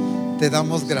Jesús, te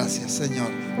damos gracias,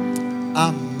 Señor.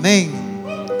 Amén.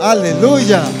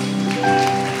 Aleluya.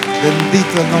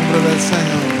 Bendito el nombre del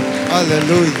Señor.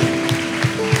 Aleluya.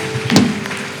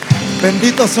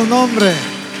 Bendito su nombre.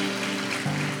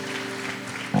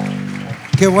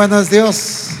 Qué bueno es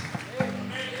Dios.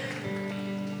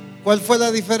 ¿Cuál fue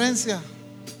la diferencia?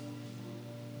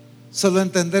 Solo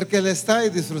entender que Él está y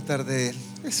disfrutar de Él.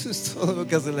 Eso es todo lo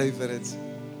que hace la diferencia.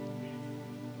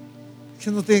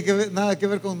 Que no tiene que ver, nada que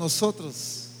ver con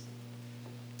nosotros.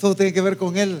 Todo tiene que ver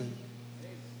con Él.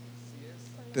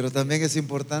 Pero también es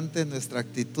importante nuestra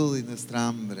actitud y nuestra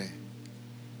hambre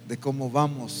de cómo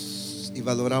vamos y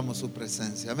valoramos su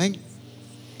presencia. Amén.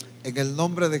 En el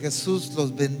nombre de Jesús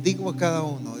los bendigo a cada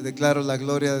uno y declaro la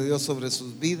gloria de Dios sobre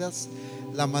sus vidas,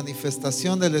 la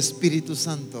manifestación del Espíritu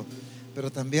Santo,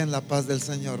 pero también la paz del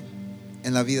Señor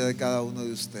en la vida de cada uno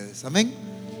de ustedes. Amén.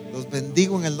 Los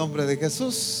bendigo en el nombre de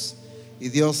Jesús y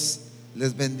Dios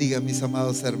les bendiga, mis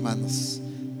amados hermanos,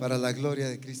 para la gloria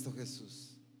de Cristo Jesús.